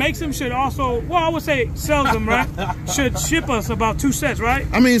them should also, well, I would say sells them, right? Should ship us about 2 sets, right?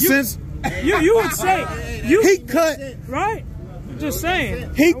 I mean, since you would say he cut, right? Just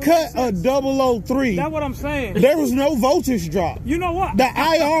saying. He cut a 003. That's what I'm saying. There was no voltage drop. You know what? The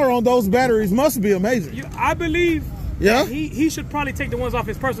IR on those batteries must be amazing. I believe. Yeah. He should probably take the ones off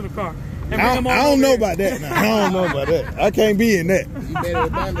his personal car. I don't know about that now. I don't know about that. I can't be in that. You better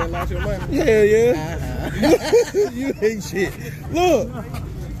than that, lost your money. Yeah. You ain't shit. Look,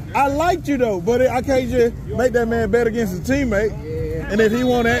 I liked you though, but I can't just make that man bet against his teammate. And if he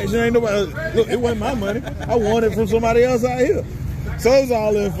want action, ain't nobody. Look, it wasn't my money. I won it from somebody else out here. So it's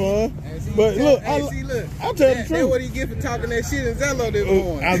all in fun. But look, I'll tell the truth. That's what he get for talking that shit in Zello this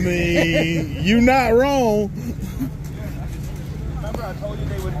morning. I mean, you not wrong. Remember I told you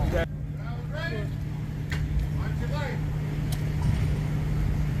they would do that.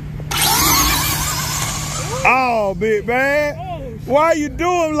 Oh, Big Bad. Why you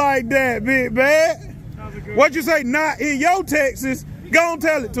doing like that, Big Bad? What you say, not in your Texas? Go and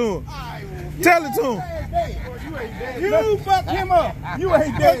tell it to him. Tell it to him. You fucked him up. You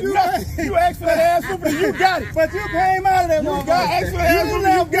ain't dead. You asked for that ass whooping, you got it. But you came out of that one. You asked for that ass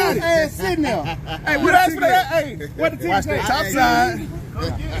whooping, you got it. Ass sitting there. Hey, what asked for that? Hey, what the team say? Top side.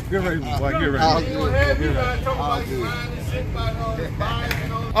 Get ready, boy. Get ready.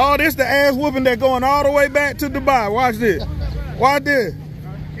 Oh, this the ass whooping that going all the way back to Dubai. Watch this. Watch this.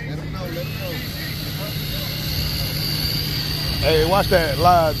 Hey, watch that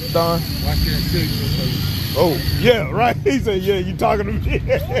live, Don. Watch that shit. Oh, yeah, right. He said, yeah, you talking to me.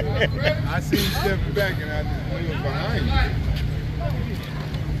 I seen you stepping back and I was behind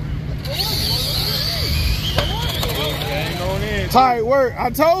you. Tight work. I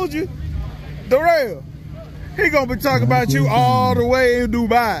told you. Darrell, he gonna be talking about you all the way in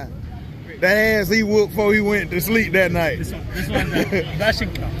Dubai. The ass he whooped before he went to sleep that night. This one,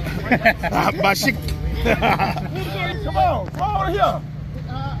 Bashika. Come on over here.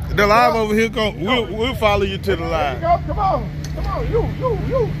 The live over here, we'll follow you to the live. Come on, you,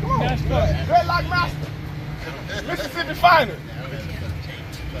 come on. Red Lock Master, Mississippi Fighter.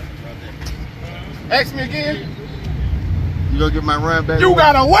 Ask me again. You gonna get my run back? You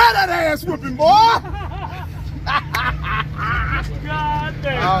gotta wear that ass whooping, boy. God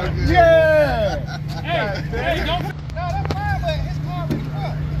damn. Oh, yeah. Hey, don't. No, that's fine, but his car was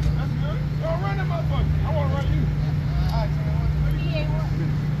up. That's good. Don't run that motherfucker. I want to run you. All right, he ain't one.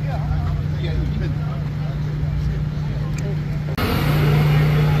 Yeah, you been.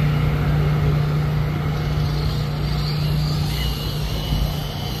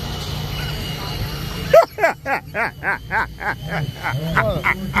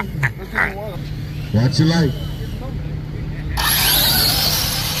 Watch your life.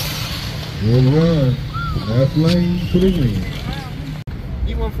 Good run. Left lane to the win.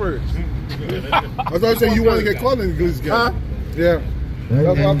 Eat one first. I thought you said you want to get caught in this game. Huh? Yeah. That's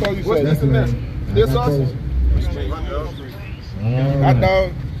what I thought you said. Listen there. This sauce? Hot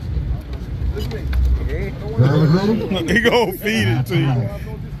dog. Listen to me. He gonna feed it to you.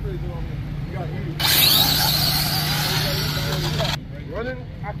 Running,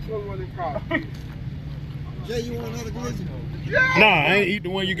 actual running car. Jay, you want another glizzy? Yeah. Nah, I ain't eat the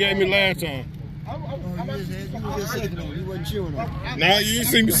one you gave me last time. You was just second on it. You wasn't chewing on it. Nah, you didn't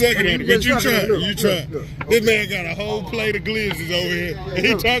see me second on it, but you tried. You tried. This man got a whole plate of glizzies over here. And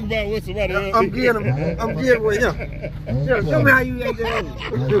he talk about what somebody else. I'm getting with him. Show me how you ate that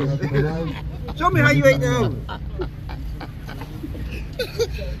other. Show me how you ate that other.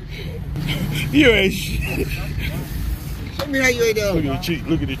 You ain't shit. Show me how you ate that. Look at the cheek.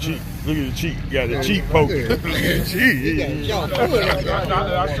 Look at the cheek. Look at the cheek. You got the cheek poking.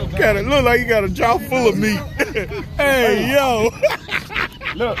 Got it. Look like you got a jaw full of meat. Hey, yo.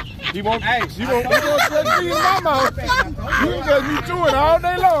 Look, he won't judge me in my mouth. You can judge me chewing all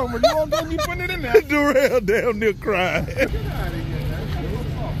day long, but you won't get me putting it in there. Durrell down there crying.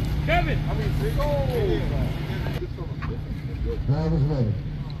 Kevin. Driver's ready.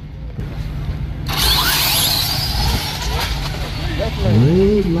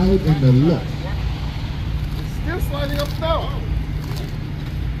 Red light in the left. Still sliding up snow.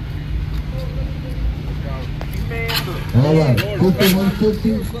 All right,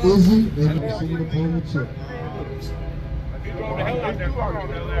 5150, Izzy, and the single payment check.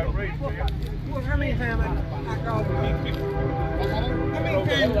 How many times I called him? How many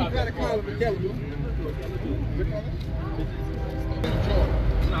times you got to call him and tell him?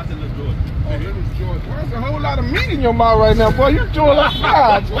 There's a whole lot of meat in your mouth right now, boy. You chewing like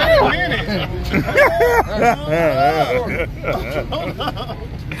flies. Wait a minute.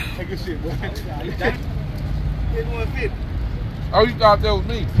 Take a shit, boy. Oh, you thought that was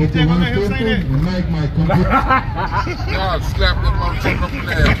me? 5150, the mic might come through. God slapped that motherfucker up in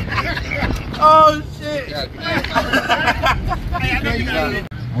there. Oh, shit.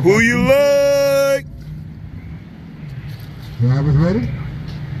 Who you like? Drivers ready?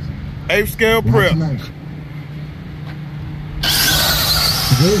 8th scale prep.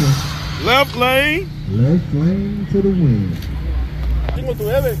 Left lane. Left lane to the wind. You go through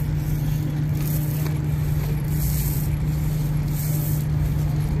heavy.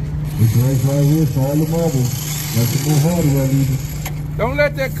 This race right here for all the marbles. That's some more hardware needed. Don't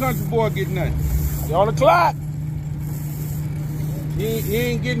let that country boy get nothing. You on the clock. He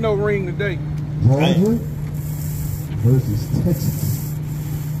ain't getting no ring today. Georgia versus Texas.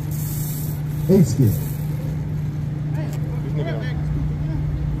 8th scale.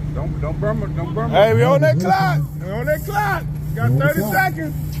 Don't burn me. Hey, we on that clock. We on that clock. Got 30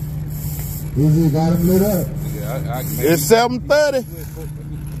 seconds. Izzy got him lit up. Yeah, It's 7:30.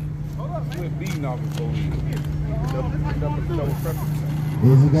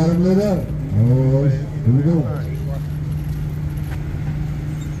 Izzy got him lit up. Oh, here we go.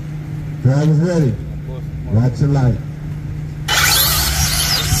 Drivers ready. Watch your light.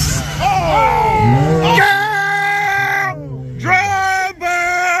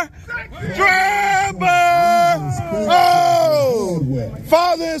 Oh!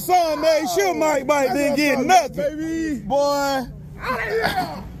 Father and son made sure Mike didn't get nothing. Baby. Boy.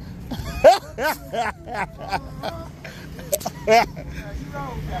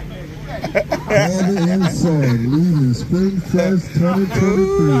 Father and son leading Springfest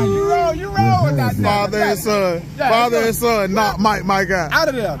 2023. You roll with that. Father and son knocked Mike out. Out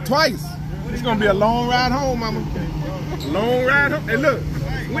of there twice. It's gonna be a long ride home, mama. Long ride home. Hey, look,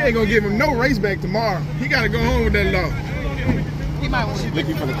 we ain't gonna give him no race back tomorrow. He gotta go home with that law. He might want to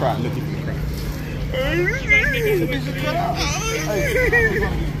looking for the crowd. Looking for the crowd. I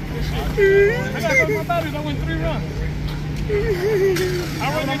gotta go to my batteries. I went 3 runs. I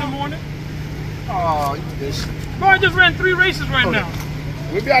run in the morning. Oh, you bitch. Bro, I just ran 3 races right now.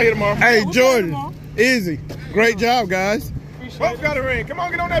 We'll be out here tomorrow. Hey, Jordan, Easy. Great job, guys. Both got a ring. Come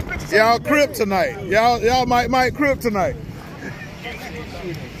on, get on that picture. Y'all crip tonight. Y'all might crip tonight.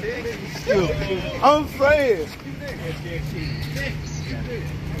 I'm saying.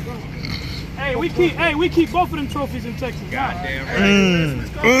 Hey, we keep both of them trophies in Texas. Goddamn right.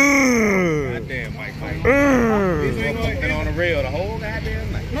 Goddamn, Mike. These ain't gonna get on the rail the whole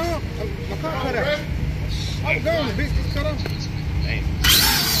goddamn night. No, my car cut out. I'm gone. The bitch just cut off. Thank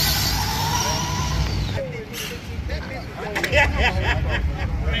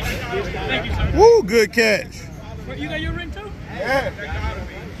you, sir. Woo, good catch. What, you got your ring too? Yeah.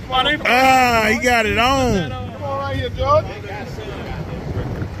 He got it on. Come on right here, George.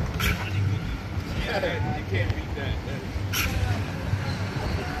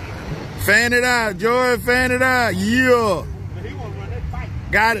 Fan it out, George. Fan it out. Yeah.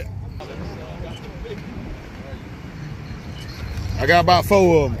 Got it. I got about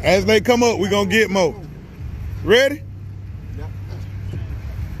 4 of them. As they come up, we're going to get more. Ready?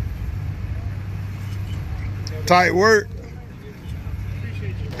 Tight work.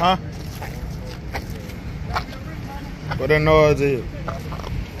 Huh? What that noise is?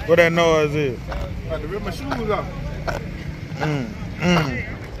 What that noise is? About to rip my shoes off.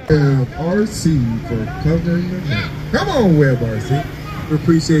 RC for covering the night. Come on, Web RC. We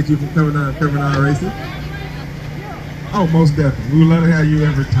appreciate you for coming out and covering our racing. Oh, most definitely. We love to have you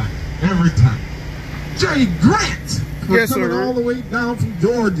every time. Every time. Jay Grant for coming all the way down from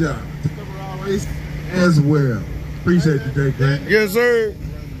Georgia to race as well. Appreciate you, Jay Grant. Yes, sir.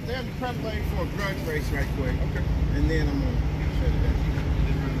 Tell me prep lane for a grudge race right quick. Okay. And then I'm gonna shut it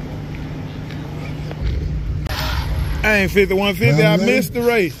down. I ain't 5150. I missed the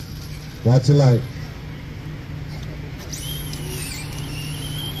race. Watch your light.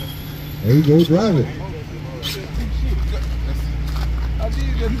 There you go, drive it.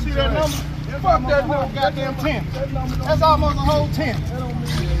 You see that number? Fuck that number, goddamn 10. That's almost a whole 10.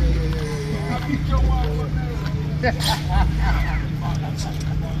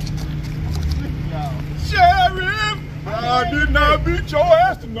 Sheriff, I did not beat your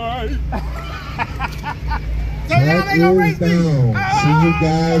ass tonight. So y'all ain't gonna race me. See you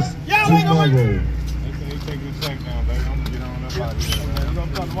guys tomorrow. They taking the check now, baby. I'm gonna get on that body. You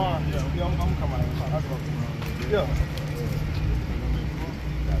gonna come tomorrow? Yeah, I'm gonna come out. I'll go tomorrow. Yeah.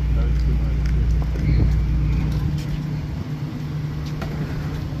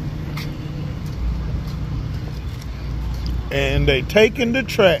 And they taking the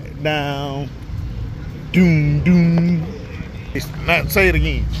track down. Doom, doom. Not say it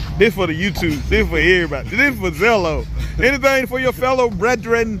again. This for the YouTube. This for everybody. This for Zello. Anything for your fellow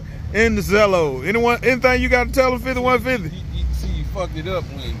brethren in the Zello. Anything you got to tell them 5150? See, you fucked it up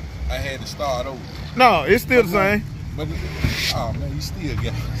when I had to start over. No, it's still the same. But, oh man, you still got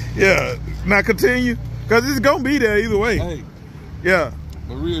it. Yeah. Now continue. Because it's going to be there either way. Hey. Yeah.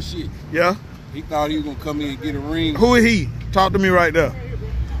 But real shit. Yeah. He thought he was going to come in and get a ring. Who is he? Talk to me right there.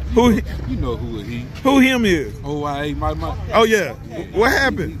 Who? You know who is he. Who him is? OIA, my. Oh, yeah. What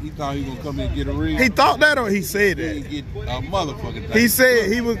happened? He thought he was going to come in and get a ring. He thought that or he said that? He didn't get a motherfucking thing. He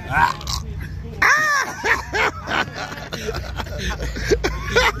said he was...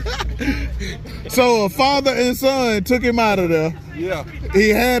 So a father and son took him out of there. Yeah. He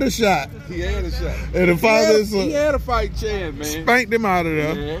had a shot. He had a shot. And the father and son... He had a fight chance, man. Spanked him out of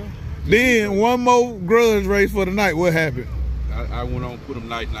there. Yeah. Then one more grudge race for the night. What happened? I went on, put him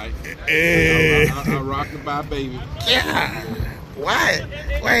night. Hey. I rocked it by baby. Yeah. Why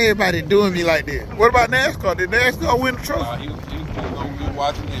everybody doing me like this? What about NASCAR? Did NASCAR win the trophy? He was going to be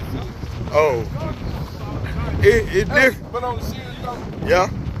watching Netflix. Oh. It different. But on the serious note, yeah.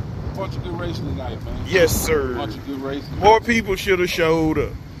 Bunch of good racing tonight, man. Yes, sir. Bunch of good racing. More people should have showed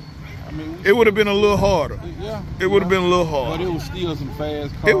up. I mean, it would have been a little harder. Yeah. It would have been a little harder. But it was still some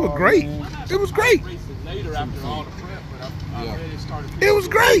fast cars. It was great. Man. It was great. Later after all the prep, but It was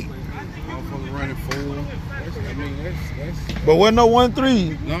great. Motherfucker running forward. I mean, that's. But wasn't no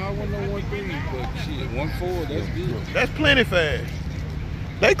 1-3. No, it wasn't no 1-3. But shit, 1-4, that's good. That's plenty fast.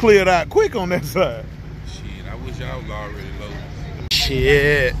 They cleared out quick on that side. Shit, I wish I was already low.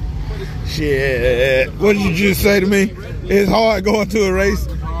 Shit. What did you just say to me? It's hard going to a race.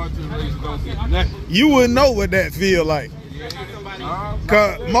 It's hard to race, don't get nothing. You wouldn't know what that feel like.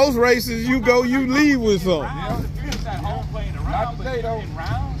 Cause most races you go, you leave with something.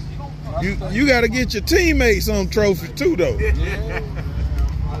 You got to get your teammates some trophies too, though.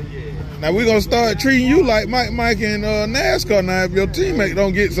 Now we're gonna start treating you like Mike and NASCAR now. If your teammate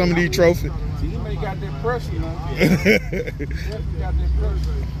don't get some of these trophies. Teammate got that pressure now. Got that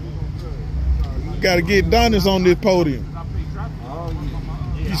pressure. Got to get Donis on this podium.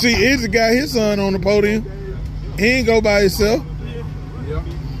 You see, Izzy got his son on the podium. He ain't go by himself.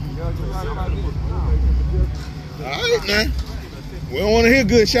 All right, now. We don't want to hear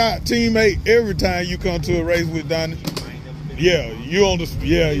good shot teammate every time you come to a race with Donnie. Yeah, you on the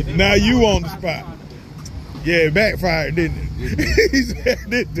now you on the spot. Yeah, it backfired, didn't it? He said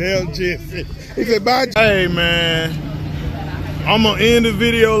this damn shit. He said, bye. Hey man, I'm gonna end the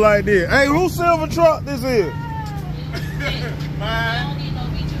video like this. Hey, whose silver truck this is? Mine.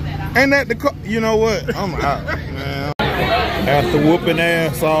 Ain't that the car? You know what? I'm out, man. After whooping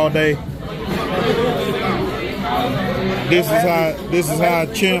ass all day. This is how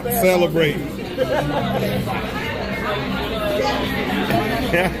champs celebrate.